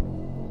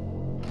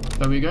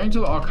 So we're going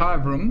to the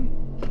archive room.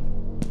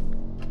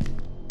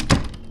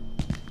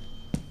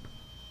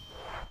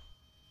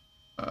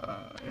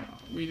 Yeah,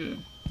 we did.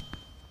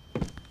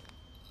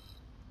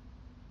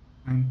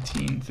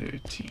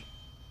 1913.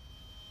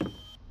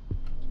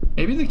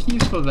 Maybe the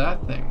key's for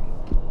that thing.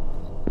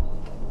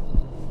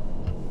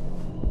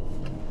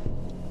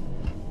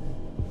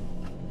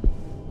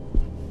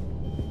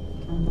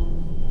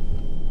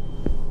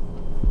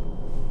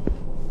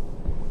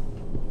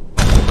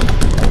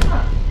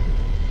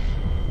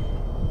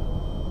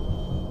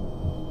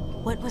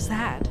 What was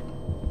that?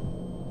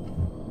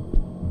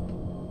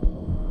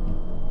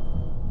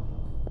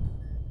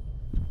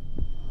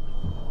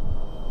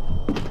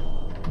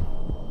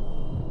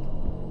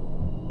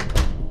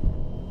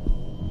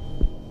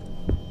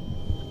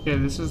 Okay,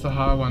 this is the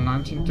high one.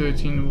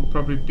 1913 will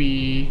probably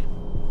be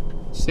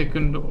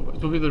second.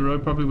 It will be the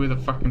road probably where the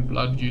fucking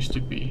blood used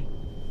to be.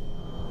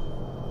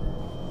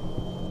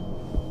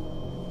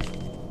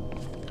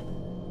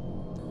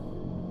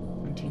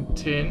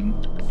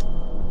 $1910,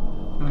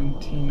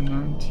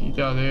 1990.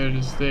 Yeah, there it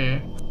is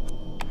there.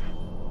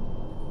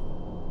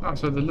 Oh,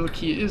 so the little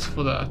key is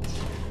for that.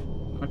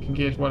 I can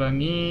get what I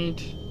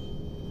need.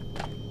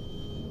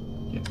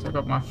 Yes, I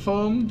got my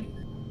film.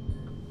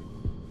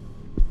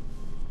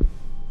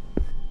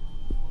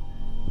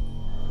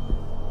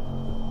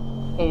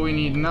 All we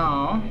need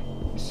now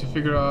is to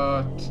figure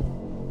out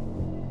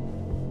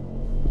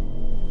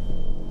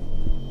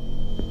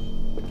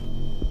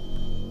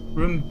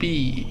room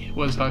B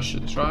was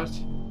Husher's, right?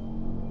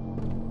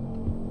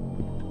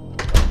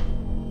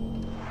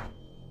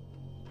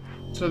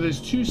 So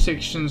there's two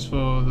sections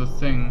for the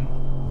thing.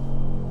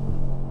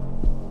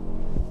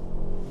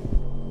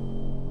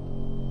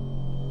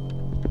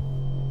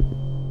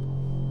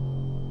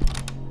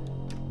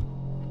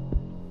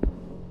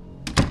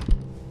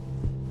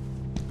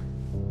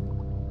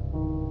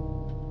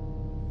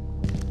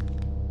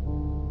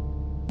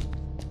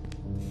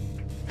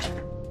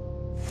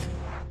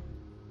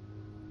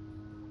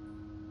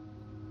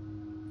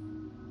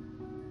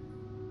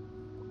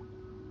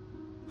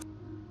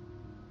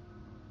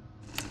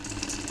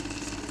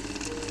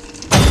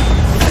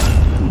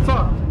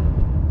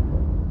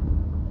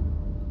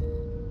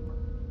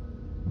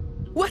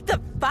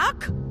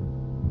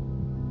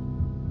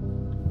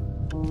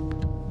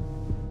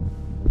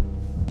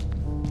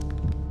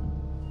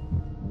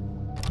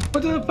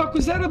 What the fuck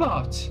was that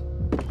about?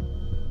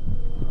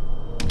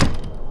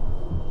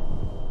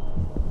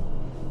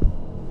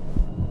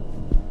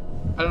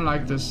 I don't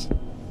like this.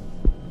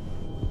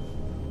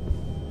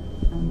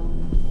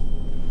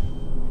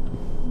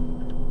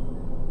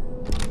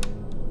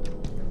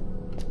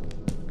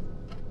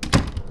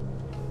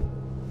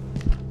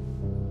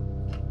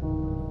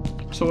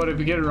 So what if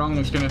we get it wrong,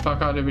 it's gonna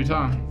fuck out every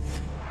time?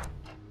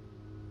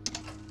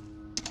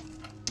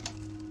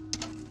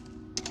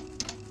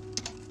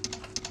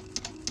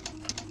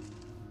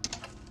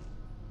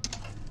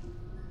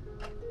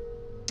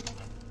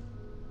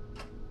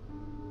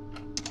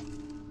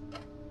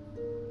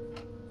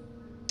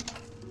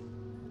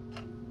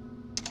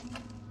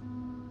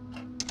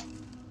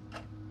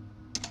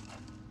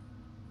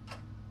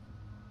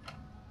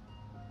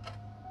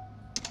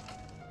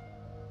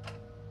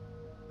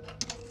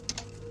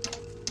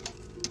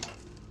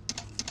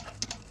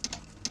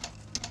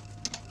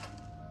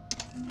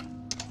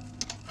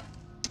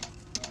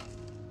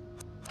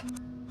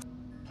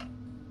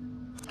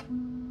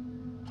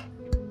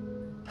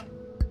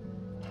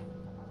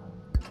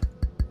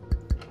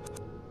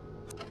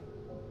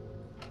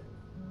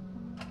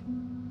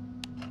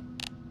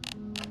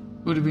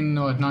 Would have been,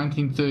 no, at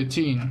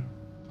 1913.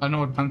 I don't know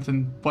what month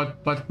and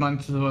what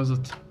month was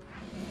it.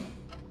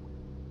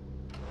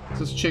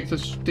 Let's check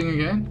this thing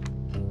again.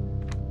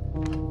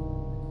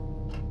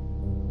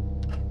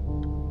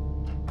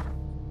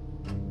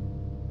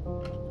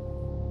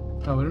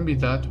 That wouldn't be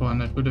that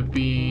one. It would have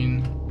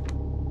been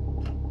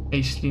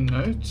Hasty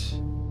Note.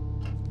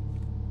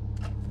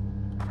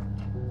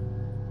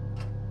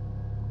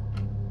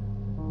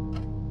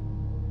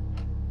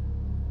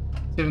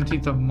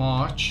 Seventeenth of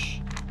March.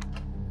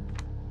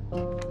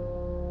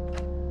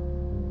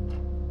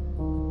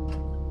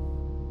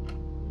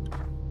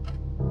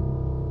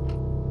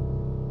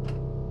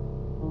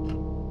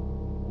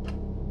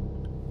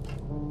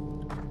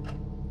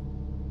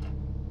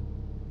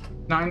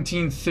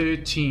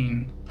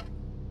 $1913.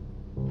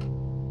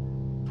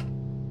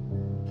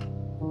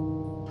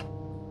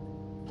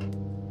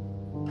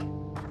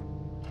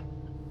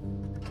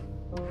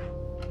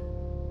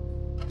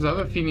 Because I have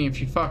a feeling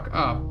if you fuck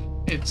up,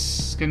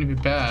 it's gonna be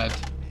bad.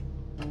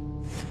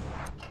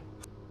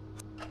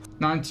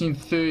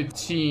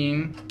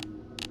 1913.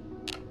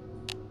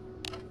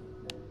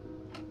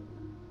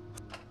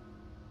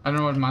 I don't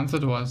know what month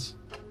it was.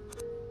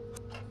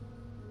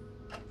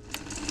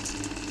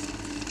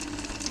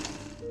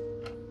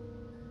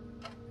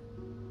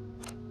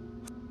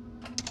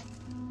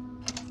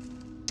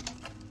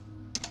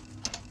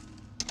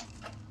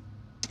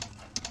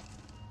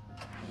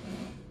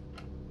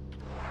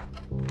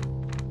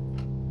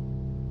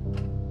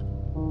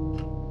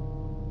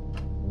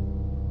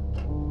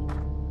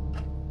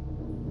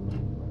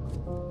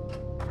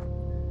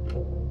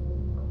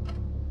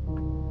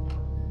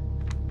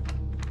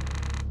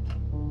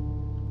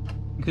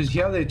 Because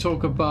here they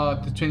talk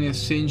about the 20th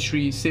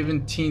century,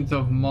 17th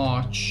of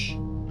March.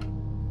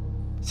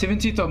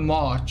 17th of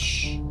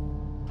March.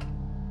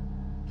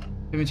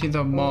 17th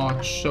of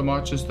March. So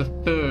March is the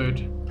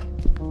 3rd.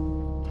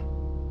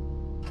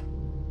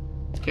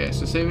 Okay,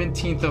 so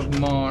 17th of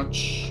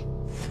March.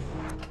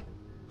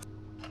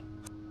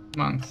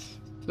 Month.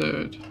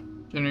 3rd.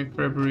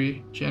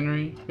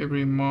 January,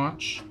 February,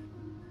 March.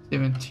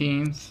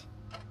 17th.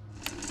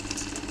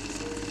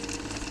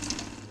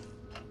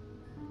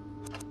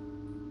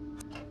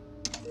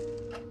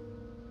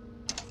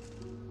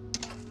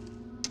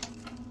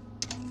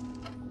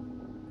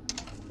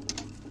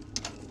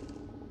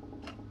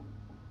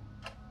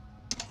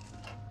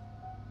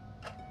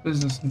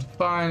 Business and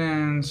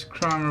finance,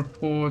 crime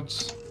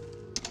reports,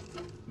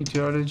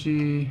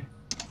 meteorology.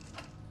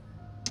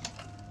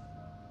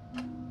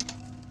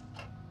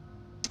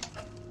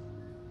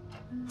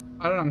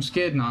 I don't know, I'm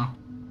scared now.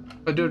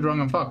 If I do it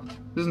wrong, I'm fucked,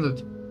 isn't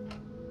it?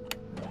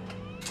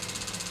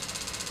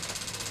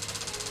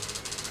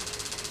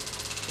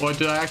 Or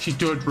do I actually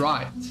do it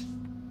right?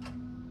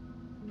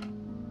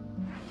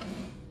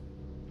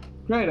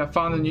 Great, I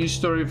found a news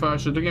story for I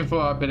was looking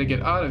for. I better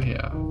get out of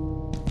here.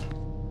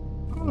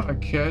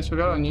 Okay, so we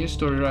got a news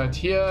story right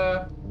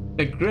here.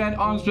 The Grand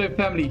Armsburg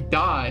family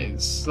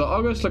dies. The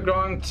August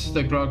Legrand,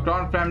 the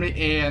Legrand family,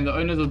 heir and the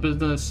owner of the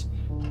business,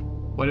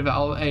 whatever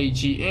LAG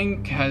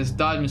Inc., has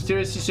died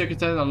mysteriously,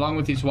 circumstances, along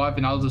with his wife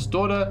and eldest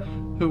daughter,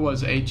 who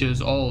was 8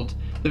 years old.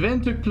 The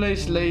event took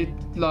place late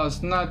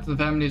last night at the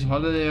family's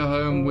holiday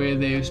home, where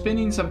they were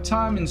spending some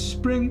time in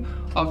spring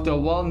after a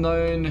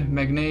well-known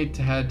magnate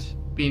had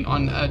been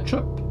on a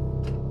trip.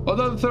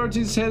 Although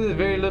authorities say that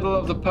very little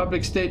of the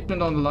public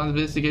statement on the line of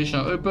investigation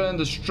are open,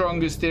 the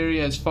strongest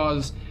theory as far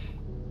as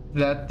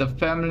that the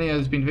family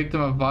has been victim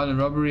of violent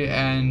robbery,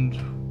 and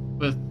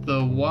with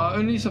the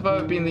only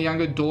survivor being the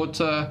younger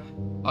daughter,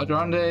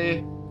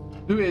 Adrande,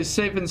 who is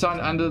safe and sound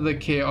under the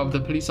care of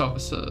the police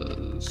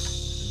officers.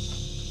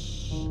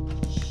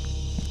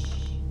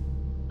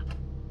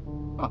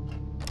 Oh.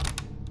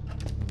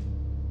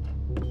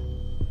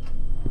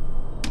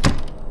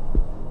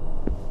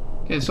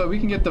 Okay, so we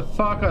can get the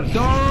fuck out of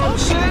Dog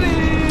City!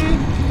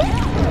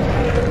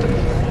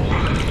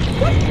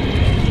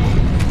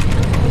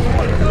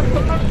 What the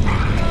fuck?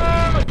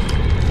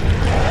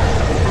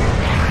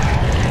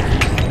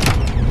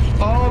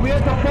 Oh, we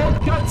had the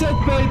bolt cuts it,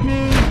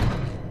 baby!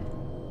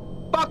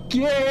 Fuck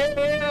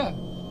yeah!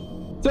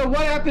 So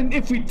what happened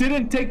if we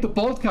didn't take the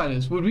bolt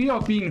cutters? Would we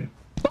have been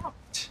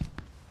fucked?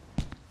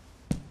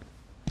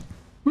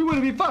 We would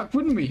have been fucked,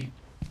 wouldn't we?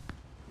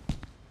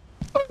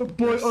 Oh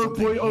boy, oh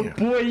boy, oh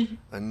boy.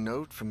 A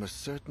note from a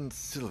certain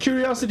Silver.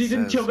 Curiosity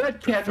didn't kill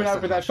that cat when I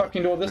opened that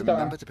fucking door this time.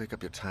 Remember to pick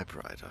up your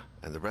typewriter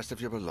and the rest of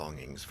your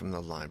belongings from the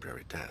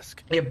library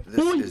desk. Yeah, this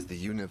boy. is the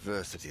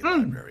university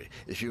library.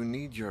 If you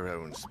need your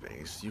own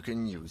space, you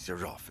can use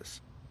your office.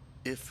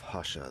 If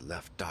Husher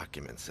left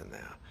documents in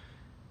there,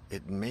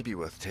 it may be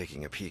worth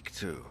taking a peek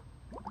too.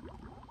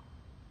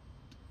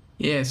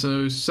 Yeah,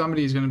 so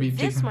somebody's gonna be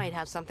This might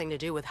have something to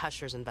do with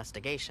Husher's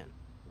investigation.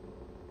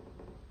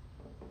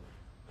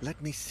 Let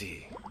me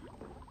see.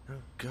 Oh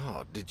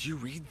God, did you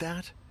read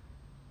that?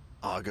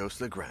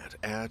 Argos Legrand,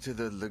 heir to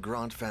the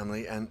Legrand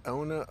family and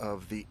owner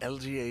of the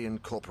LGA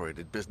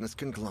Incorporated business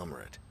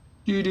conglomerate,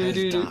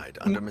 has died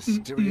under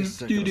mysterious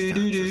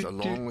circumstances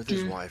along with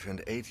his wife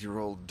and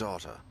 8-year-old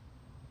daughter.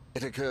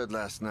 It occurred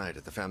last night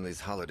at the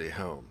family's holiday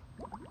home,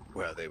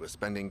 where they were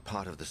spending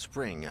part of the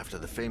spring after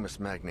the famous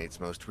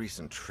magnate's most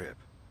recent trip.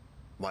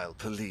 While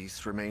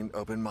police remain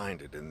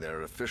open-minded in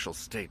their official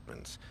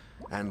statements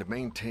and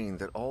maintain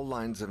that all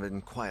lines of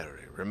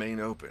inquiry remain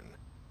open,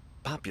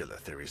 popular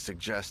theories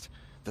suggest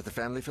that the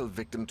family fell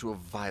victim to a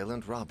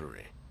violent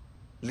robbery,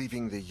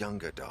 leaving the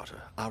younger daughter,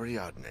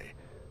 Ariadne,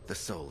 the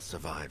sole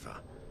survivor.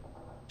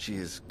 She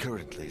is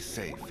currently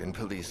safe in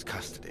police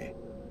custody.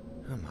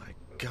 Oh my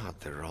God,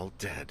 they're all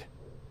dead.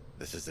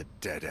 This is a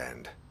dead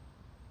end.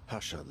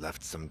 Husher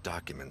left some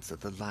documents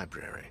at the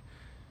library.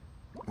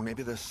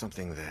 Maybe there's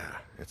something there.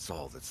 It's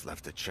all that's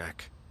left to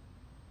check.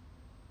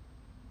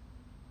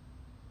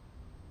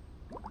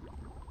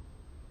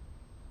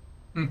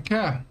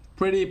 Okay,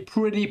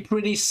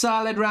 pretty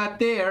solid right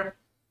there.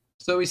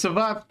 So we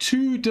survived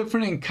 2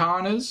 different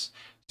encounters.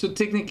 So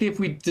technically, if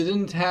we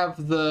didn't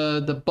have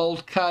the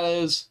bolt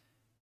cutters,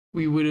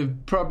 we would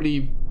have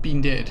probably been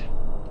dead.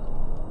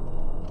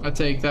 I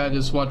take that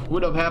as what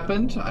would have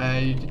happened.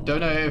 I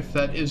don't know if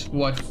that is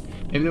what.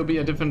 Maybe there'll be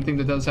a different thing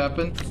that does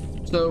happen.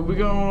 So we're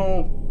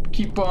gonna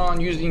keep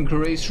on using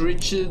Grace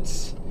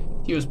Richards.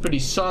 He was pretty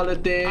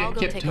solid there.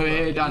 Kept her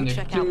head under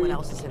check out what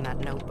else is in that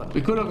notebook.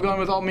 We could have gone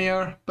with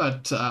Almir,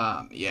 but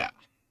yeah.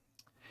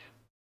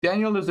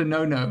 Daniel is a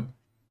no-no.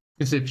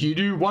 Because if you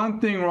do one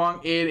thing wrong,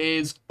 it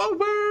is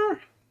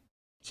over.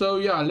 So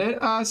yeah,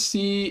 let us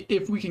see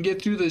if we can get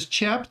through this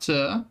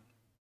chapter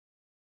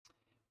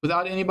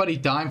without anybody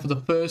dying for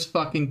the first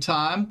fucking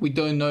time. We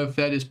don't know if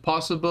that is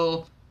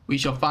possible. We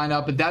shall find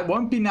out, but that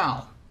won't be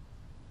now.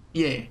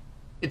 Yeah,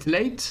 it's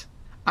late.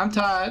 I'm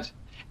tired.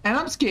 And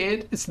I'm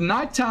scared. It's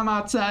nighttime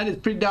outside. It's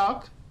pretty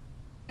dark.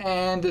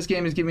 And this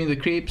game is giving me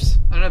the creeps.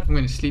 I don't know if I'm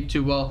going to sleep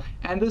too well.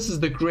 And this is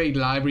the great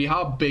library.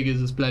 How big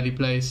is this bloody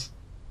place?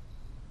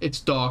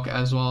 It's dark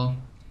as well.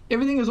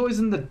 Everything is always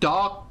in the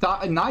dark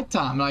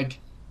nighttime. Like,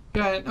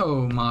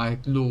 oh my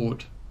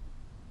lord.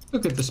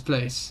 Look at this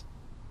place.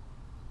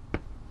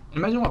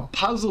 Imagine what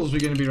puzzles we're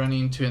going to be running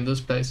into in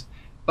this place.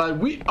 But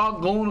we are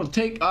going to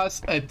take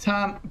us a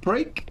time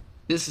break.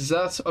 This is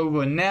us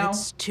over now.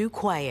 It's too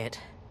quiet,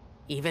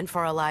 even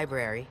for a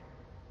library.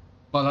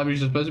 Well,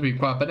 libraries are supposed to be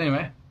quiet, but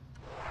anyway.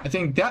 I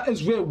think that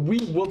is where we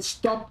will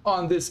stop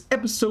on this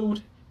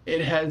episode.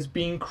 It has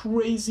been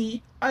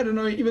crazy. I don't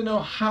even know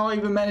how I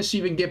even managed to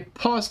even get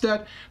past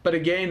that. But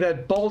again,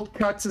 that bolt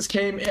cuts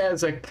came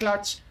as a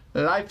clutch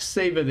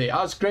lifesaver there.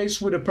 Us Grace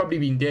would have probably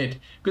been dead.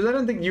 Because I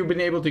don't think you've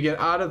been able to get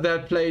out of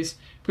that place.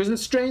 Because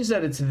it's strange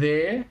that it's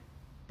there.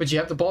 But you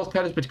have the bolt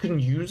cutters, but you couldn't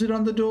use it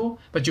on the door.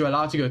 But you're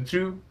allowed to go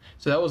through.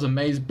 So that was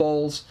amaze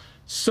balls.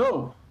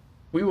 So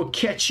we will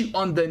catch you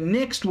on the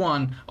next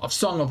one of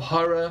Song of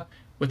Horror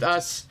with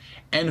us.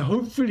 And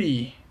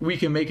hopefully we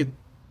can make it.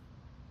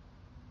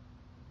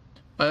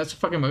 Oh, that's a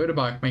fucking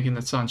motorbike making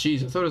that sound.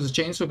 Jeez, I thought it was a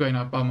chainsaw going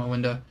up by my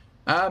window.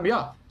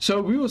 Yeah.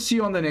 So we will see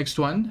you on the next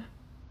one.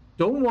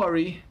 Don't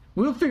worry.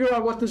 We'll figure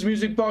out what this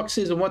music box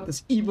is and what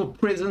this evil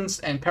presence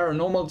and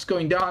paranormal is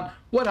going down.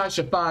 What I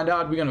should find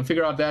out. We're going to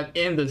figure out that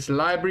in this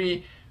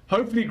library.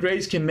 Hopefully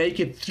Grace can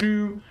make it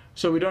through.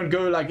 So we don't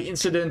go like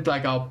incident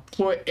like our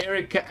poor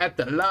Erica at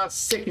the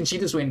last second. She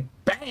just went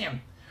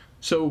BAM!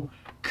 So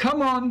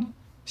come on,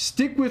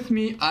 stick with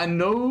me. I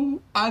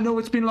know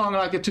it's been long.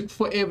 Like it took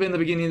forever in the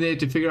beginning there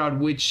to figure out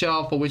which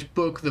shelf or which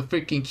book the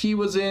freaking key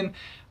was in.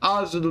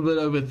 I was a little bit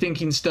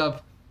overthinking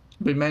stuff,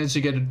 but managed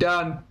to get it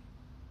done.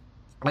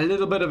 A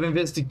little bit of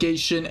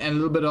investigation and a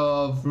little bit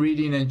of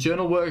reading and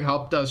journal work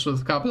helped us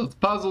with a couple of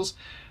puzzles.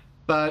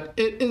 But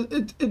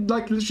it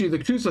like literally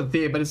the clues are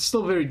there, but it's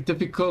still very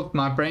difficult.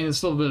 My brain is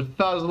still a bit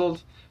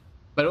puzzled,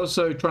 but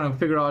also trying to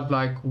figure out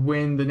like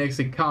when the next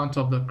encounter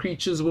of the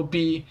creatures will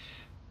be.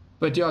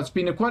 But yeah, it's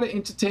been quite an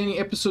entertaining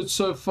episode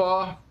so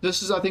far.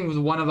 This is, I think,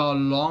 one of our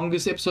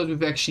longest episodes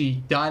we've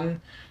actually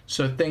done.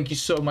 So thank you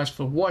so much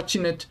for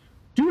watching it.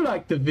 Do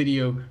like the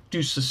video,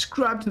 do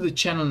subscribe to the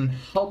channel and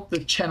help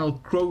the channel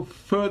grow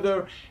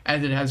further,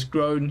 as it has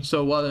grown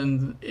so well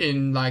in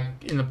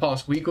the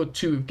past week or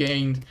two. We've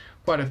gained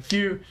quite a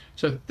few.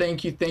 So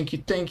thank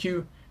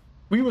you.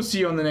 We will see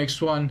you on the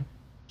next one.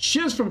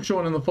 Cheers from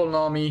Sean and the Fallen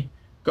Army.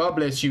 God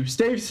bless you.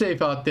 Stay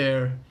safe out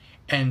there.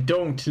 And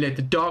don't let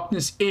the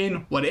darkness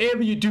in.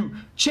 Whatever you do,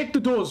 check the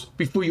doors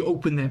before you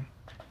open them.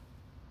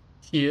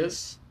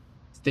 Cheers.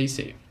 Stay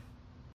safe.